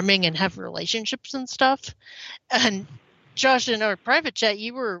farming and have relationships and stuff. And Josh, in our private chat,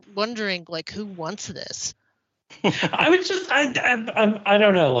 you were wondering like who wants this. I was just I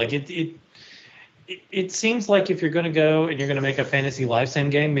don't know. Like it seems like if you're going to go and you're going to make a fantasy live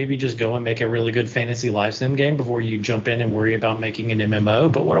sim game, maybe just go and make a really good fantasy live sim game before you jump in and worry about making an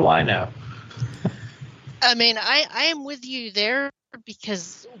MMO. But what do I know? I mean, I am with you there,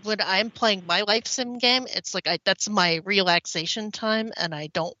 because when I'm playing my life sim game, it's like that's my relaxation time, and I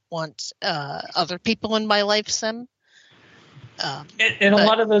don't want other people in my life sim. And a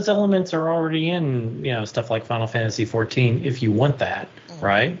lot of those elements are already in, stuff like Final Fantasy 14, if you want that,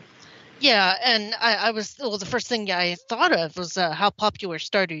 right? Yeah, and the first thing I thought of was how popular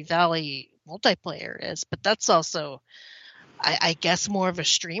Stardew Valley multiplayer is, but that's also, I guess, more of a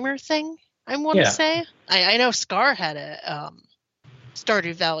streamer thing. I want to say. I know Scar had a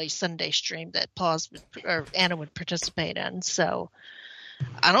Stardew Valley Sunday stream that Anna would participate in. So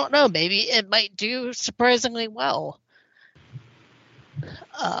I don't know. Maybe it might do surprisingly well.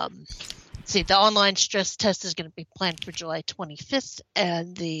 See, the online stress test is going to be planned for July 25th,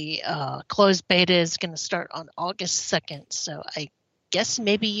 and the closed beta is going to start on August 2nd. So I guess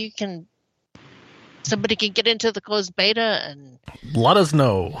maybe somebody can get into the closed beta and let us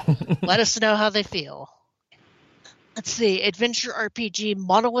know. Let us know how they feel. Let's see. Adventure RPG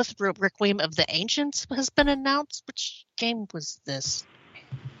Monolith Requiem of the Ancients has been announced. Which game was this?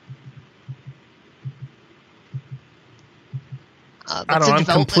 I don't know. I'm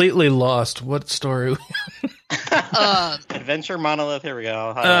completely lost. What story? Adventure Monolith. Here we go.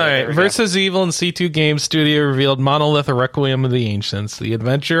 All right. Versus Evil and C2 Games Studio revealed Monolith: A Requiem of the Ancients. The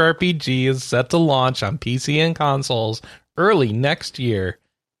adventure RPG is set to launch on PC and consoles early next year,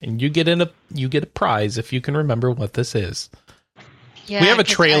 and you get a prize if you can remember what this is. Yeah, we have a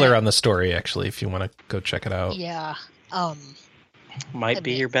trailer on the story, actually, if you want to go check it out. Yeah. Might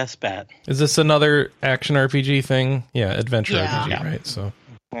be your best bet. Is this another action RPG thing? Yeah, adventure RPG, right? So,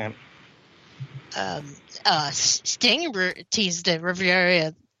 Sting teased a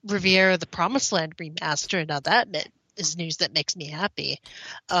Riviera the Promised Land remaster. Now that is news that makes me happy.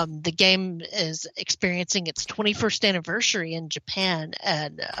 The game is experiencing its 21st anniversary in Japan,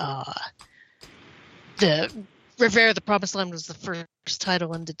 and the Riviera the Promised Land was the first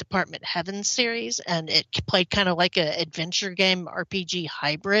title in the Department Heaven series, and it played kind of like an adventure game RPG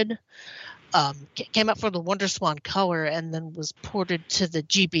hybrid. Came out for the WonderSwan Color and then was ported to the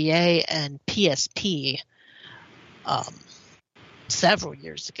GBA and PSP several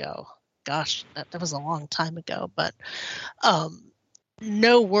years ago. Gosh, that was a long time ago, but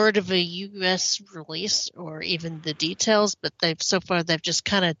no word of a US release or even the details, but they've just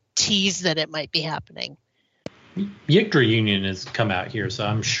kind of teased that it might be happening. Yggdra Union has come out here, so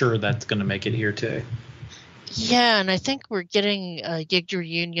I'm sure that's going to make it here too. Yeah, and I think we're getting Yggdra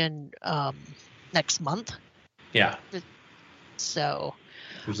Union next month. Yeah. So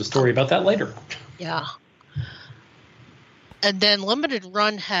there's a story about that later. Yeah. And then Limited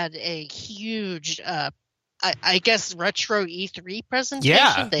Run had a huge, I guess, retro E3 presentation.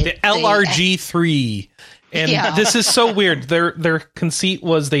 Yeah, the LRG3. And this is so weird. Their conceit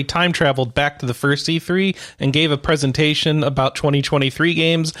was they time traveled back to the first E3 and gave a presentation about 2023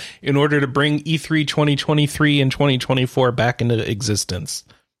 games in order to bring E3 2023 and 2024 back into existence.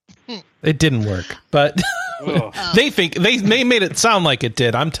 It didn't work, but they made it sound like it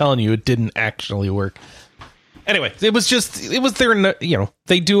did. I'm telling you, it didn't actually work. Anyway, it was their,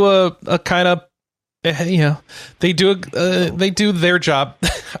 they do a kind of, they do their job.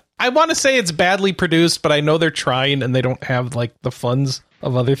 I want to say it's badly produced, but I know they're trying and they don't have like the funds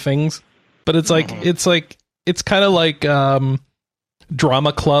of other things. But it's like it's kind of like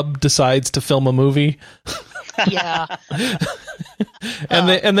Drama Club decides to film a movie. Yeah.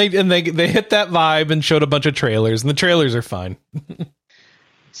 and they hit that vibe and showed a bunch of trailers, and the trailers are fine.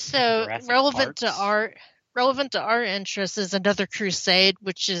 So relevant to our interests is Another Crusade,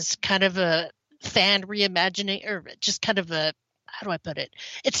 which is kind of a fan reimagining, or just kind of a, how do I put it?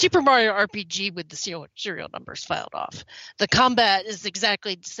 It's Super Mario RPG with the serial numbers filed off. The combat is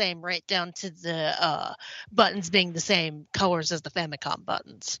exactly the same, right down to the buttons being the same colors as the Famicom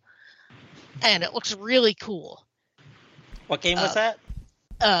buttons. And it looks really cool. What game was that?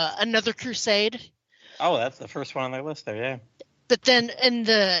 Another Crusade. Oh, that's the first one on their list there, yeah. But then in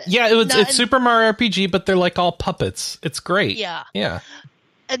the... Yeah, it's Super Mario RPG, but they're like all puppets. It's great. Yeah. Yeah.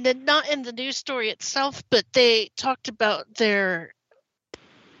 And then not in the news story itself, but they talked about their...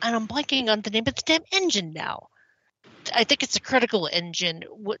 And I'm blanking on the name of the damn engine now. I think it's a Critical Engine,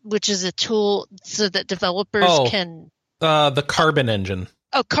 which is a tool so that developers can... the Carbon Engine.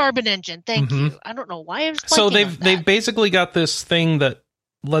 Oh, Carbon Engine. Thank you. I don't know why I was blanking So on they've basically got this thing that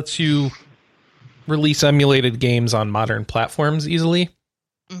lets you release emulated games on modern platforms easily.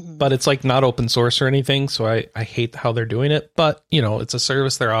 Mm-hmm. But it's like not open source or anything, so I hate how they're doing it. But, it's a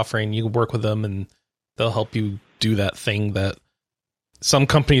service they're offering. You can work with them and they'll help you do that thing that some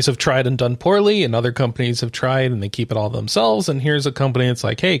companies have tried and done poorly, and other companies have tried and they keep it all themselves. And here's a company that's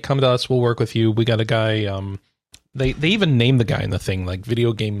like, hey, come to us, we'll work with you. We got a guy, they even named the guy in the thing, like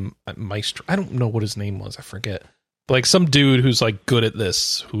Video Game Maestro. I don't know what his name was, I forget. But like some dude who's like good at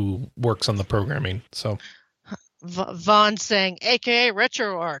this, who works on the programming. So Vaughn saying, AKA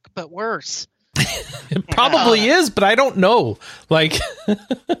RetroArch, but worse. It probably is, but I don't know. Like,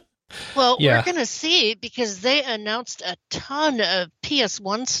 Well, Yeah. we're going to see because they announced a ton of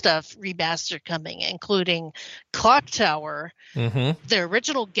PS1 stuff remaster coming, including Clock Tower, the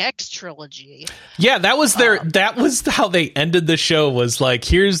original Gex trilogy. Yeah, that was that was how they ended the show, was like,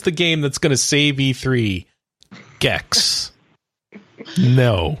 here's the game that's going to save E3. Gex.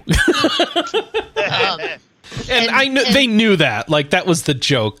 No. And I knew they knew that. Like, that was the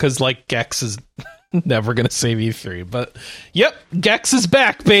joke, because like Gex is never going to save E3. But yep, Gex is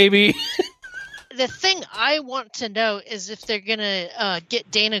back, baby. The thing I want to know is if they're going to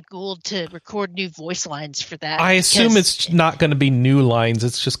get Dana Gould to record new voice lines for that. I assume it's not going to be new lines.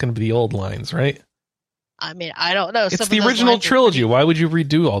 It's just going to be the old lines, right? I mean, I don't know. It's the original trilogy. Why would you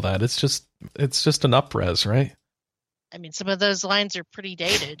redo all that? It's just an up-res, right? I mean, some of those lines are pretty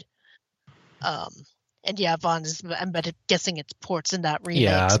dated. And yeah, Vaughn is, I'm guessing it's ports and not remakes.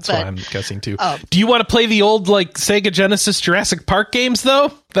 Yeah, that's what I'm guessing too. Do you want to play the old like Sega Genesis Jurassic Park games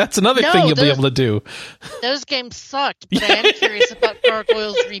though? That's another thing you'll be able to do. Those games sucked, but I am curious about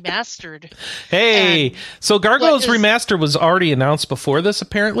Gargoyles Remastered. Hey, so Gargoyles Remastered was already announced before this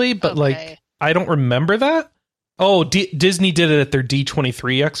apparently, but like I don't remember that. Oh, Disney did it at their D23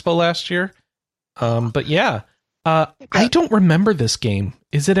 Expo last year. But yeah, I don't remember this game.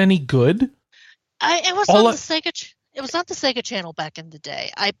 Is it any good? It was on the Sega. It was on the Sega Channel back in the day.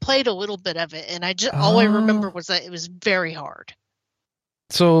 I played a little bit of it, and all I remember was that it was very hard.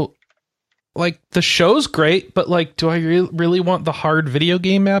 So, like, the show's great, but like, do I really want the hard video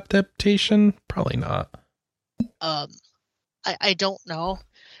game adaptation? Probably not. I don't know.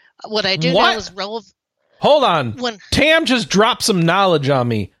 What I do know is relevant. Hold on. Tam just dropped some knowledge on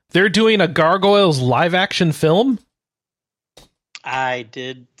me. They're doing a Gargoyles live action film. I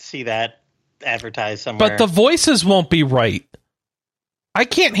did see that advertised somewhere. But the voices won't be right. I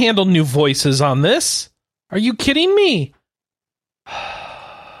can't handle new voices on this. Are you kidding me?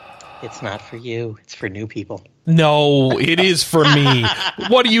 It's not for you. It's for new people. No, it is for me.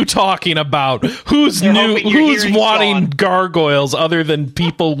 What are you talking about? Who's new? Who's wanting Gargoyles other than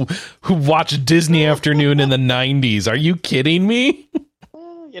people who watched Disney Afternoon in the 90s? Are you kidding me?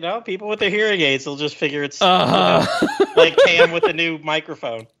 You know, people with their hearing aids will just figure it's like Cam with a new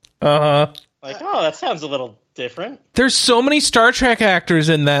microphone. Like, oh, that sounds a little different. There's so many Star Trek actors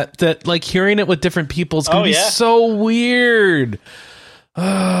in that like hearing it with different people is going to be so weird.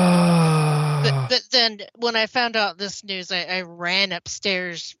 But then when I found out this news, I ran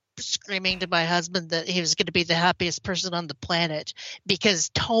upstairs screaming to my husband that he was going to be the happiest person on the planet because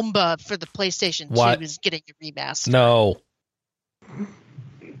Tomba for the PlayStation 2 is getting a remaster. No.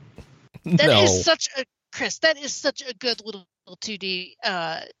 That is such a good little 2D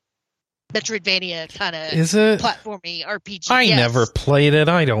Metroidvania kind of platformy RPG. I never played it.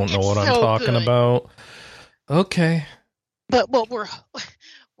 I don't know what I'm talking about. Okay. But what we're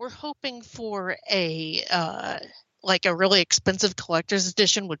hoping for a really expensive collector's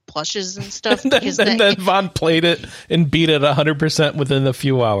edition with plushes and stuff. and then Vaughn played it and beat it 100% within a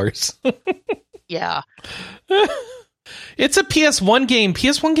few hours. Yeah. It's a PS1 game.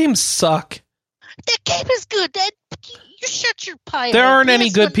 PS1 games suck. That game is good. You shut your pie. There aren't any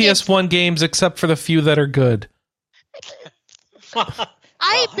good PS1 games except for the few that are good.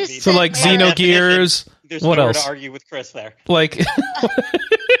 I miss so like Xenogears. There's what else? To argue with Chris there. Like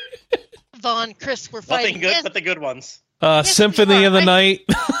Vaughn, Chris, we're fighting. Nothing good but the good ones. Symphony of the Night.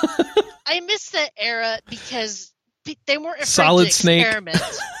 I miss that era because they weren't afraid Solid to Snake. experiment.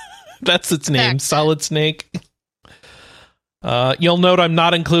 That's its name, Solid Snake. You'll note I'm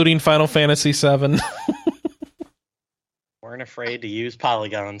not including Final Fantasy VII. Weren't afraid to use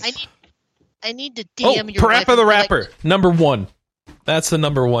polygons. I need to DM your Parappa the Rapper, number 1. That's the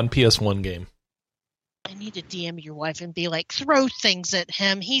number 1 PS1 game. I need to DM your wife and be like, throw things at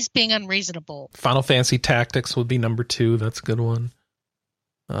him. He's being unreasonable. Final Fantasy Tactics would be number 2. That's a good one.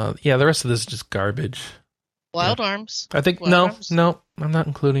 Yeah, the rest of this is just garbage. Wild Arms. I think no, I'm not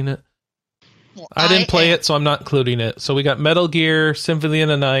including it. Well, I didn't play it, so I'm not including it. So we got Metal Gear, Symphony of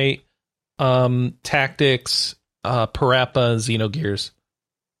the Night, Tactics, Parappa, and Xenogears.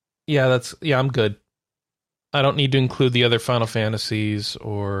 Yeah, I'm good. I don't need to include the other Final Fantasies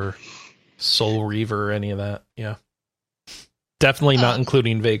or Soul Reaver or any of that. Yeah. Definitely not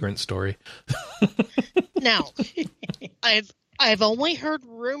including Vagrant Story. Now, I've only heard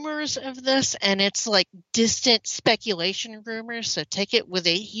rumors of this, and it's like distant speculation rumors, so take it with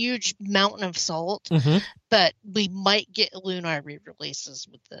a huge mountain of salt. Mm-hmm. But we might get Lunar re-releases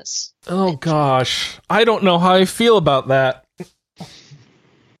with this. Oh, gosh. I don't know how I feel about that.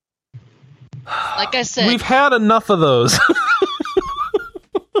 Like I said... We've had enough of those.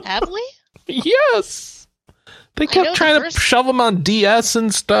 Have we? Yes. They kept trying to shove them on DS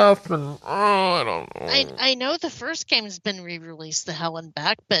and stuff, and I don't know. I know the first game's been re-released, the Hell and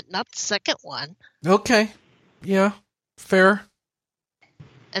Back, but not the second one. Okay. Yeah, fair.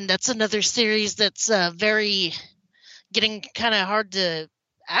 And that's another series that's very getting kind of hard to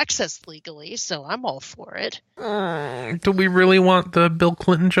access legally, so I'm all for it. Do we really want the Bill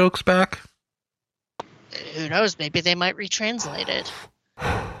Clinton jokes back? Who knows? Maybe they might retranslate it.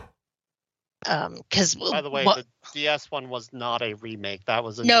 Because by the way, the DS one was not a remake. That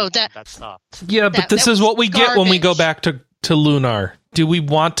was that's not. Yeah, but this is what we get when we go back to Lunar. Do we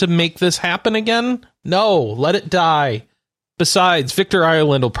want to make this happen again? No, let it die. Besides, Victor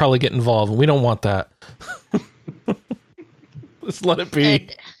Ireland will probably get involved, and we don't want that. Let's let it be.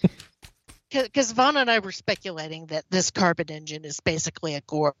 Because Vaughn and I were speculating that this Carbon engine is basically a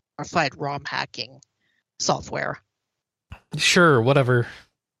glorified ROM hacking software. Sure, whatever.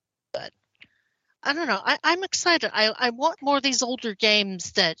 But I don't know. I'm excited. I want more of these older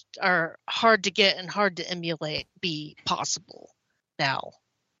games that are hard to get and hard to emulate be possible now.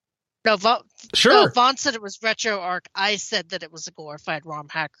 No, Vaughn said it was RetroArch. I said that it was a glorified ROM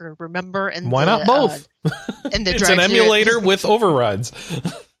hacker. Remember? And why not both? It's an emulator with overrides.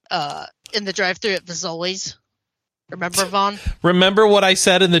 In the drive-thru at Fazoli's. Remember, Vaughn? Remember what I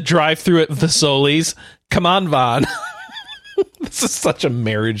said in the drive-thru at Fazoli's? Come on, Vaughn. This is such a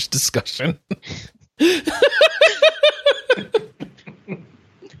marriage discussion.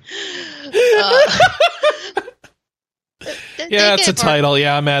 Yeah, it's a title.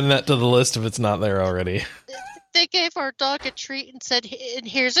 Yeah, I'm adding that to the list if it's not there already. They gave our dog a treat and said, and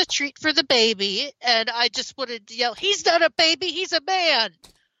here's a treat for the baby. And I just wanted to yell, he's not a baby, he's a man.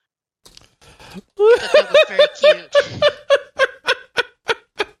 But that was very cute.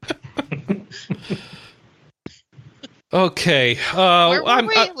 Okay.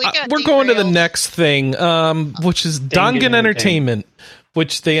 We're going to the next thing, which is Dangan Entertainment,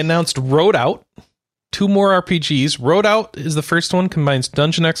 which they announced Road Out. 2 more RPGs. Road Out is the first one, combines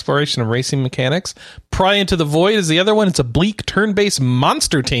dungeon exploration and racing mechanics. Pry Into the Void is the other one. It's a bleak, turn-based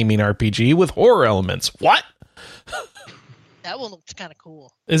monster taming RPG with horror elements. What? That one looks kind of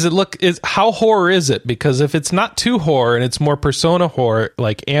cool. How horror is it? Because if it's not too horror and it's more Persona horror,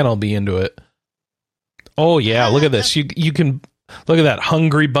 like Anne'll be into it. Oh yeah, look at this. You can look at that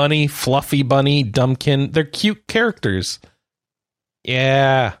hungry bunny, fluffy bunny, Dumbkin. They're cute characters.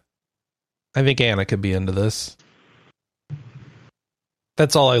 Yeah. I think Anna could be into this.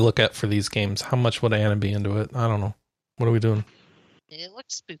 That's all I look at for these games. How much would Anna be into it? I don't know. What are we doing? It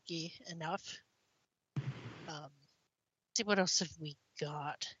looks spooky enough. See what else have we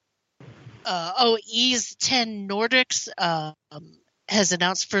got? Ease 10 Nordics has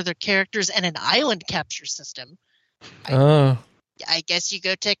announced further characters and an island capture system. I guess you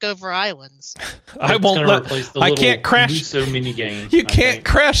go take over islands. I can't crash so many games. You can't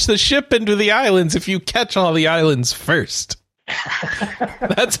crash the ship into the islands if you catch all the islands first.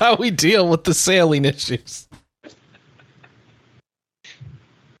 That's how we deal with the sailing issues.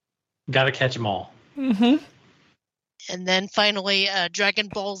 Got to catch them all. Mm-hmm. And then finally, Dragon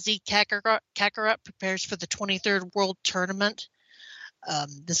Ball Z Kakarot prepares for the 23rd World Tournament.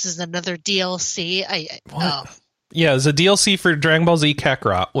 This is another DLC. Yeah, it's a DLC for Dragon Ball Z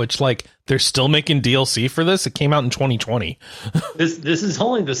Kakarot, which, like, they're still making DLC for this. It came out in 2020. This is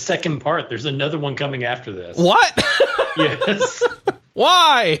only the second part. There's another one coming after this. What? Yes.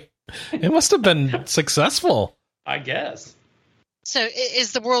 Why? It must have been successful. I guess. So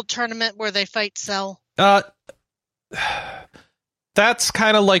is the World Tournament where they fight Cell? That's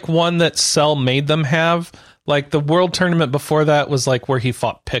kind of like one that Cell made them have. Like, the World Tournament before that was, like, where he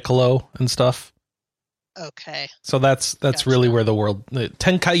fought Piccolo and stuff. Okay. So that's gotcha. Really where the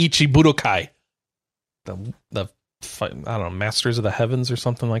Tenkaichi Budokai, the I don't know, Masters of the Heavens or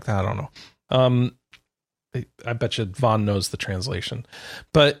something like that. I don't know. I bet you Vaughn knows the translation,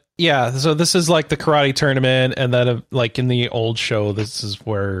 but yeah. So this is like the karate tournament, and then like in the old show, this is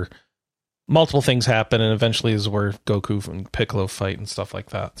where multiple things happen, and eventually is where Goku and Piccolo fight and stuff like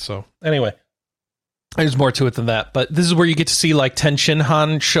that. So anyway. There's more to it than that, but this is where you get to see like Ten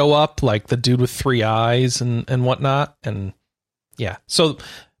Shinhan show up, like the dude with 3 eyes and whatnot, and yeah. So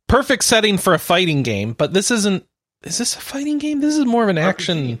perfect setting for a fighting game, but this isn't. Is this a fighting game? This is more of an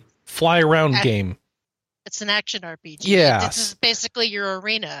action fly around game. It's an action RPG. Yeah, this is basically your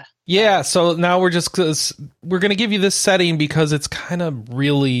arena. Yeah. So now we're going to give you this setting because it's kind of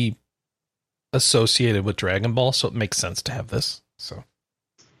really associated with Dragon Ball, so it makes sense to have this. So.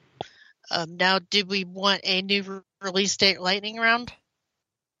 Now, did we want a new release date lightning round?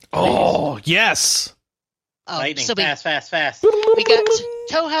 Oh, yes. Lightning, So fast. we got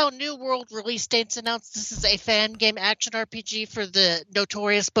Touhou New World release dates announced. This is a fan game action RPG for the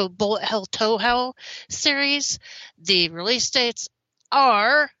notorious Bullet Hell Touhou series. The release dates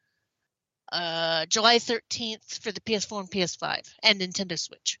are July 13th for the PS4 and PS5 and Nintendo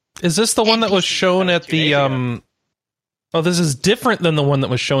Switch. Is this the one that was shown at the Oh, this is different than the one that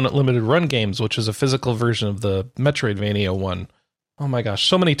was shown at Limited Run Games, which is a physical version of the Metroidvania one. Oh my gosh,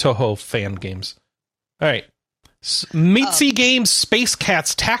 so many Touhou fan games. All right. Mitzi Games Space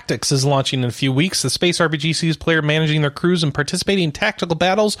Cats Tactics is launching in a few weeks. The space RPG sees player managing their crews and participating in tactical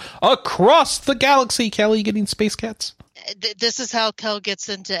battles across the galaxy. Kelly getting Space Cats? This is how Kel gets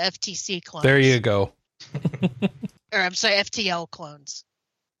into FTC clones. There you go. Or I'm sorry, FTL clones.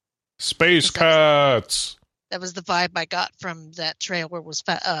 Space Cats. That was the vibe I got from that trailer was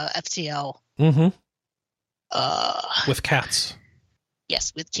FTL. Mm-hmm. With cats.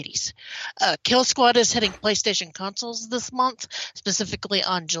 Yes, with kitties. Kill Squad is hitting PlayStation consoles this month, specifically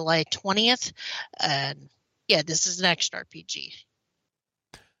on July 20th. And yeah, this is an action RPG.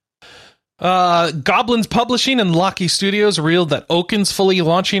 Goblins Publishing and Locky Studios revealed that Oaken's fully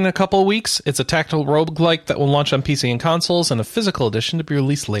launching in a couple of weeks. It's a tactical roguelike that will launch on PC and consoles, and a physical edition to be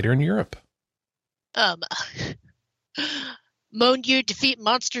released later in Europe. Moan, you defeat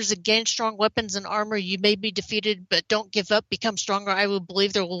monsters and gain strong weapons and armor. You may be defeated, but don't give up. Become stronger. I will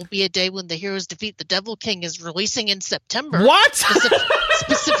believe there will be a day when the heroes defeat the Devil King is releasing in September. What?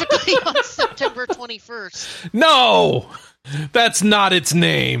 Specifically on September 21st. No! That's not its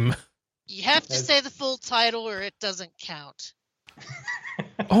name. You have to say the full title or it doesn't count.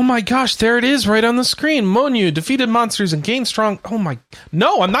 Oh my gosh, there it is right on the screen. Monyu defeated monsters and gained strong... Oh my...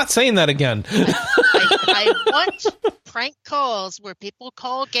 No, I'm not saying that again. I want prank calls where people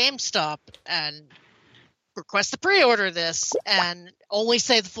call GameStop and request to pre-order this and only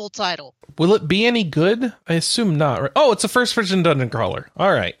say the full title. Will it be any good? I assume not. Right? Oh, it's a first-person dungeon crawler.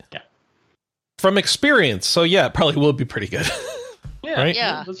 All right. Yeah. From experience, so yeah, it probably will be pretty good. Yeah, right?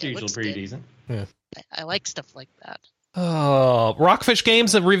 Yeah, that's usually pretty decent. Yeah. I like stuff like that. Rockfish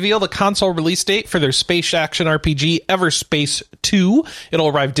Games have revealed a console release date for their space action RPG Everspace 2. It'll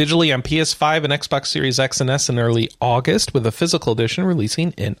arrive digitally on PS5 and Xbox Series X and S in early August, with a physical edition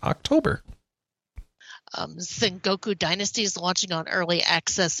releasing in October. Sengoku Dynasty is launching on early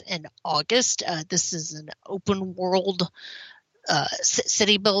access in August. This is an open world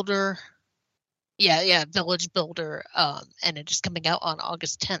city builder. Yeah, village builder, and it is coming out on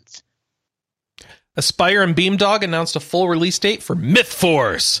August 10th. Aspire and Beamdog announced a full release date for Myth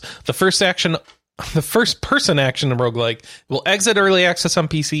Force, the first-person action roguelike. Will exit early access on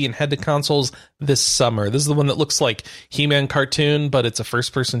PC and head to consoles this summer. This is the one that looks like He-Man cartoon, but it's a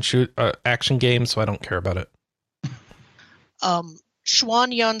first-person action game, so I don't care about it.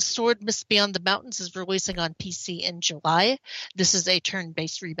 Xuan Yan's Sword Mist Beyond the Mountains is releasing on PC in July. This is a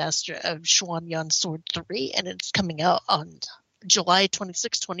turn-based remaster of Xuan Yan's Sword 3, and it's coming out on July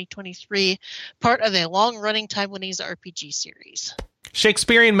 26, 2023, part of a long-running Taiwanese RPG series.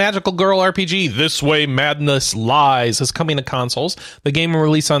 Shakespearean Magical Girl RPG This Way Madness Lies is coming to consoles. The game will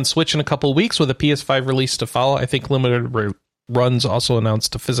release on Switch in a couple of weeks with a PS5 release to follow. I think Limited Runs also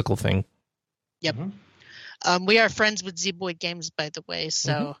announced a physical thing. Yep. Mm-hmm. We are friends with Z-Boy Games, by the way,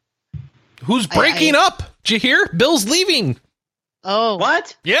 so... Mm-hmm. Who's breaking up? Did you hear? Bill's leaving. Oh.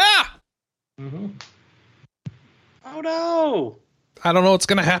 What? Yeah! Mm-hmm. Oh, no. I don't know what's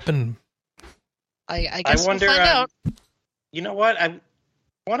going to happen. I guess wonder, we'll find out. You know what?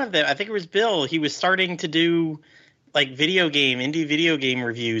 One of them, I think it was Bill, he was starting to do like indie video game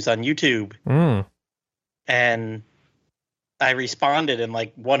reviews on YouTube. And I responded and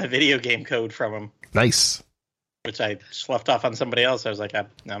like won a video game code from him. Nice. Which I sloughed off on somebody else. I was like, no,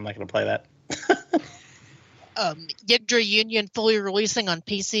 I'm not going to play that. Yggdra Union fully releasing on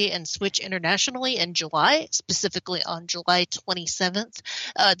PC and Switch internationally in July, specifically on July 27th.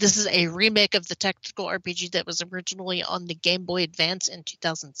 This is a remake of the tactical RPG that was originally on the Game Boy Advance in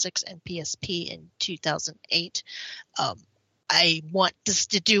 2006 and PSP in 2008. I want this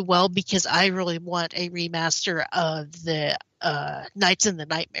to do well because I really want a remaster of the Nights in the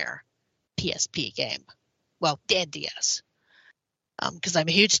Nightmare PSP game. Well, the NDS. Because I'm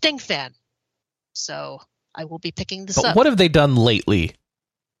a huge Sting fan. So... I will be picking this up. What have they done lately?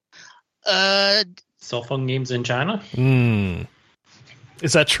 Cell phone games in China?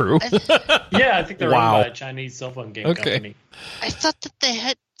 Is that true? Yeah, I think they're owned by a Chinese cell phone game company. I thought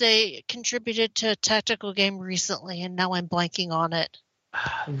that they contributed to a tactical game recently, and now I'm blanking on it.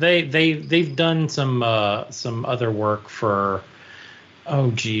 They've done some other work for.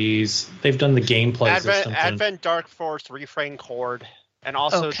 Oh geez, they've done the gameplay system. Advent Dark Force Refrain Chord. And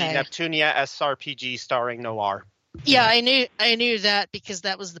also Okay. the Neptunia SRPG starring Noir. Yeah, I knew that because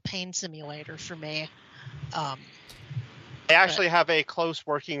that was the pain simulator for me. They actually have a close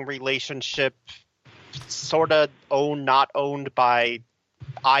working relationship, sort of owned, not owned by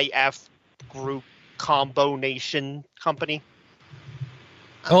IF Group Combo Nation Company.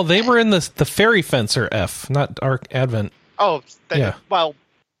 Oh, they were in the Fairy Fencer F, not Dark Advent. Oh, yeah. Well,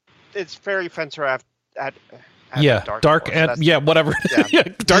 it's Fairy Fencer at yeah, Dark whatever. Yeah.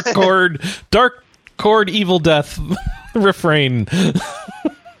 Dark Chord, Evil Death refrain.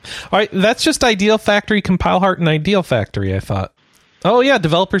 All right, that's just Ideal Factory, Compile Heart, and Ideal Factory, I thought. Oh, yeah,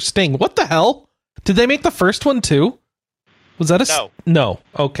 developer Sting. What the hell? Did they make the first one, too? Was that No. No,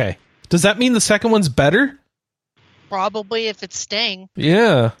 okay. Does that mean the second one's better? Probably, if it's Sting.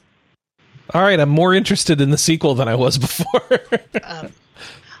 Yeah. All right, I'm more interested in the sequel than I was before.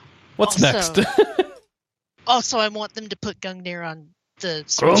 What's next? Also, I want them to put Gungnir on the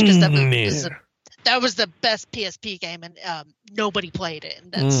Switch, because that was the best PSP game, and nobody played it,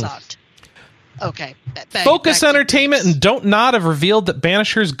 and that sucked. Okay. Focus Entertainment and Don't Nod have revealed that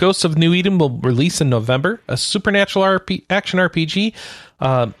Banisher's Ghosts of New Eden will release in November, a supernatural action RPG.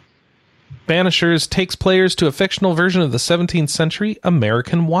 Banishers takes players to a fictional version of the 17th century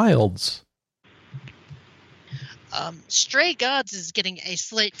American wilds. Stray Gods is getting a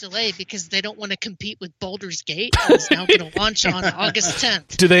slight delay because they don't want to compete with Baldur's Gate. It's now going to launch on August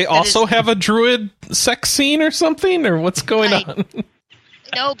 10th. Do they also have a druid sex scene or something, or what's going on?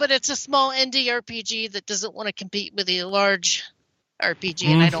 No, but it's a small indie RPG that doesn't want to compete with a large RPG,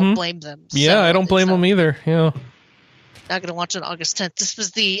 and I don't blame them. Yeah, I don't blame them either. Yeah. Not going to launch on August 10th. This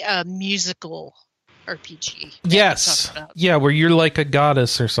was the musical RPG. Yes. Yeah, where you're like a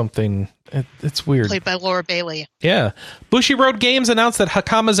goddess or something. It's weird. Played by Laura Bailey. Yeah. Bushy-Road Games announced that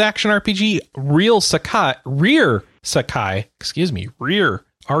Hakama's action RPG Rear Sakai,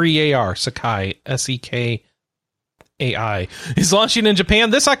 R-E-A-R, Sakai, S-E-K-A-I, is launching in Japan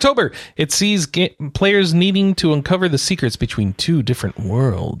this October. It sees players needing to uncover the secrets between two different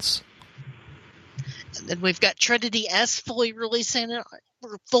worlds. And then we've got Trinity S fully releasing in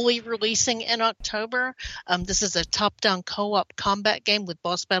October. This is a top-down co-op combat game with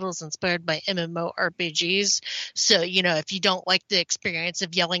boss battles inspired by MMORPGs. So, if you don't like the experience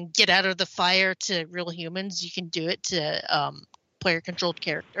of yelling, "Get out of the fire" to real humans, you can do it to player-controlled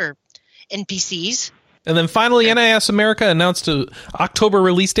character or NPCs. And then finally, NIS America announced October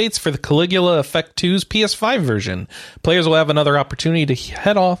release dates for the Caligula Effect 2's PS5 version. Players will have another opportunity to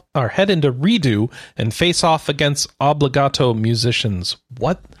head into Redo and face off against Obligato musicians.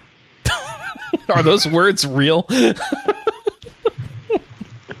 What? Are those words real?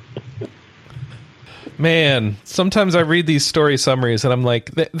 Man, sometimes I read these story summaries and I'm like,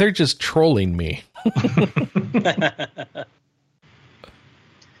 they're just trolling me.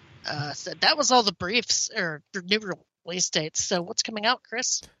 So that was all the briefs or new release dates. So what's coming out,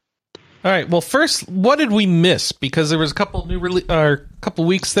 Chris? All right. Well, first, what did we miss? Because there was a couple couple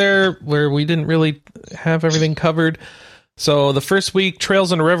weeks there where we didn't really have everything covered. So the first week,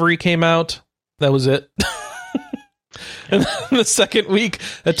 Trails and Reverie came out. That was it. And then the second week,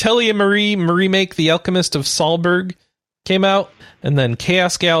 Atelier Marie remake The Alchemist of Salzburg came out, and then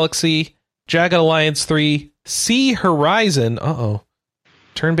Chaos Galaxy, Jagged Alliance 3, Sea Horizon.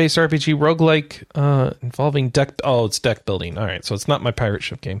 Turn-based RPG roguelike involving deck... Oh, it's deck building. All right, so it's not my pirate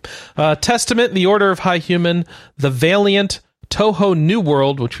ship game. Testament, The Order of High Human, The Valiant, Toho New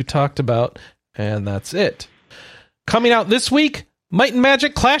World, which we talked about, and that's it. Coming out this week, Might and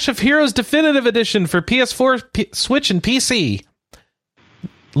Magic Clash of Heroes Definitive Edition for PS4, Switch, and PC.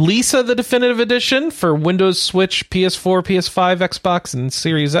 Lisa, the Definitive Edition for Windows, Switch, PS4, PS5, Xbox, and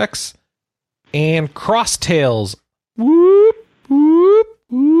Series X. And Cross Tales. Whoop, whoop.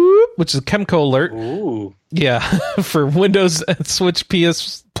 Which is Chemco Alert. Ooh. Yeah, for Windows, Switch,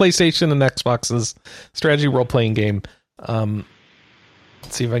 PlayStation, and Xbox's strategy role-playing game. Let's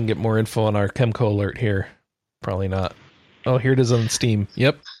see if I can get more info on our Chemco Alert here. Probably not. Oh, here it is on Steam.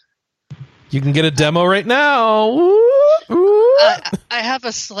 Yep. You can get a demo right now. I have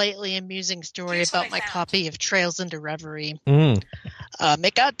a slightly amusing story about my copy of Trails into Reverie.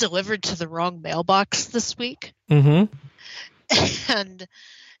 It got delivered to the wrong mailbox this week. Mm-hmm. And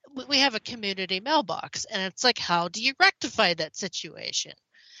we have a community mailbox, and it's like, how do you rectify that situation?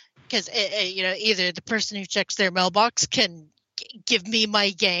 Because either the person who checks their mailbox can give me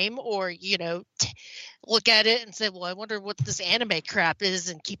my game, or look at it and say, well, I wonder what this anime crap is,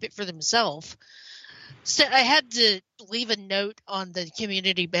 and keep it for themselves. So I had to leave a note on the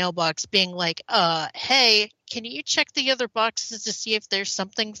community mailbox being like, hey, can you check the other boxes to see if there's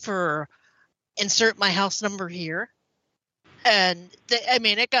something for insert my house number here? And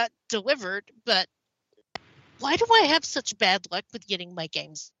it got delivered, but why do I have such bad luck with getting my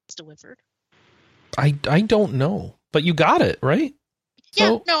games delivered? I don't know, but you got it, right? Yeah,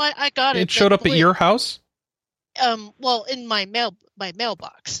 So no, I got it. It showed up at your house? Well, in my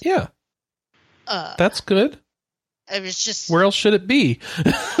mailbox. Yeah. That's good. It was just... Where else should it be?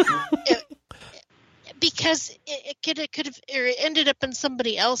 Because it could have ended up in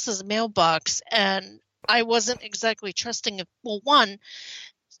somebody else's mailbox, and I wasn't exactly trusting of... Well, one,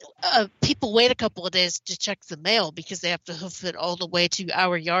 people wait a couple of days to check the mail because they have to hoof it all the way to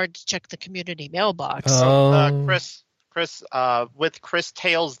our yard to check the community mailbox. Chris, with Chris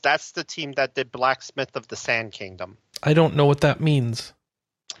Tales, that's the team that did Blacksmith of the Sand Kingdom. I don't know what that means.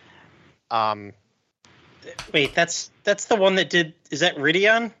 Wait, that's the one that did... Is that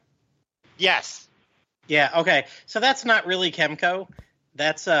Ridion? Yes. Yeah, okay. So that's not really Kemco.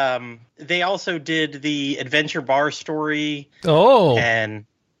 That's they also did the Adventure Bar Story. Oh. And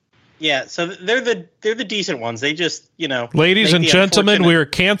yeah, so they're the decent ones. They just, Ladies and gentlemen, we are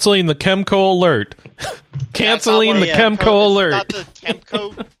canceling the Kemco alert. Canceling the Kemco alert. Not the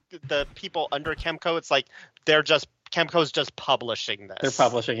Kemco, the people under Kemco. It's like Kemco's just publishing this. They're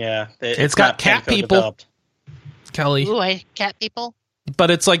publishing, yeah. It's got cat Kemco people. developed. Kelly. Ooh, cat people?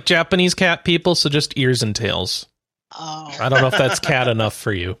 But it's like Japanese cat people, so just ears and tails. Oh. I don't know if that's cat enough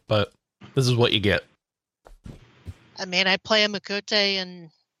for you, but this is what you get. I play a Makote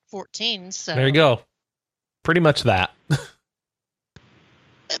in 14, so... There you go. Pretty much that.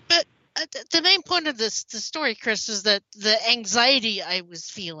 But the main point of the story, Chris, is that the anxiety I was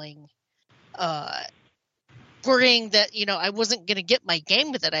feeling, worrying that, I wasn't going to get my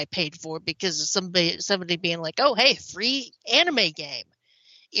game that I paid for because of somebody being like, oh, hey, free anime game.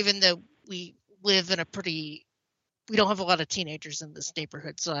 Even though we live in we don't have a lot of teenagers in this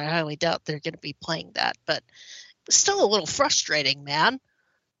neighborhood, so I highly doubt they're going to be playing that. But it's still a little frustrating, man.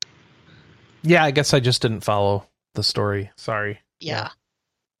 Yeah, I guess I just didn't follow the story. Sorry. Yeah.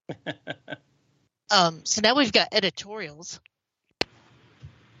 So now we've got editorials.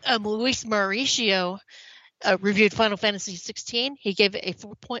 Luis Mauricio reviewed Final Fantasy 16. He gave it a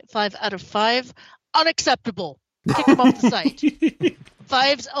 4.5 out of 5. Unacceptable. Kick him off the site.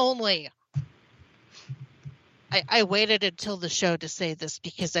 5s only. I waited until the show to say this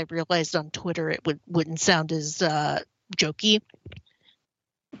because I realized on Twitter it wouldn't sound as jokey.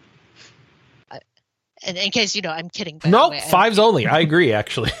 And in case I'm kidding. Nope, 5s only. I agree,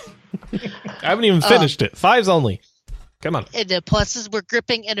 actually. I haven't even finished it. 5s only. Come on. And the pluses were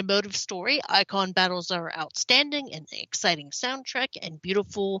gripping and emotive story. Icon battles are outstanding, and exciting soundtrack, and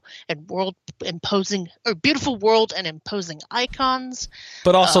beautiful world and imposing icons.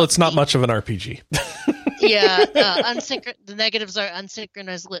 But also, it's not much of an RPG. Yeah, the negatives are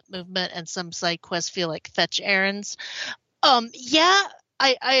unsynchronized lip movement, and some side quests feel like fetch errands. Yeah,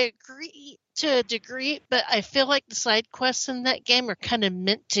 I agree to a degree, but I feel like the side quests in that game are kind of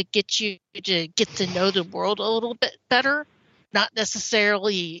meant to get you to get to know the world a little bit better, not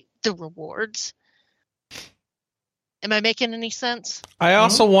necessarily the rewards. Am I making any sense? I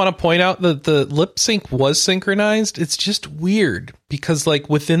also want to point out that the lip sync was synchronized. It's just weird because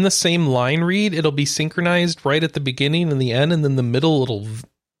within the same line read, it'll be synchronized right at the beginning and the end, and then the middle it'll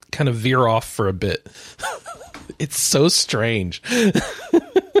kind of veer off for a bit. It's so strange.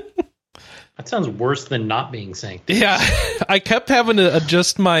 That sounds worse than not being synced. Yeah, I kept having to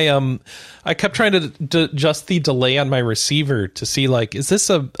adjust my I kept trying to adjust the delay on my receiver to see is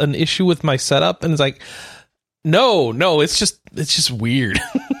this an issue with my setup? And it's like, no, it's just weird.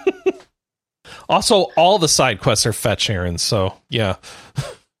 Also, all the side quests are fetch errands, so yeah.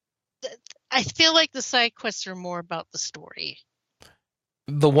 I feel like the side quests are more about the story.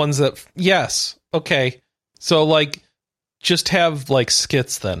 The ones that yes, okay, so just have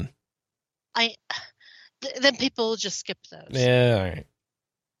skits then. Then people will just skip those. Yeah, all right.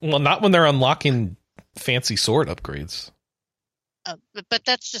 Well, not when they're unlocking fancy sword upgrades. But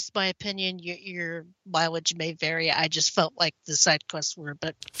that's just my opinion. Your mileage may vary. I just felt like the side quests were,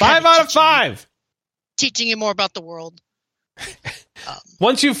 but 5 out of 5. Teaching you more about the world.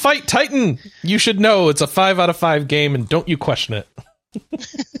 Once you fight Titan, you should know it's a 5 out of 5 game, and don't you question it.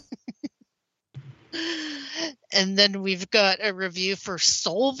 And then we've got a review for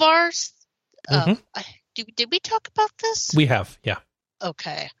Solvars. Did we talk about this? We have, yeah.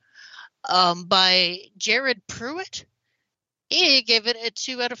 Okay. By Jared Pruitt. He gave it a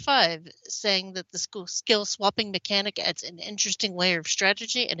 2 out of 5, saying that the skill swapping mechanic adds an interesting layer of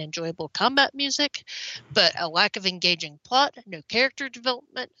strategy and enjoyable combat music, but a lack of engaging plot, no character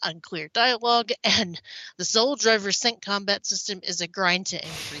development, unclear dialogue, and the Soul Driver sync combat system is a grind to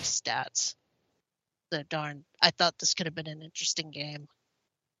increase stats. So darn, I thought this could have been an interesting game.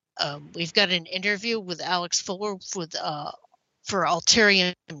 We've got an interview with Alex Fuller for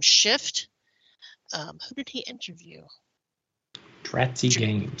Alterium Shift. Who did he interview? Dratzy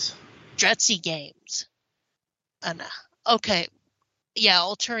Games. Dratzy Games. Okay. Yeah,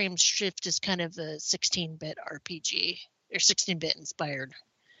 Alterium Shift is kind of a 16-bit RPG, or 16-bit inspired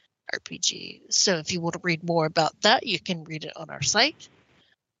RPG. So if you want to read more about that, you can read it on our site.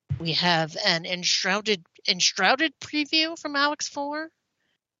 We have an Enshrouded preview from Alex Fuller.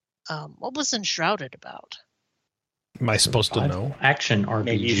 What was Enshrouded about? Am I supposed to know? Action RPG.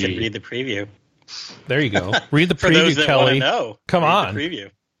 Maybe you should read the preview. There you go. Read the For preview, those that Kelly. know, Come read on. the preview.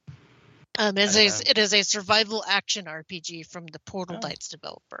 It is a survival action RPG from the Portal Knights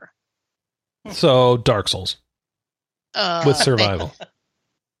developer. So Dark Souls with survival.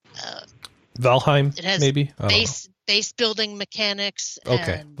 Valheim, it has maybe? base building mechanics.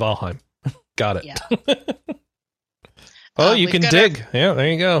 Okay, Valheim. Got it. Yeah. You can dig. Yeah, there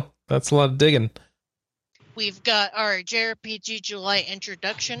you go. That's a lot of digging. We've got our JRPG July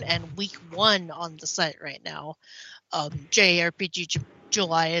introduction and week 1 on the site right now. JRPG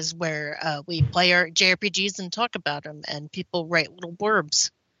July is where we play our JRPGs and talk about them, and people write little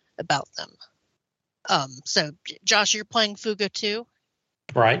blurbs about them. So, Josh, you're playing Fuga 2?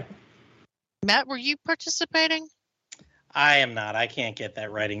 Right. Matt, were you participating? I am not. I can't get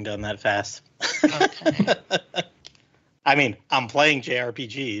that writing done that fast. Okay. I mean, I'm playing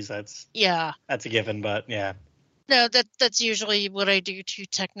JRPGs. That's a given, but yeah. No, that's usually what I do too.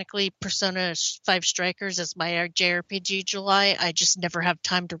 Technically, Persona 5 Strikers is my JRPG July. I just never have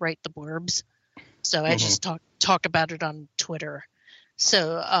time to write the blurbs, so I just talk about it on Twitter.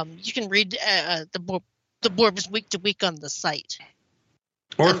 So you can read the blurbs week to week on the site,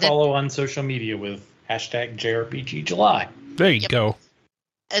 or follow on social media with #JRPG July. There you go.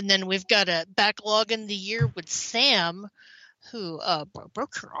 And then we've got a backlog in the year with Sam, who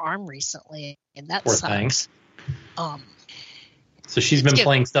broke her arm recently, and that Poor sucks. Thing. So she's been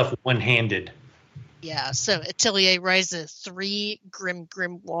playing stuff one-handed. Yeah, so Atelier Ryza 3, Grim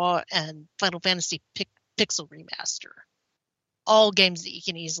Grimoire, and Final Fantasy Pixel Remaster. All games that you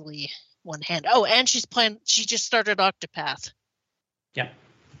can easily one-hand. Oh, and she just started Octopath. Yeah.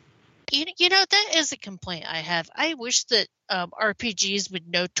 You know, that is a complaint I have. I wish that RPGs with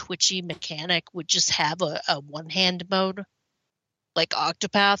no twitchy mechanic would just have a one-hand mode, like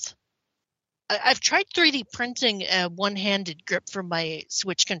Octopath. I've tried 3D printing a one-handed grip for my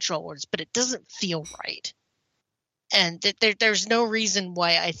Switch controllers, but it doesn't feel right. And there's no reason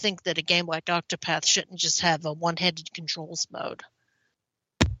why I think that a game like Octopath shouldn't just have a one-handed controls mode.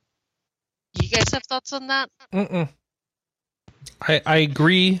 You guys have thoughts on that? Mm-mm. I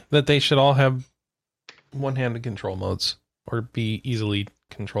agree that they should all have one-handed control modes or be easily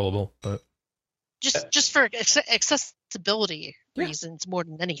controllable, but just for accessibility reasons more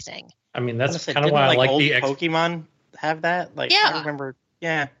than anything. I mean, that's kind of why I like old the Pokemon have that. Like, yeah. I remember.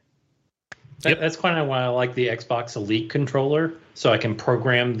 Yeah. That's kind of why I like the Xbox Elite controller, so I can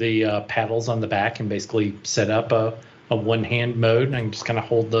program the paddles on the back and basically set up a one-hand mode, and I can just kind of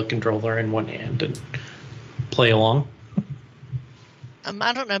hold the controller in one hand and play along.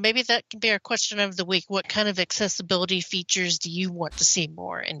 I don't know. Maybe that can be our question of the week. What kind of accessibility features do you want to see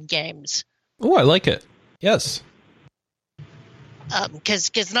more in games? Oh, I like it. Yes.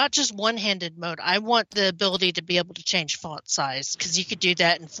 Because not just one-handed mode. I want the ability to be able to change font size, because you could do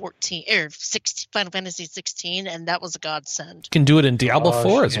that in 14 or 16, Final Fantasy 16, and that was a godsend. You can do it in Diablo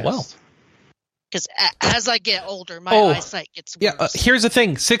 4 as well. Because as I get older, my eyesight gets worse. Yeah, here's the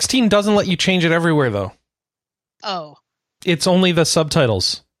thing. 16 doesn't let you change it everywhere, though. Oh. It's only the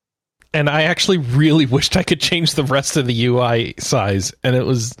subtitles. And I actually really wished I could change the rest of the UI size, and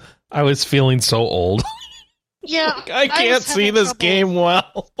I was feeling so old. Yeah, like, I can't see this game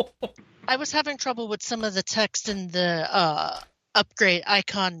well. I was having trouble with some of the text in the upgrade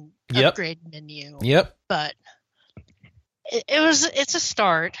menu. Yep. But it's a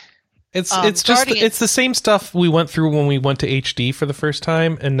start. It's the same stuff we went through when we went to HD for the first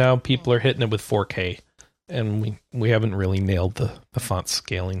time, and now people are hitting it with 4K, and we haven't really nailed the font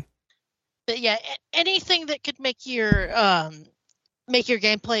scaling. But yeah, anything that could make your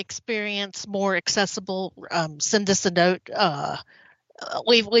gameplay experience more accessible, send us a note.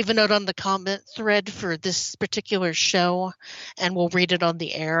 Leave a note on the comment thread for this particular show, and we'll read it on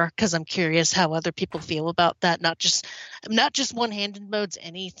the air, because I'm curious how other people feel about that. Not just one-handed modes,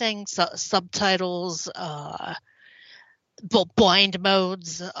 anything, subtitles, blind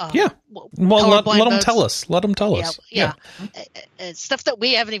modes. Yeah. Well, let them tell us. Let them tell us. Yeah. Stuff that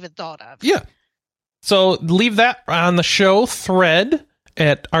we haven't even thought of. Yeah. So leave that on the show thread,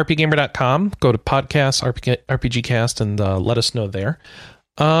 at rpgamer.com. Go to podcast, RPGcast, and let us know there.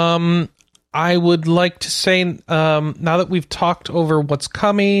 I would like to say, now that we've talked over what's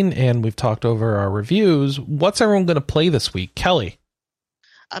coming and we've talked over our reviews, what's everyone going to play this week? Kelly?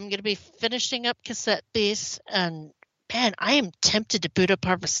 I'm going to be finishing up Cassette Beast, and man, I am tempted to boot up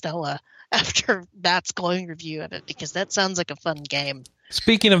Harvestella after Matt's glowing review of it, because that sounds like a fun game.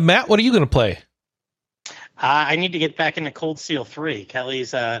 Speaking of Matt, what are you going to play? I need to get back into Cold Steel 3.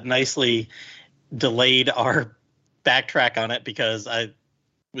 Kelly's nicely delayed our backtrack on it because I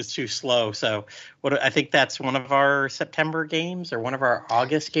was too slow. So I think that's one of our September games or one of our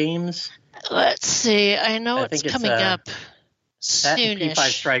August games. Let's see. I know it's coming up soonish. P5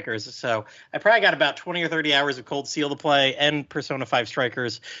 Strikers. So I probably got about 20 or 30 hours of Cold Steel to play and Persona 5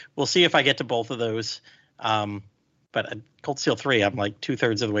 Strikers. We'll see if I get to both of those. But Cold Steel 3, I'm like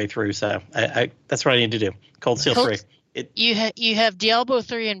 2/3 of the way through. So I that's what I need to do. Cold Steel 3. You have Diablo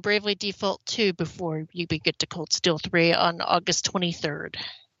 3 and Bravely Default 2 before you get to Cold Steel 3 on August 23rd.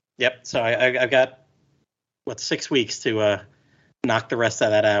 Yep. So I've got 6 weeks to knock the rest of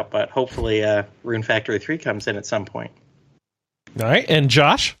that out, but hopefully Rune Factory 3 comes in at some point. All right, and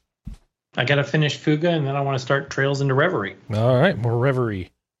Josh? I got to finish Fuga, and then I want to start Trails into Reverie. All right, more Reverie.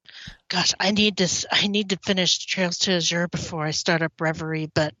 Gosh, I need to finish Trails to Azure before I start up Reverie,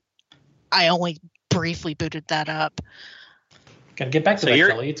 but I only briefly booted that up. Got to get back to that,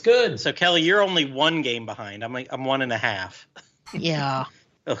 Kelly. It's good. So Kelly, you're only one game behind. I'm 1.5. Yeah.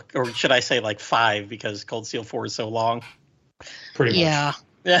 Or should I say like 5 because Cold Steel 4 is so long? Pretty much.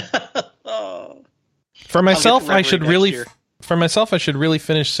 Yeah. Oh. For myself, I should really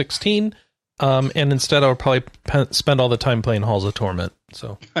finish 16, and instead I'll probably spend all the time playing Halls of Torment.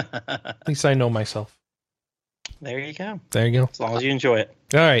 So at least I know myself. There you go. There you go. As long as you enjoy it.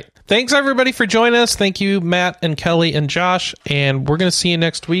 All right. Thanks, everybody, for joining us. Thank you, Matt and Kelly and Josh, and we're going to see you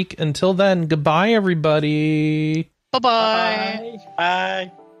next week. Until then, goodbye, everybody. Bye-bye.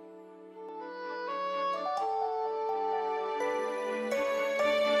 Bye.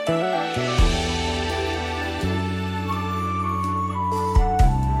 Bye.